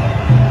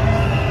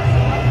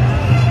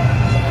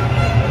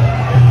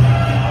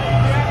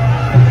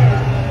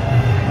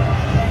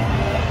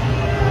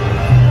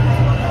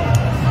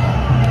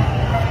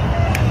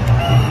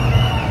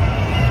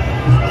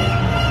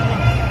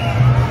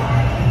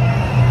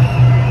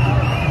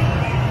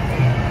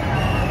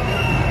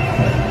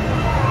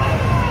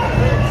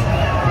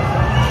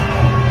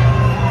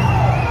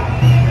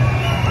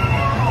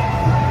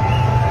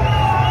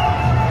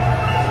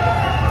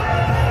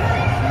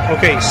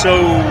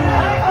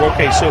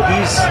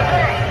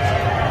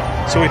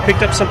 So we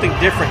picked up something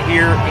different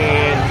here,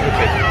 and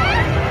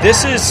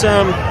this is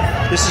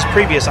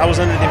previous. I was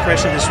under the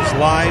impression this was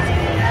live,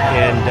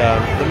 and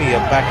let me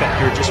back up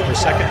here just for a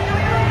second.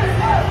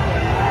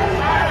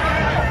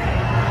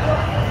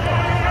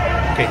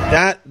 Okay,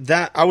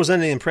 that I was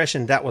under the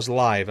impression that was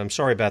live. I'm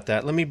sorry about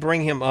that. Let me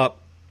bring him up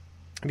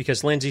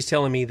because Lindsay's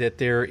telling me that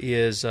there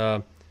is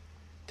that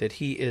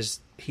he's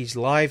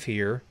live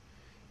here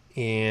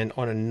and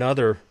on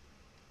another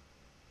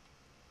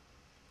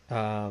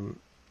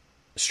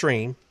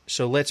stream.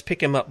 So let's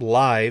pick him up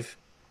live.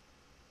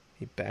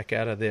 Back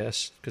out of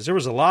this because there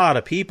was a lot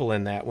of people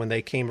in that when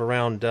they came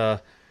around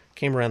the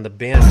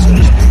bend, so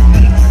to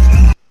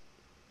speak.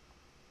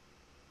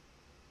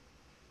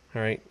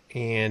 All right,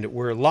 and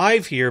we're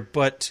live here,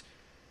 but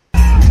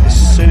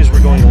as soon as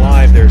we're going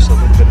live, there's a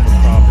little bit of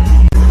a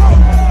problem.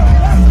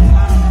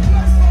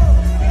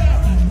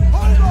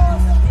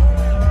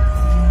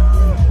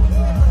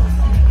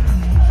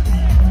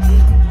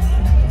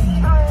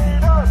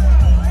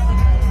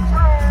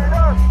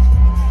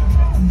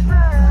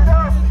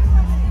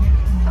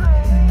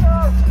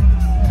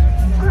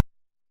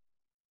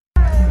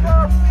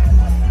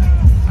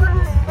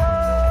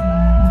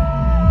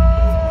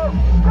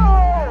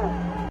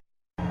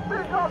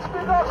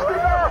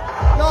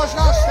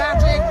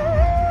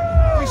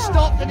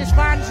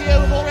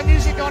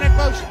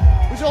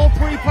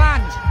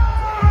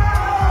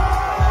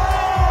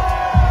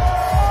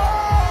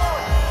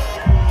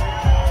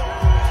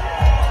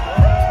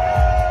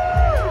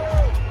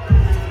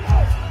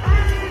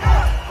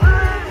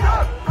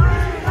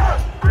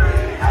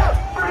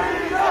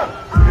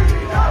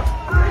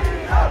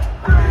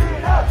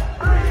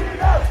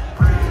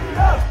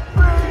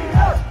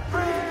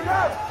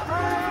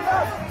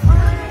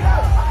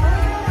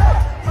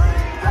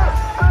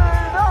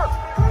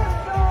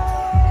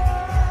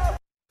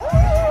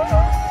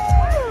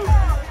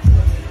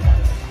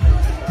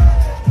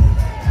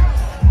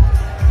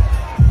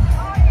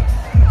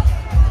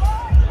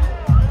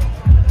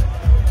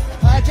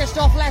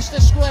 just off Leicester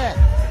Square.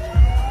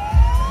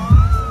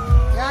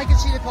 Yeah, I can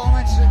see the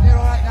comments. They're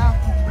all right now.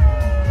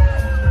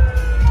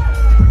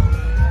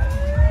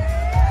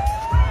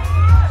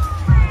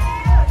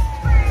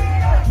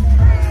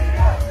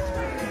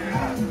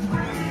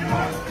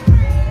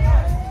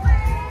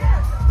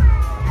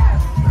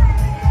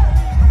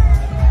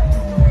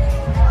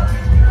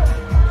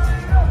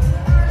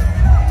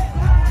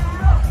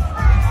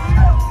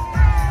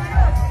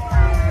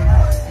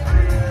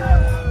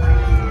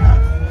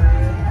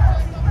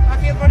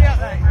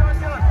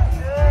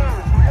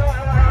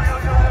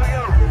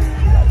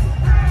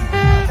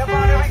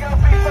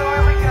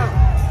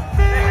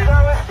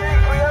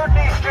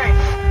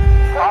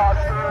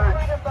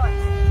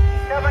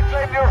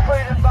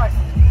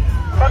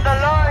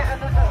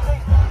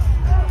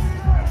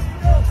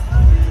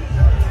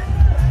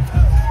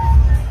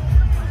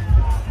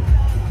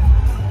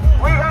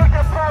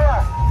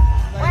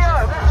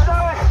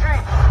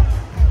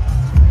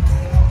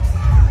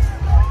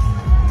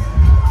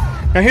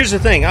 Now, here's the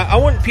thing. I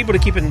want people to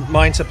keep in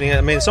mind something.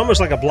 I mean, it's almost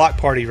like a block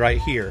party right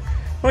here.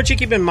 I want you to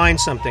keep in mind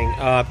something.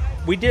 I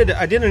did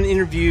an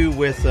interview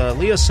with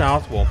Leah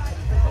Southwell.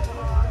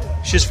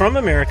 She's from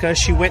America.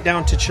 She went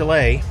down to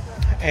Chile,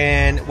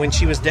 and when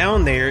she was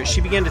down there, she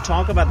began to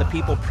talk about the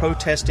people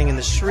protesting in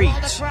the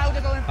streets,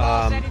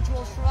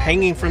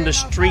 hanging from the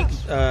street,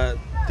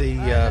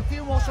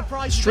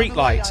 street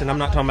lights. And I'm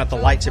not talking about the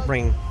lights that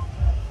bring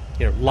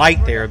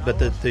light there, but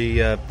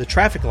the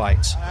traffic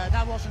lights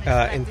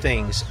and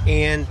things.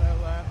 And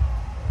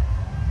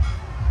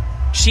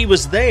she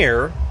was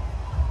there,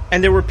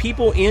 and there were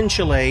people in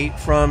Chile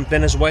from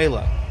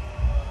Venezuela,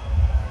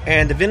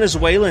 and the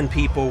Venezuelan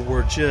people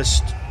were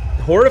just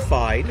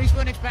horrified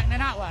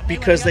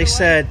because they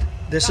said,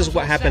 this is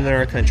what happened in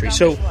our country.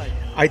 So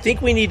I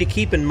think we need to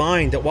keep in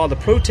mind that while the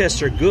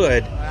protests are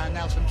good,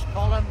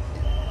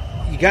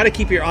 you got to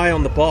keep your eye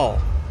on the ball,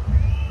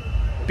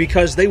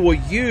 because they will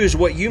use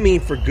what you mean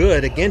for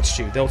good against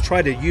you. They'll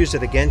try to use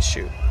it against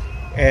you.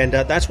 And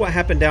that's what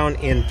happened down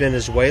in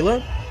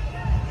Venezuela.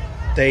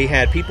 They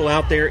had people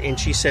out there, and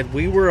she said,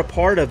 we were a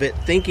part of it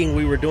thinking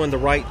we were doing the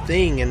right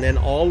thing, and then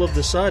all of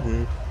a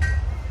sudden,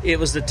 it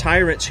was the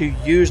tyrants who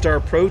used our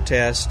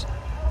protest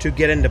to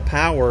get into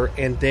power,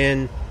 and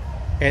then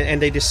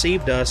and they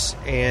deceived us,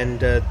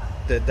 and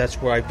that's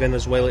why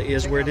Venezuela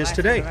is where it is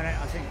today.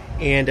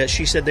 And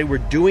she said they were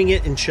doing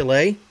it in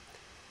Chile.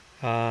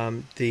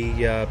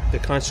 The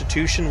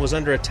Constitution was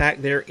under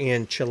attack there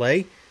in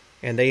Chile,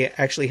 and they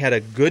actually had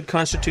a good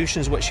Constitution,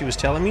 is what she was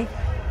telling me.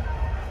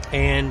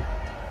 And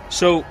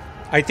so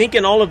I think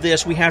in all of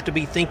this, we have to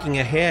be thinking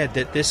ahead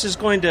that this is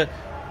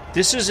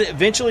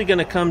eventually going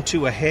to come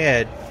to a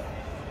head,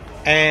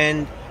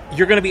 and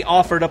you're going to be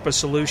offered up a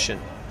solution.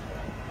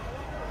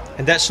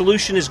 And that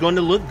solution is going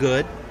to look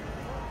good.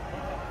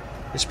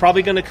 It's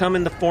probably going to come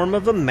in the form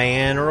of a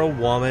man or a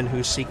woman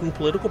who's seeking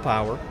political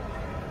power,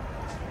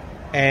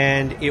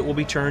 and it will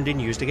be turned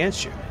and used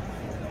against you.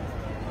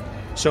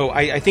 So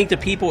I think the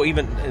people,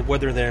 even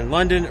whether they're in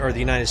London or the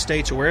United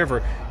States or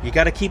wherever, you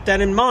got to keep that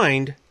in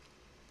mind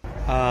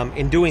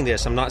in doing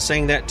this. I'm not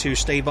saying that to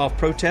stave off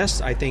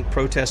protests. I think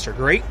protests are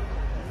great.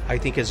 I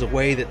think as a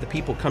way that the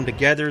people come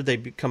together, they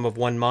become of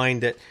one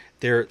mind, that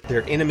their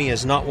enemy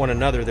is not one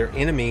another. Their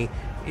enemy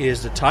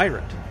is the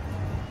tyrant,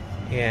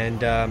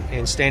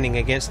 and standing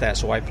against that.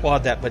 So I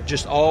applaud that. But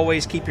just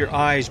always keep your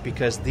eyes,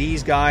 because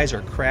these guys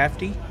are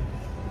crafty,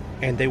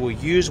 and they will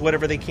use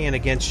whatever they can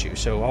against you.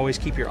 So always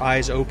keep your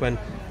eyes open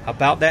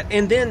about that.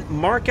 And then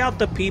mark out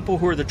the people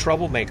who are the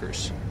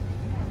troublemakers.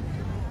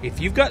 If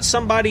you've got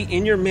somebody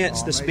in your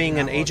midst that's being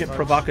an agent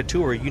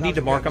provocateur, you need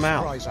to mark them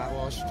out.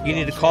 You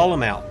need to call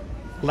them out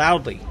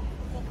loudly.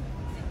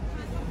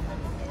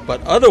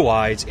 But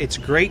otherwise, it's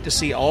great to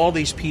see all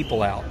these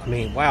people out. I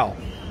mean, wow.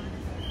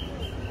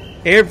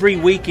 Every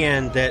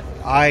weekend that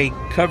I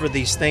cover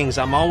these things,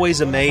 I'm always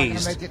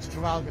amazed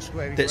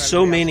that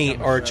so many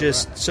are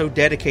just so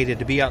dedicated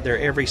to be out there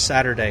every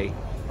Saturday,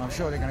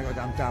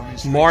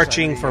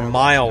 marching for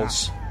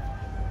miles.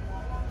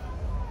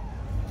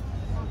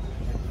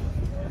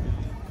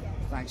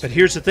 But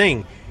here's the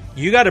thing.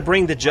 You got to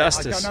bring the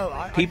justice.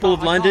 People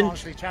of London,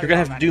 you're going to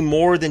have to do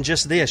more than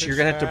just this. You're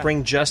going to have to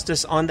bring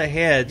justice on the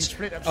heads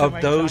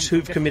of those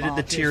who've committed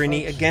the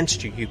tyranny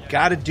against you. You've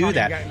got to do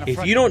that.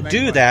 If you don't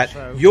do that,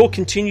 you'll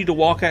continue to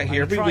walk out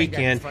here every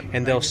weekend,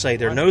 and they'll say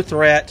they're no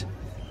threat.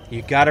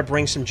 You've got to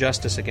bring some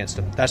justice against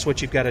them. That's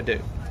what you've got to do.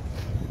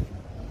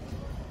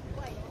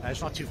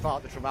 It's not too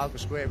far to Trafalgar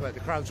Square, but the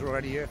crowds are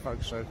already here,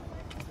 folks, so I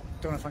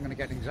don't know if I'm going to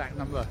get an exact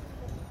number.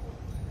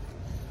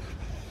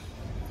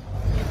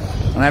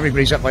 And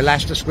everybody's up by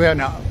Leicester Square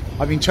now.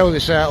 I've been told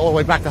it's all the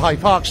way back to Hyde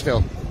Park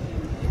still.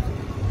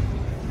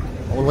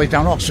 All the way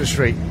down Oxford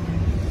Street.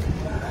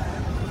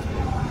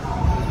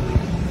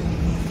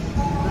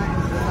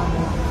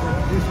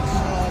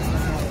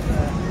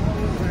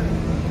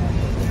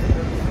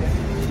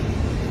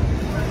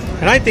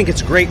 And I think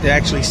it's great to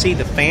actually see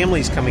the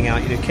families coming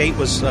out. You know, Kate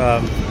was, I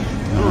don't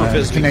know if it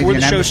was before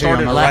the show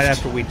started or right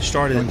after we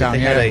started, they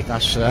had a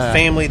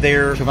family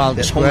there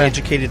that home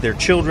educated their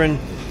children.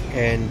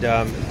 and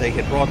they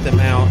had brought them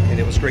out, and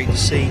it was great to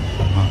see.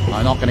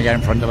 I'm not going to get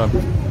in front of them.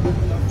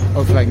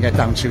 Hopefully I can get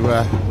down to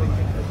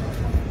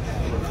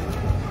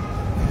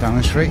down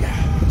the street.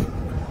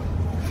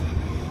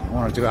 I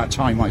want to do that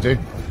time, I do.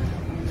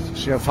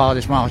 See how far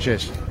this march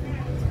is.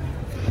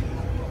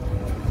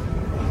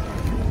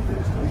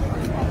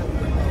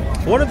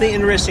 One of the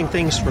interesting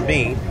things for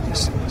me,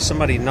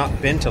 somebody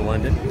not been to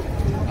London,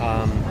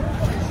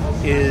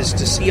 is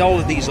to see all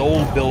of these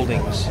old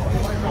buildings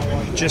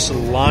just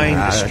line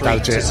the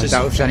streets. It's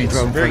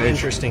very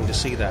interesting to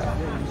see that.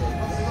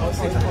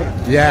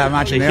 Yeah,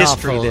 imagine the they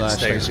history are full, that's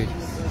there. Stacey.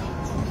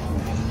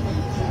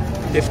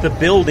 If the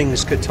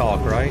buildings could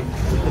talk, right?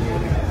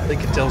 They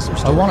could tell some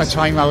stories. I want to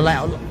time how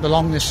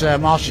long this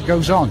march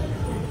goes on.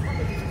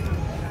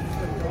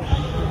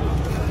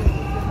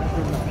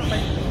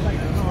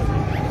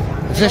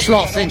 If this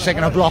lot thinks they're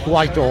going to block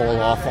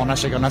Whitehall off on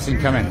us, they've got nothing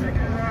coming.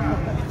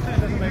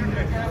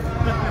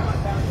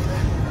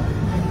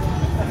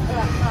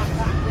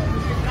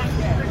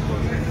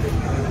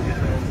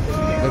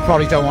 They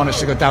probably don't want us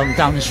to go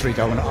down the street,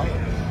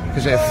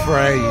 because they're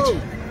afraid.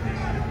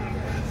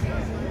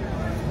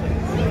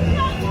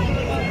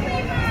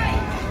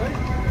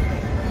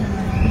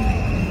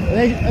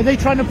 Are they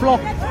trying to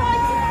block?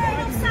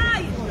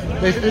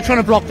 They're trying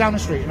to block down the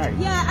street, right?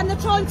 Yeah, and they're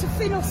trying to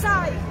thin us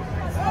out.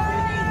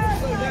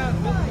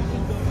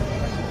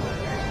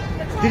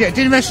 Did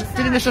you miss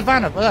the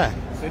van up there?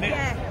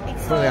 Yeah,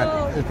 it's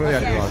brilliant. It's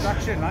brilliant. It was.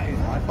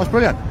 That's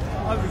brilliant.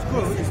 Oh, it was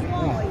good.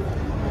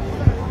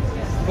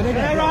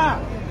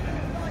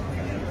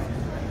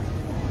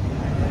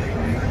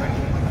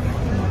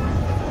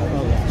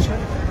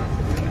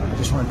 I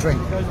just want to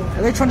drink.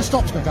 Are they trying to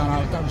stop us going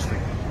down the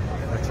street?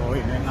 They're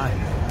trying, aren't they?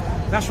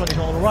 That's what it's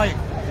all right.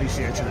 Police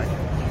here today.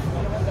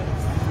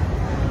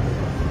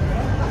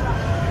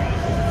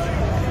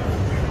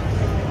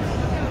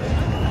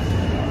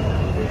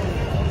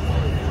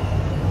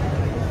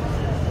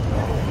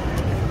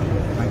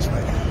 Thanks,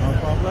 mate. No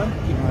problem.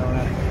 Keep an eye on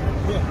that.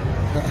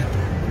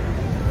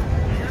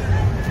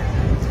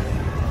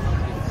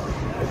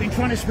 They've been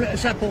trying to split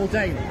us up all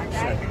day.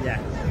 So, yeah.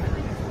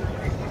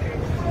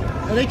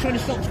 Are they trying to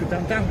stop us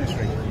going down the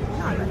street?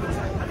 No, I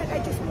think they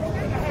just walk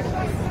ahead of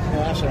us. Oh,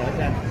 that's all right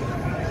then.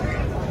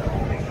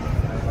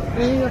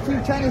 We need a few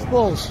tennis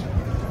balls.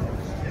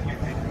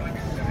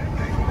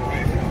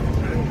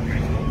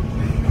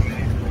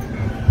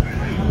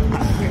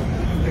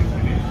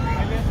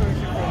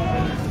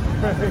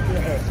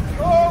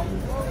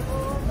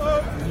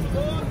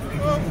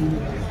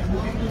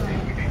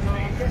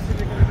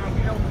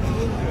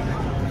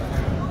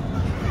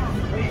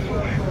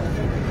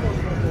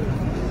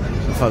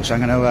 So folks, I'm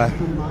going to go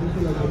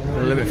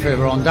a little bit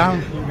further on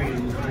down.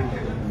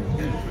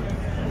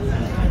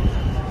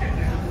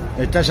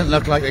 It doesn't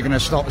look like they're going to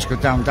stop us go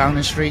down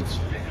the street.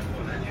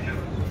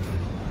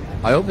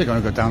 I hope they're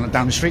going to go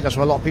down the street. That's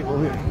what a lot of people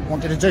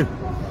wanted to do.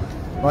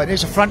 Right,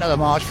 here's the front of the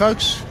march,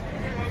 folks.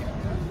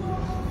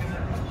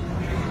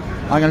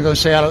 I'm going to go and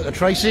say hello to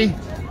Tracy.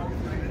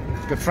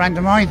 A good friend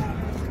of mine.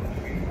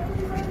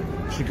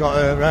 She got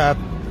her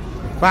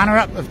banner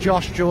up of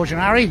Josh, George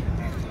and Harry.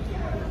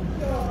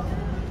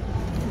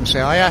 And say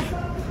hiya.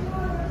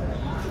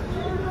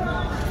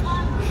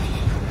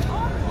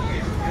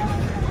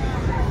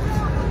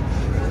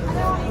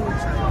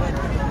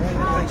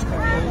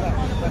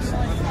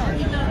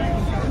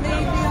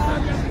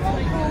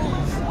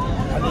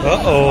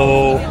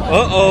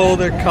 Uh-oh,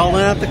 they're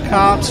calling out the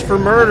cops for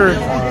murder.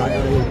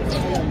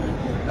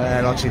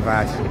 Not too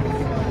bad.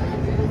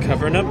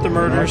 Covering up the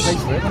murders.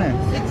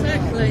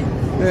 Exactly.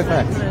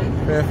 Perfect.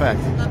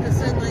 Perfect. Like I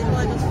said, they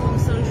hide us from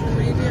social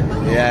media.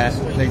 Yeah,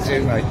 they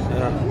do, mate.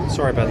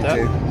 Sorry about that.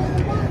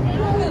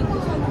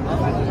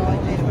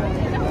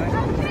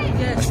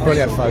 That's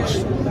brilliant, folks.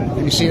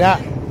 Can you see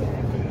that?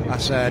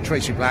 That's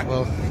Tracy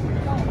Blackwell.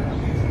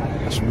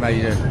 That's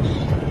amazing.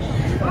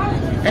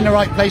 In the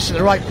right place at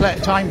the right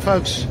time,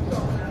 folks.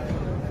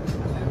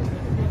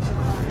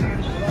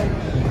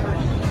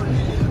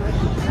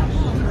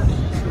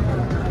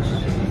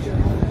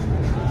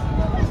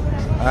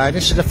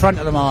 This is the front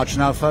of the march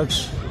now,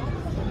 folks.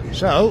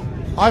 So,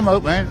 I'm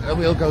hoping that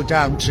we'll go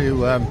down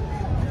to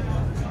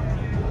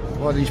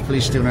what are these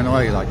police doing in the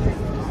way, like?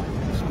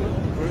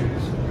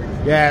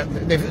 Yeah,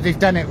 they've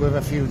done it with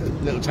a few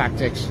little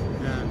tactics.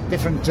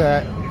 Different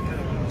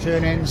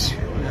turn-ins.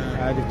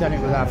 They've done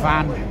it with that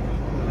van.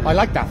 I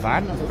like that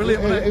van.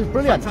 Brilliant, it was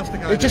brilliant.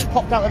 Fantastic idea. It just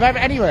popped out of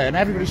anywhere and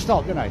everybody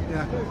stopped, didn't they?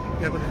 Yeah,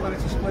 but they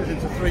managed to split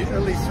into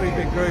at least three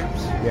big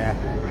groups. Yeah.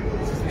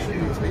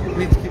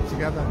 We need to keep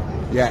together.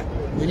 Yeah.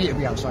 We need to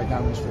be outside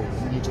down the street.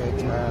 We need to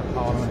hit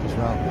Parliament as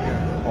well,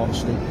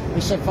 obviously.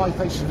 We said 5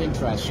 places of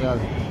interest, so...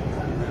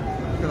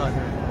 Good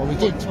idea. Well, we've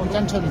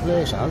done Tony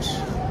Blair's house.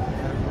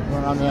 We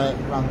went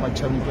around by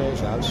Tony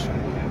Blair's house.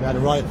 We had a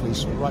riot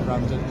police right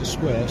around the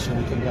square, so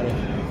we couldn't get it.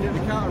 You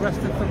can't arrest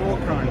him for war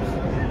crimes.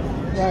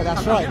 Yeah,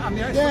 that's right.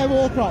 Yeah,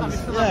 war crimes.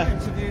 I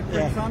interviewed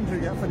Prince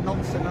Andrew for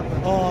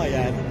nonsense. Oh,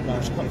 yeah. No,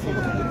 it's quite a few.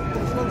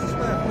 There's loads of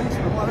spare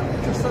policemen. Why don't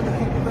we just send a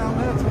couple down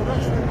there to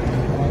arrest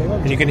them?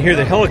 And you can hear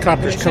the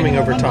helicopters coming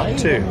over top,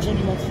 too.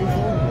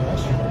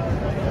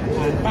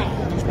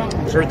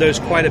 Heard those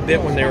quite a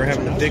bit when they were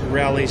having the big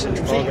rallies in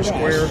Trafalgar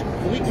Square.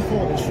 The week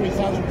before, there was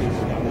 3,000 people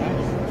down there.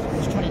 There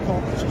was 20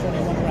 corporates. There's only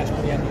one arrest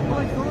by the end of the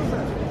night.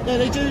 Yeah,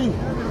 they do.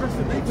 They've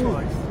arrested me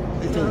twice.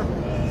 They do.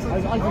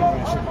 I've been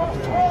arrested up to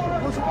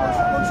twice. Once you've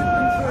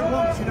been through it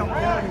once, you don't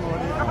care anymore.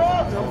 You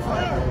don't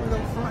fight it.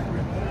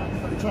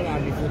 We tried that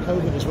before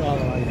COVID as well.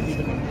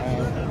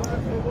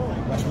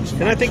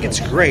 And I think it's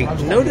great.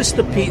 Notice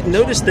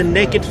the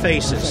naked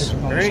faces,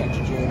 right?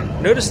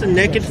 Notice the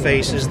naked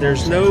faces.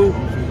 There's no,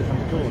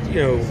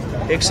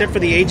 except for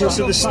the agents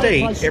of the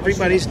state,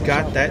 everybody's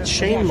got that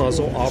shame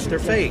muzzle off their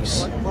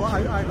face. Well,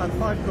 I've had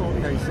 5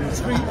 court cases.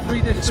 Three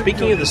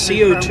Speaking of the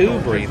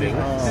CO2 breathing,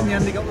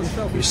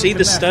 you see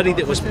the study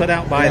that was put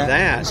out by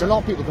that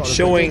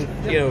showing,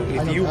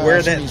 if you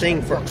wear that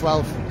thing for,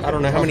 I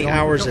don't know how many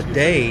hours a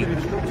day,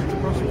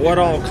 what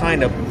all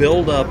kind of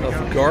buildup of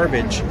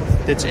garbage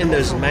that's in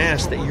those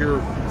masks that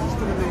you're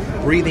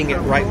breathing it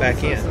right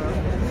back in.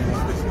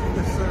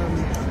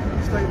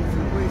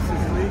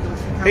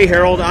 Hey,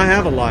 Harold, I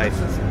have a life.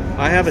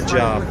 I have a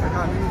job.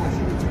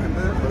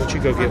 Why don't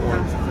you go get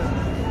one?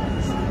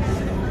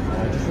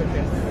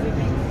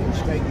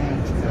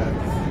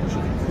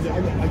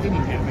 I didn't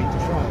even get made to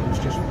trial. It was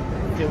just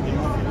guilty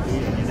not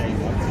guilty, and your name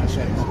up, and I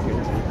said not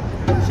guilty.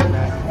 So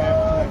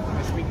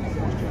I speak to the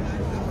judge,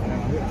 and I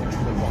looked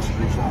into the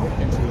prosecution, I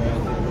looked into the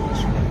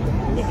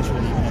witness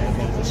when he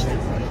made the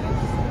statement.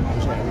 I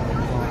was like,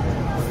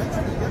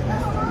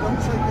 don't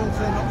say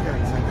guilty or not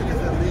guilty,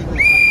 because they're legal.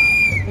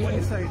 When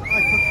you say,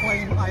 I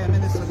proclaim I am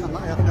innocent and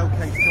I have no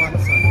case to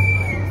answer.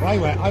 I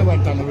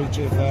went down the route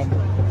of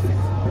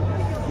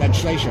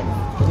legislation.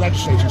 The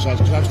legislation says,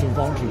 because I was doing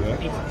voluntary work,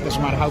 it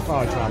doesn't matter how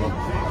far I travel.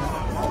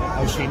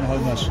 I was feeding the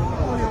homeless.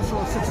 Well, you're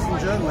sort of citizen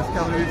journalist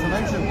gathering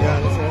information. Yeah,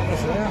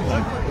 that's what I am.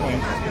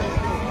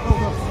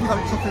 You have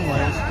it tough in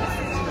ways.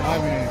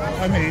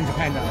 I'm an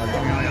independent.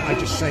 I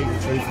just say the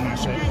truth and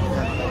that's it.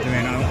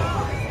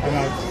 I'm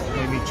out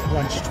maybe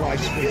once,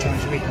 twice, 3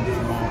 times a week on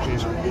different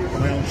marches.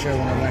 My own show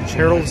on a lunch.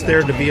 Harold's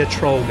there to be a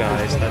troll,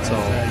 guys. That's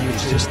all.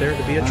 He's just there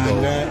to be a troll.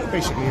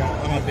 Basically,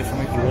 I'm out there for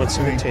my He wants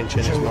some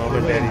attention. His mom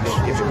and daddy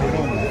don't give him any.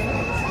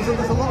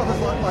 There's a lot of us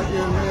like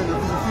you and me.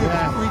 There's a few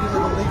we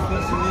deliver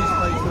leaflets and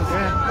newspapers.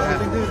 We've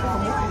been doing it for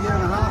a year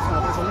and a half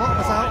now. There's a lot of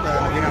us out there.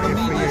 I've been out here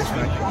 3 years,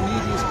 mate. The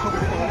media's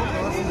covered it all,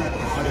 hasn't it?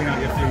 I've been out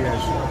here 3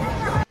 years.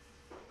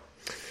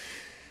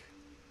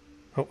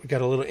 Oh, we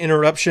got a little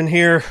interruption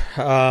here.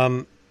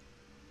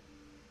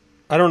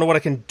 I don't know what I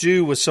can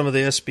do with some of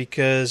this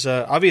because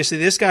obviously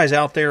this guy's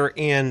out there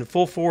in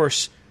full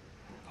force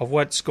of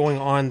what's going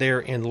on there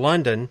in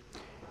London.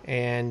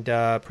 And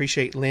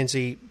appreciate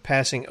Lindsay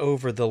passing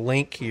over the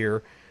link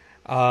here.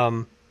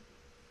 And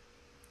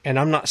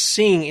I'm not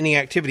seeing any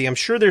activity. I'm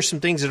sure there's some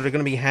things that are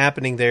going to be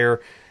happening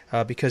there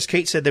because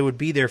Kate said they would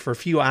be there for a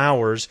few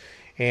hours.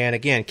 And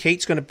again,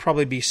 Kate's going to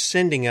probably be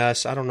sending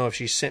us, I don't know if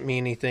she sent me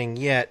anything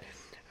yet,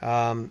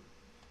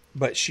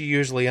 but she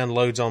usually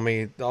unloads on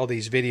me all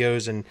these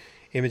videos and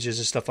images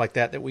and stuff like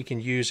that we can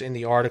use in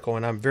the article,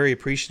 and I'm very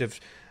appreciative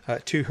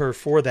to her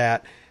for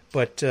that.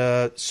 But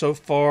so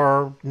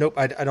far, nope,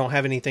 I don't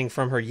have anything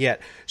from her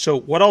yet. So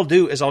what I'll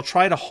do is I'll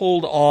try to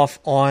hold off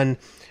on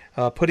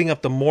putting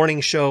up the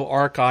morning show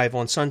archive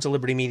on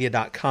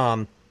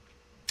sonsoflibertymedia.com,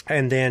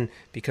 and then,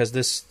 because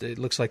it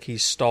looks like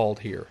he's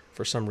stalled here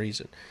for some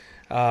reason.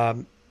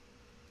 And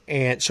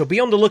so be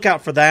on the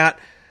lookout for that.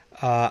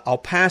 I'll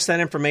pass that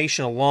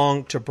information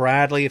along to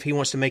Bradley if he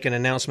wants to make an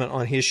announcement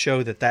on his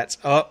show that's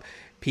up.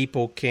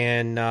 People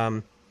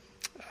can,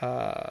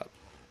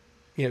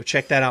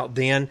 check that out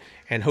then,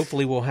 and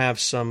hopefully we'll have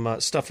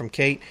some stuff from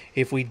Kate.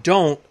 If we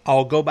don't,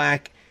 I'll go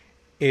back.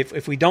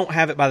 If we don't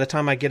have it by the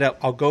time I get up,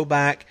 I'll go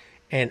back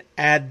and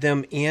add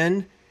them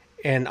in,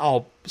 and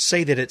I'll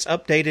say that it's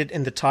updated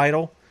in the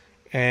title.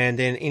 And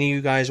then any of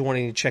you guys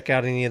wanting to check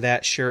out any of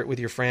that, share it with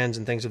your friends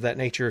and things of that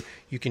nature,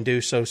 you can do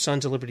so.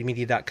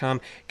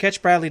 sonsoflibertymedia.com.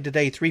 Catch Bradley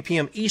today, 3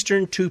 p.m.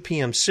 Eastern, 2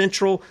 p.m.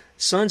 Central.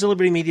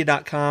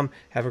 sonsoflibertymedia.com.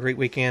 Have a great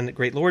weekend,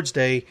 great Lord's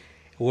Day.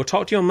 We'll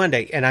talk to you on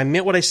Monday. And I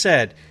meant what I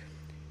said.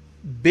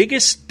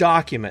 Biggest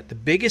document, the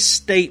biggest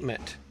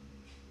statement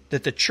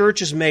that the church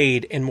has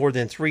made in more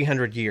than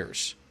 300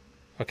 years.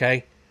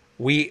 Okay?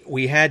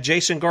 We had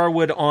Jason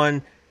Garwood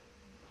on,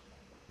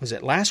 was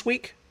it last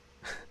week?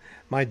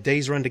 My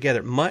days run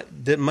together.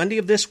 Monday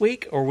of this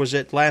week, or was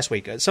it last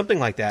week? Something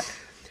like that.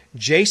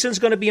 Jason's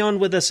going to be on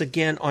with us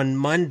again on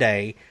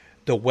Monday.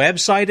 The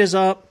website is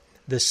up.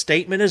 The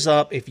statement is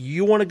up. If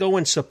you want to go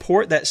and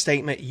support that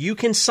statement, you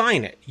can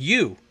sign it.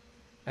 You,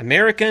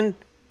 American,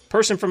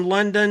 person from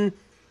London,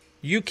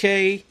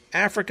 UK,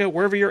 Africa,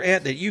 wherever you're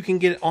at, that you can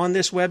get on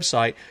this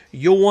website.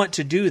 You'll want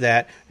to do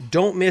that.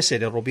 Don't miss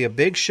it. It'll be a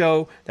big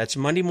show. That's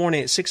Monday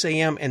morning at 6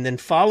 a.m. And then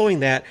following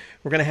that,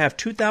 we're going to have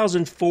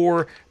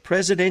 2004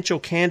 presidential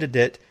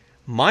candidate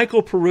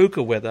Michael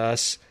Peruka with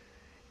us.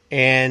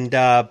 And,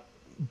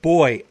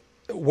 boy,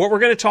 what we're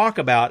going to talk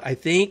about, I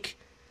think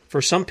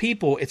for some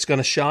people it's going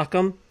to shock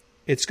them.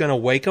 It's going to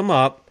wake them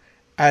up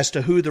as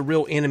to who the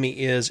real enemy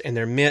is in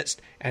their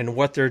midst and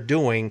what they're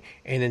doing.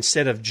 And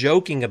instead of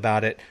joking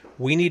about it,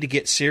 we need to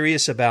get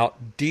serious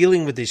about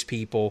dealing with these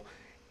people.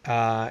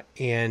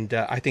 And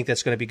I think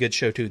that's going to be a good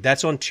show, too.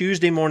 That's on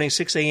Tuesday morning,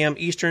 6 a.m.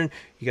 Eastern.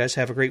 You guys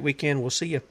have a great weekend. We'll see you.